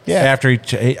truck. Yeah. After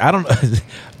I don't know.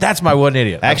 That's my one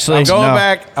idiot. Actually, I'm going no.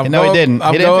 back. No, he didn't.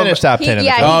 He didn't finish top 10 in the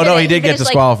yeah, truck. Oh, no, he didn't. did get finished,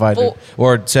 disqualified like,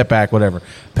 or set back, whatever.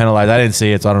 Penalized. I didn't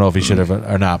see it, so I don't know if he should have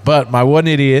or not. But my one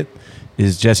idiot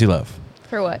is Jesse Love.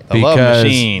 For what? The Love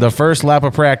Machine. The first lap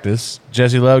of practice,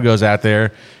 Jesse Love goes out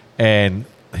there and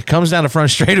he comes down the front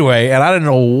straightaway, and I didn't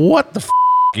know what the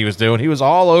he was doing. He was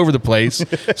all over the place,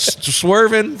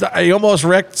 swerving. He almost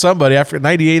wrecked somebody after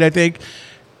 98, I think.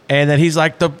 And then he's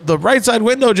like, the right side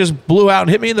window just blew out and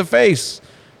hit me in the face.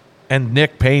 And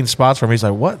Nick Payne spots for him. He's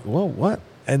like, what? Whoa, what?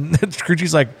 And then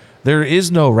Scrooge's like, there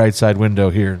is no right side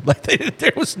window here. Like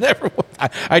there was never one.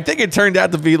 I think it turned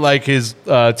out to be like his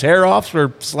tear-offs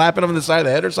for slapping him in the side of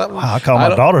the head or something. Wow, I call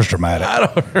my daughter's dramatic. I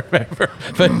don't remember.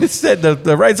 But instead,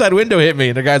 the right side window hit me.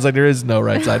 And the guy's like, there is no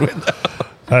right side window.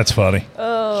 That's funny.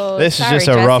 Oh, This sorry, is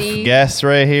just a rough Jesse. guess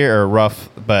right here, or rough,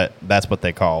 but that's what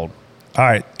they called. All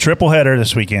right, triple header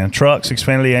this weekend. Trucks,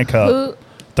 Xfinity, and Cup. Who-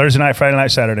 Thursday night, Friday night,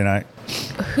 Saturday night.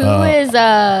 Who is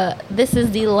this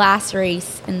is the last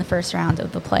race in the first round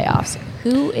of the playoffs.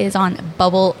 Who is on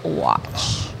Bubble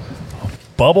Watch?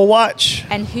 Bubble Watch.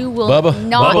 And who will Bubba?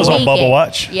 not Bubba's on make Bubble it?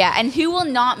 Watch? Yeah, and who will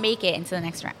not make it into the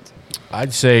next round?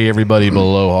 I'd say everybody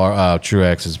below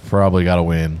Truex has probably got to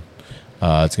win.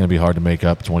 It's going to be hard to make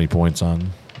up 20 points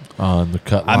on the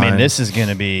cut line. I mean, this is going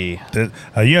to be. You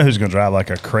know who's going to drive like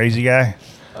a crazy guy?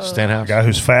 Stenhouse. The guy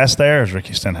who's fast there is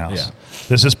Ricky Stenhouse. Yeah.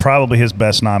 This is probably his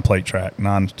best non-plate track,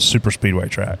 non-super speedway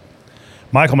track.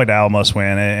 Michael McDowell must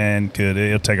win, and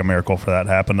it'll take a miracle for that to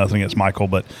happen. Nothing against Michael,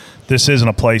 but this isn't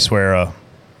a place where a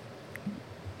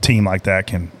team like that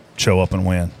can show up and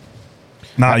win.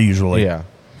 Not usually. Yeah.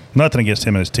 Nothing against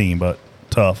him and his team, but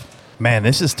tough. Man,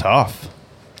 this is tough.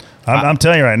 I'm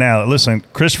telling you right now, listen,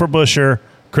 Christopher Busher,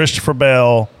 Christopher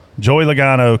Bell, Joey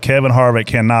Logano, Kevin Harvick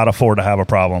cannot afford to have a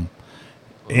problem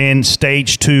in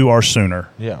stage 2 or sooner.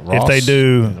 Yeah, if Ross, they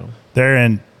do, they're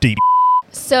in deep.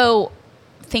 So,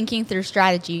 thinking through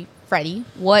strategy, Freddie,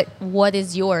 what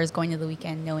is yours going to the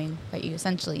weekend, knowing that you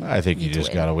essentially? I think you need to just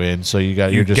win? got to win. So you're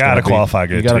You just gotta gonna qualify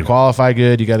good, You got to too. qualify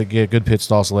good. You got to get good pit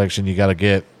stall selection. You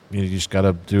just got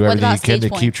to do What everything about you can stage to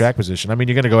keep points? track position. I mean,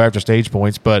 you're going to go after stage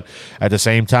points, but at the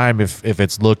same time, if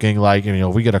it's looking like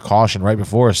if we get a caution right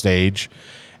before a stage,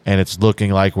 and it's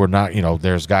looking like we're not,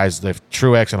 there's guys, if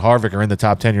Truex and Harvick are in the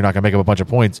top 10, you're not going to make up a bunch of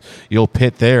points. You'll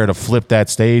pit there to flip that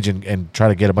stage and try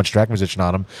to get a bunch of track position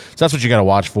on them. So that's what you got to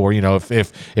watch for.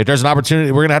 If there's an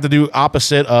opportunity, we're going to have to do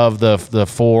opposite of the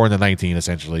 4 and the 19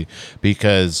 essentially,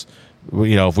 because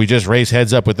if we just race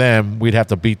heads up with them, we'd have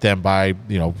to beat them by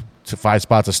to 5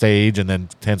 spots a stage and then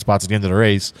 10 spots at the end of the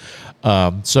race.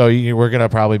 So we're going to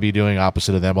probably be doing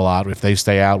opposite of them a lot. If they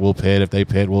stay out, we'll pit. If they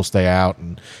pit, we'll stay out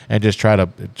and just try to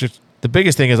the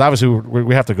biggest thing is obviously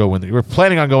we have to go win. We're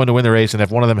planning on going to win the race, and if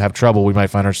one of them have trouble, we might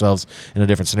find ourselves in a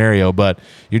different scenario. But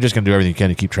you're just going to do everything you can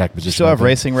to keep track position. Still have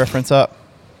racing reference up.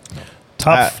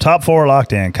 Top 4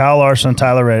 locked in. Kyle Larson,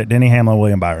 Tyler Reddick, Denny Hamlin,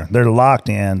 William Byron. They're locked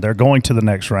in. They're going to the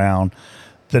next round.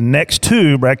 The next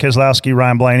 2, Brad Keselowski,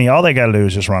 Ryan Blaney, all they got to do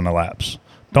is just run the laps.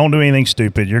 Don't do anything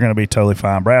stupid. You're going to be totally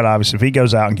fine. Brad, obviously, if he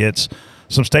goes out and gets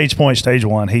some stage points, stage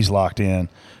 1, he's locked in.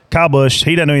 Kyle Busch,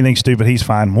 he doesn't do anything stupid. He's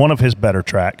fine. One of his better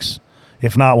tracks,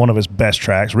 if not one of his best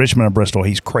tracks. Richmond and Bristol,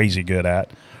 he's crazy good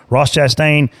at. Ross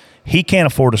Chastain, he can't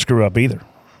afford to screw up either.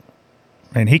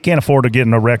 And he can't afford to get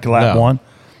in a wreck lap 1.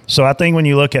 So I think when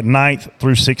you look at 9th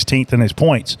through 16th in his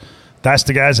points, that's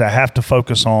the guys that have to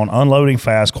focus on unloading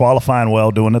fast, qualifying well,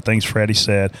 doing the things Freddie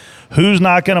said. Who's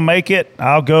not going to make it?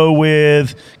 I'll go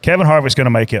with Kevin Harvick's going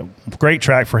to make it. Great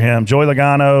track for him. Joey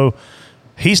Logano,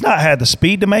 he's not had the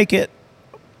speed to make it,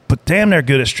 but damn, they're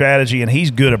good at strategy, and he's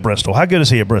good at Bristol. How good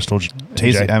is he at Bristol,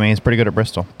 TJ? He's pretty good at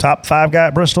Bristol. Top 5 guy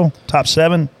at Bristol? Top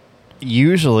 7?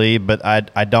 Usually, but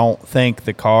I don't think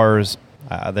the cars,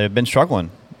 they've been struggling.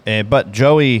 But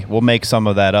Joey will make some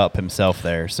of that up himself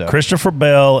there. So Christopher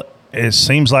Bell, it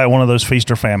seems like one of those feast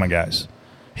or famine guys.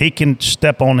 He can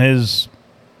step on his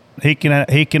 – he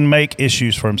can make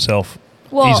issues for himself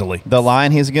easily. The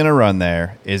line he's going to run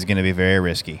there is going to be very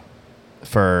risky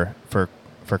for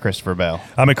Christopher Bell.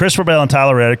 I mean, Christopher Bell and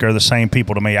Tyler Reddick are the same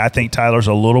people to me. I think Tyler's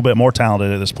a little bit more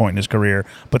talented at this point in his career,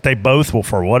 but they both will,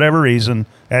 for whatever reason,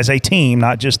 as a team,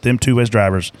 not just them two as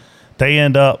drivers, they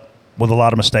end up with a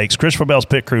lot of mistakes. Christopher Bell's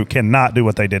pit crew cannot do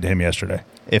what they did to him yesterday.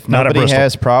 If nobody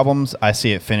has problems, I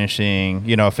see it finishing.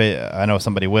 I know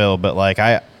somebody will,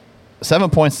 but 7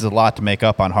 points is a lot to make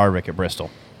up on Harvick at Bristol.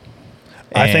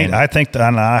 And I think,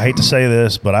 and I hate to say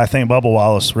this, but I think Bubba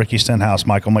Wallace, Ricky Stenhouse,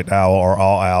 Michael McDowell are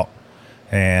all out,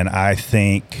 and I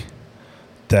think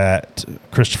that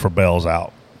Christopher Bell's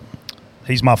out.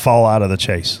 He's my fall out of the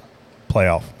chase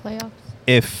playoffs.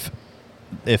 If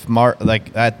Mark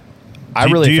I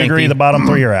really do you agree the bottom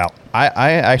 3 are out?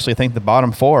 I actually think the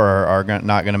bottom 4 are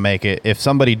not going to make it. If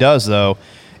somebody does, though,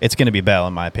 it's going to be Bell,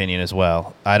 in my opinion, as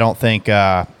well. I don't think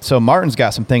so. Martin's got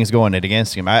some things going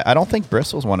against him. I don't think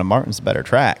Bristol's one of Martin's better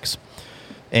tracks.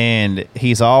 And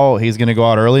he's going to go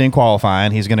out early in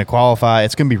qualifying. He's going to qualify.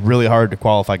 It's going to be really hard to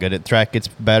qualify good. The track gets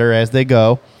better as they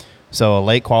go. So a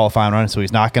late qualifying run. So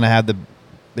he's not going to have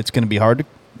it's going to be hard to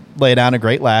lay down a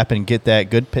great lap and get that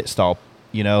good pit stall,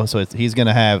 So he's going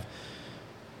to have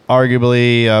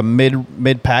arguably a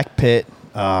mid-pack pit.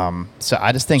 So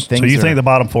I just think things. So you think the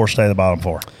bottom 4 stay the bottom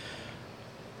 4?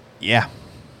 Yeah.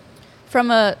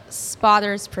 From a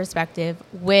spotter's perspective,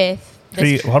 with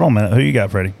hold on a minute. Who you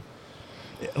got, Freddie?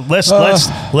 Let's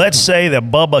say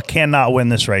that Bubba cannot win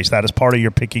this race. That is part of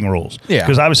your picking rules. Yeah.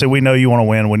 Because obviously we know you want to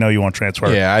win. We know you want to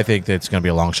transfer. Yeah, I think that's going to be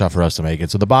a long shot for us to make it.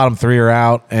 So the bottom 3 are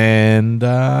out, and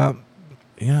I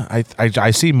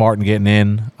see Martin getting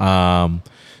in.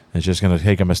 It's just going to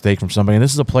take a mistake from somebody. And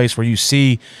this is a place where you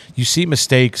see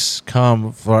mistakes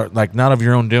come for not of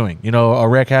your own doing. A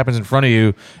wreck happens in front of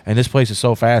you, and this place is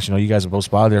so fast. You guys have both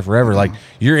spotted there forever.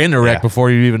 You're in the wreck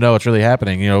before you even know it's really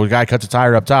happening. A guy cuts a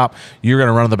tire up top, you're going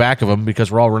to run on the back of him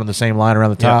because we're all running the same line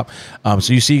around the top.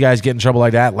 So you see guys get in trouble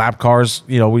like that. Lap cars,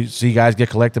 we see guys get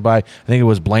collected by, I think it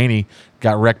was Blaney,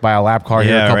 got wrecked by a lap car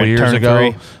here a couple years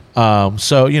ago.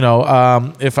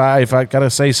 If I got to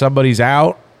say somebody's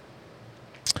out,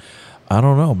 I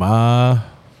don't know.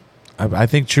 I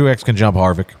think Truex can jump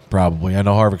Harvick, probably. I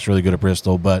know Harvick's really good at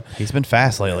Bristol, but he's been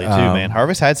fast lately too, man.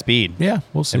 Harvick's had speed. Yeah,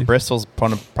 we'll see. And Bristol's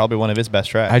probably one of his best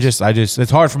tracks. I just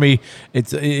it's hard for me.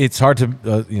 It's hard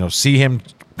to see him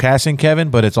passing Kevin,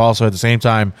 but it's also at the same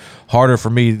time harder for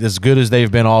me, as good as they've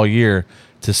been all year,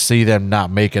 to see them not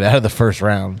make it out of the first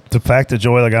round. The fact that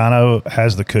Joey Logano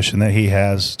has the cushion that he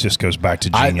has just goes back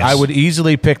to genius. I would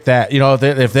easily pick that.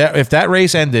 If that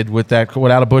race ended without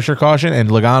a Busch or caution and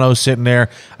Logano's sitting there,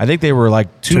 I think they were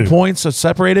 2 points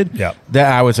separated. Yeah,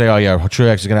 that I would say,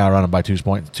 Truex is going to outrun him by 2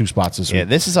 spots this week. Yeah,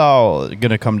 this is all going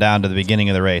to come down to the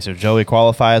beginning of the race. If Joey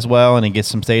qualifies well and he gets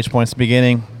some stage points at the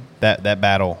beginning, that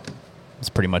battle is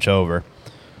pretty much over.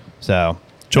 So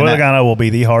Joey Logano will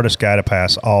be the hardest guy to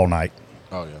pass all night.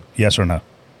 Oh, yeah. Yes or no?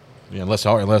 Yeah, unless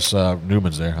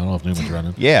Newman's there. I don't know if Newman's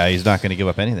running. Yeah, he's not going to give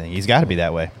up anything. He's got to be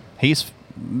that way.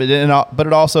 But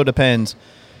it also depends.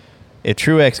 If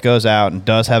Truex goes out and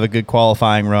does have a good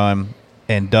qualifying run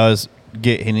and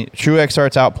Truex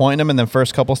starts out pointing him in the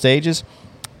first couple stages,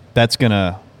 that's going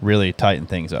to really tighten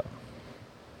things up.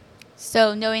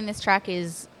 So knowing this track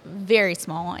is very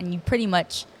small and you pretty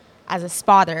much, as a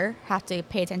spotter, have to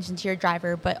pay attention to your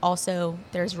driver, but also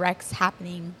there's wrecks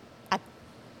happening at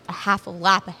a half a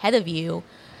lap ahead of you.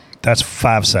 That's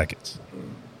 5 seconds.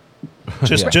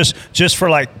 Just for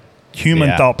like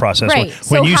human thought process. Right.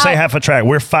 When you say half a track,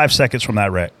 we're 5 seconds from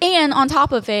that wreck. And on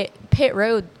top of it, pit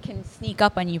road can sneak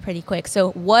up on you pretty quick.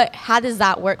 So how does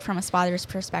that work from a spotter's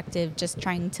perspective, just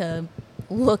trying to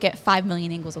look at 5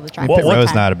 million angles of the track? Pit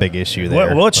road's not a big issue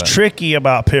there. What's tricky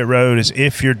about pit road is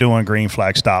if you're doing green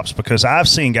flag stops, because I've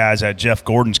seen guys at Jeff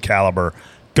Gordon's caliber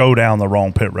go down the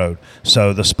wrong pit road.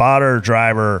 So the spotter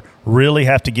driver really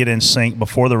have to get in sync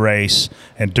before the race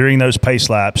and during those pace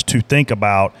laps to think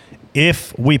about,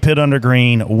 if we pit under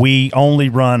green, we only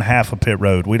run half a pit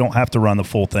road. We don't have to run the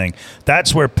full thing.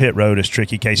 That's where pit road is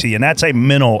tricky, Casey, and that's a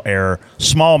mental error,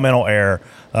 small mental error.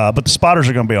 But the spotters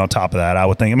are going to be on top of that, I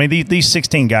would think. I mean, these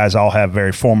 16 guys all have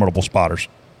very formidable spotters.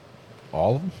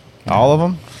 All of them? All of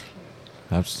them?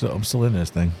 I'm still in this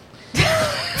thing.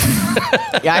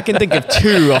 Yeah, I can think of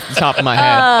 2 off the top of my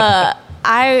head.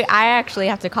 I actually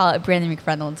have to call it Brandon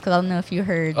McReynolds because I don't know if you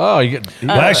heard. Oh,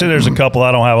 well, actually, there's a couple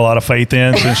I don't have a lot of faith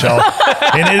in, since y'all,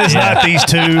 and it is not these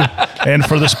 2. And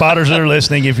for the spotters that are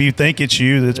listening, if you think it's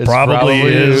you, it's probably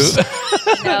is.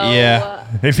 No. Yeah.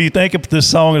 If you think if this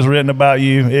song is written about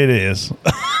you, it is.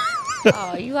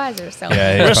 Oh, you guys are so.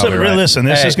 Yeah, listen,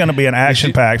 this is going to be an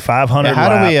action-packed 500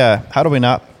 lap. How do we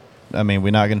not? I mean,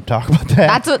 we're not going to talk about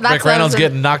that. That's Reynolds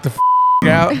getting knocked the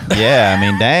out. Yeah, I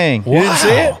mean, dang. You didn't see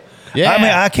it? Yeah. I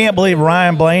mean, I can't believe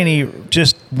Ryan Blaney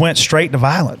just went straight to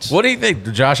violence. What do you think?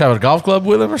 Did Josh have a golf club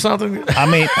with him or something? I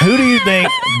mean, who do you think?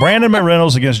 Brandon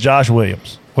McReynolds against Josh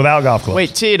Williams without golf clubs.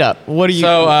 Wait, tee it up. What do you?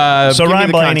 So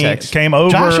Ryan Blaney came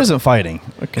over. Josh isn't fighting.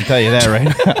 I can tell you that right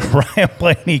now. Ryan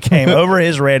Blaney came over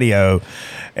his radio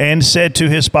and said to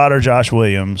his spotter, Josh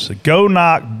Williams, go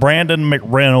knock Brandon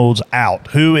McReynolds out,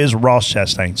 who is Ross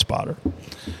Chastain's spotter.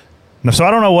 So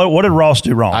I don't know, what did Ross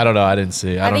do wrong? I don't know. I didn't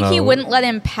see. I think he wouldn't let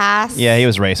him pass. Yeah, he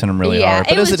was racing him really hard.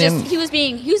 But it was just he was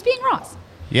being Ross.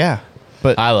 Yeah,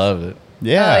 but I loved it.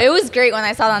 Yeah, it was great when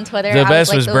I saw it on Twitter. The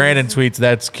best was Brandon tweets,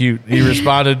 "That's cute." He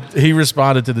responded. He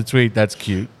responded to the tweet, "That's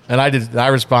cute," and I did. I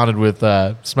responded with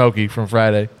Smokey from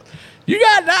Friday. You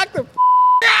got knocked the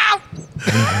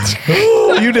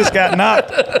out. You just got knocked.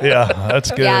 Yeah,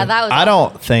 that's good. Yeah, that was. I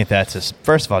don't think that's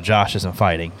first of all, Josh isn't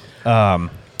fighting.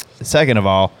 Second of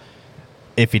all,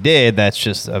 if he did, that's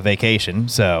just a vacation.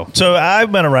 So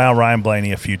I've been around Ryan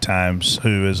Blaney a few times,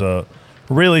 who is a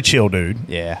really chill dude.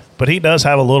 Yeah. But he does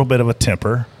have a little bit of a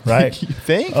temper, right? You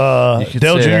think?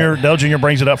 Dale Jr.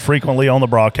 brings it up frequently on the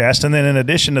broadcast. And then in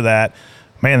addition to that,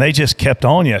 man, they just kept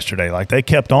on yesterday. Like, they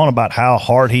kept on about how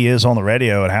hard he is on the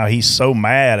radio and how he's so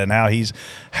mad and how he's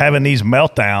having these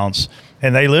meltdowns.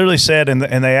 And they literally said, and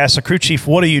they asked the crew chief,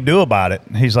 what do you do about it?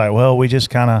 And he's like, well, we just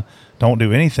kind of don't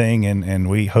do anything, and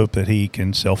we hope that he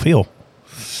can self-heal.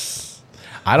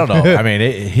 I don't know. I mean,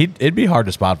 it'd be hard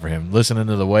to spot for him, listening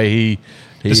to the way he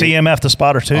Does he MF the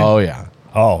spotter too? Oh, yeah.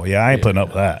 Oh, yeah, I ain't putting up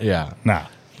with that. Yeah. Nah.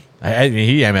 I mean,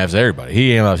 he MFs everybody.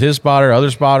 He MFs his spotter, other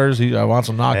spotters. He wants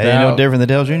them knocked out. No different than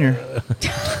Dale Jr.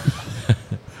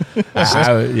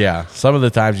 Yeah. Some of the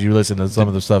times you listen to some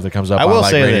of the stuff that comes up on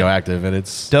like Radioactive, and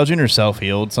it's Dale Jr.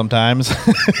 self-healed sometimes.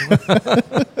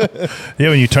 Yeah,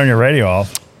 when you turn your radio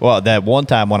off. Well, that one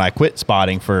time when I quit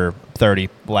spotting for 30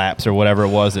 laps or whatever it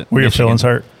was. Were your feelings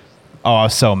hurt? Oh, I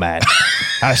was so mad.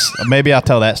 Maybe I'll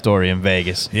tell that story in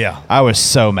Vegas. Yeah. I was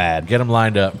so mad. Get them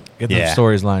lined up. Get the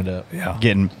stories lined up. Yeah.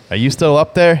 Are you still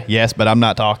up there? Yes, but I'm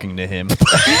not talking to him.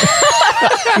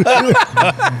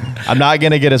 I'm not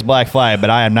going to get his black flag, but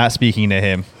I am not speaking to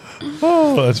him.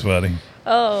 Oh, that's funny.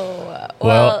 Oh,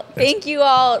 well, thank you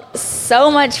all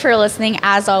so much for listening.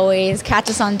 As always, catch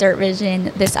us on Dirt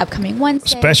Vision this upcoming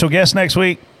Wednesday. Special guest next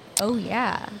week. Oh,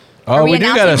 yeah. Oh, we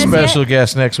do got a special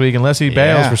guest next week, unless he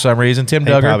bails for some reason. Tim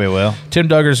Duggar. He probably will. Tim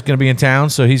Duggar's going to be in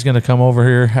town, so he's going to come over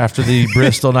here after the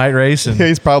Bristol night race. And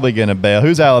he's probably going to bail.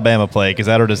 Who's Alabama play? Because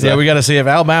that'll just we got to see if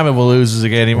Alabama will lose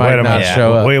again. He might not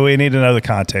show up. We need to know the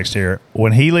context here.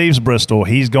 When he leaves Bristol,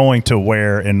 he's going to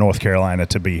where in North Carolina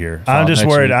to be here? I'm just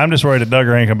worried. Week. I'm just worried that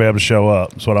Duggar ain't going to be able to show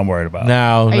up. That's what I'm worried about.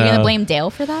 No, Are you going to blame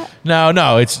Dale for that? No,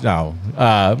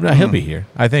 he'll be here.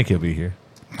 I think he'll be here.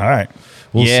 All right.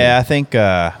 We'll see. I think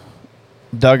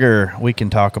Duggar, we can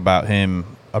talk about him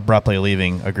abruptly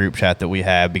leaving a group chat that we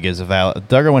have because of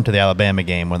Duggar went to the Alabama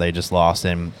game where they just lost,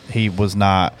 and he was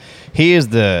not. He's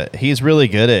really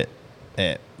good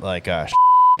at like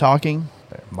talking.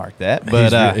 Mark that,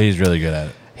 but he's really good at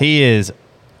it. He is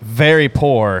very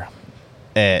poor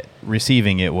at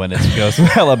receiving it when it goes to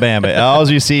Alabama. All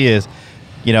you see is,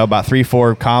 about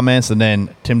 3-4 comments, and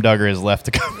then Tim Duggar has left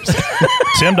the conversation.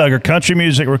 Tim Duggar, country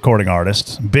music recording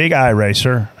artist, big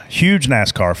iRacer, huge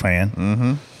NASCAR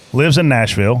fan, lives in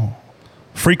Nashville,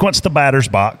 frequents the batter's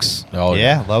box. Oh,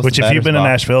 yeah. Loves Which, the if you've been batter's to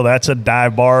box. Nashville, that's a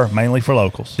dive bar mainly for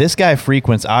locals. This guy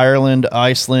frequents Ireland,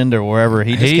 Iceland, or wherever.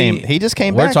 He just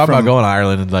came We're back talking from, about going to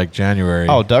Ireland in like January.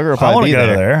 Oh, Duggar will I probably want be to go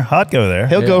there. there. I'd go there.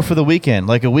 He'll go for the weekend,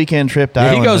 like a weekend trip to Yeah,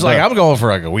 Ireland. he goes with like, Doug. I'm going for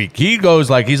like a week. He goes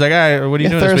like, he's like, hey, what are you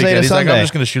doing this Thursday weekend? to He's like, Sunday. I'm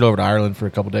just going to shoot over to Ireland for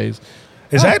a couple days.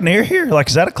 Is that near here? Like,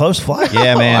 is that a close flight?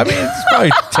 Yeah, man. I mean, it's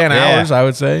probably 10 hours, I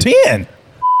would say. 10?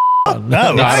 No, No,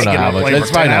 I don't know how much.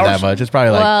 It's probably not that much. It's probably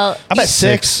like Well, I bet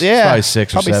 6. Yeah. Probably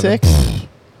 6 or probably 7. 6.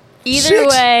 either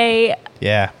 6? way,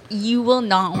 Yeah. you will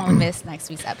not want to miss next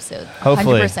week's episode.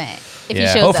 Hopefully. 100%. If he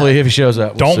Yeah. shows Hopefully, up. if he shows up.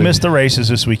 We'll Don't see. miss the races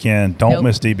this weekend. Don't Nope.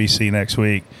 miss DBC next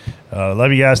week.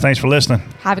 Love you guys. Thanks for listening.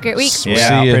 Have a great week. We'll Yeah,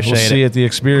 see I you. appreciate We'll see it. you at the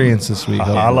experience this week.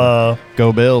 Holla.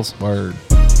 Go Bills. Word.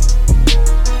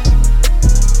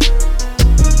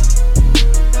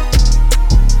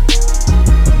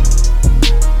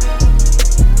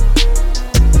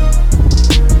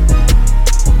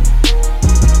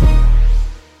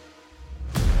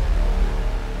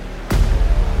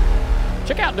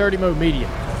 Check out Dirty Mo Media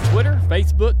on Twitter,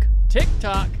 Facebook,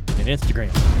 TikTok, and Instagram.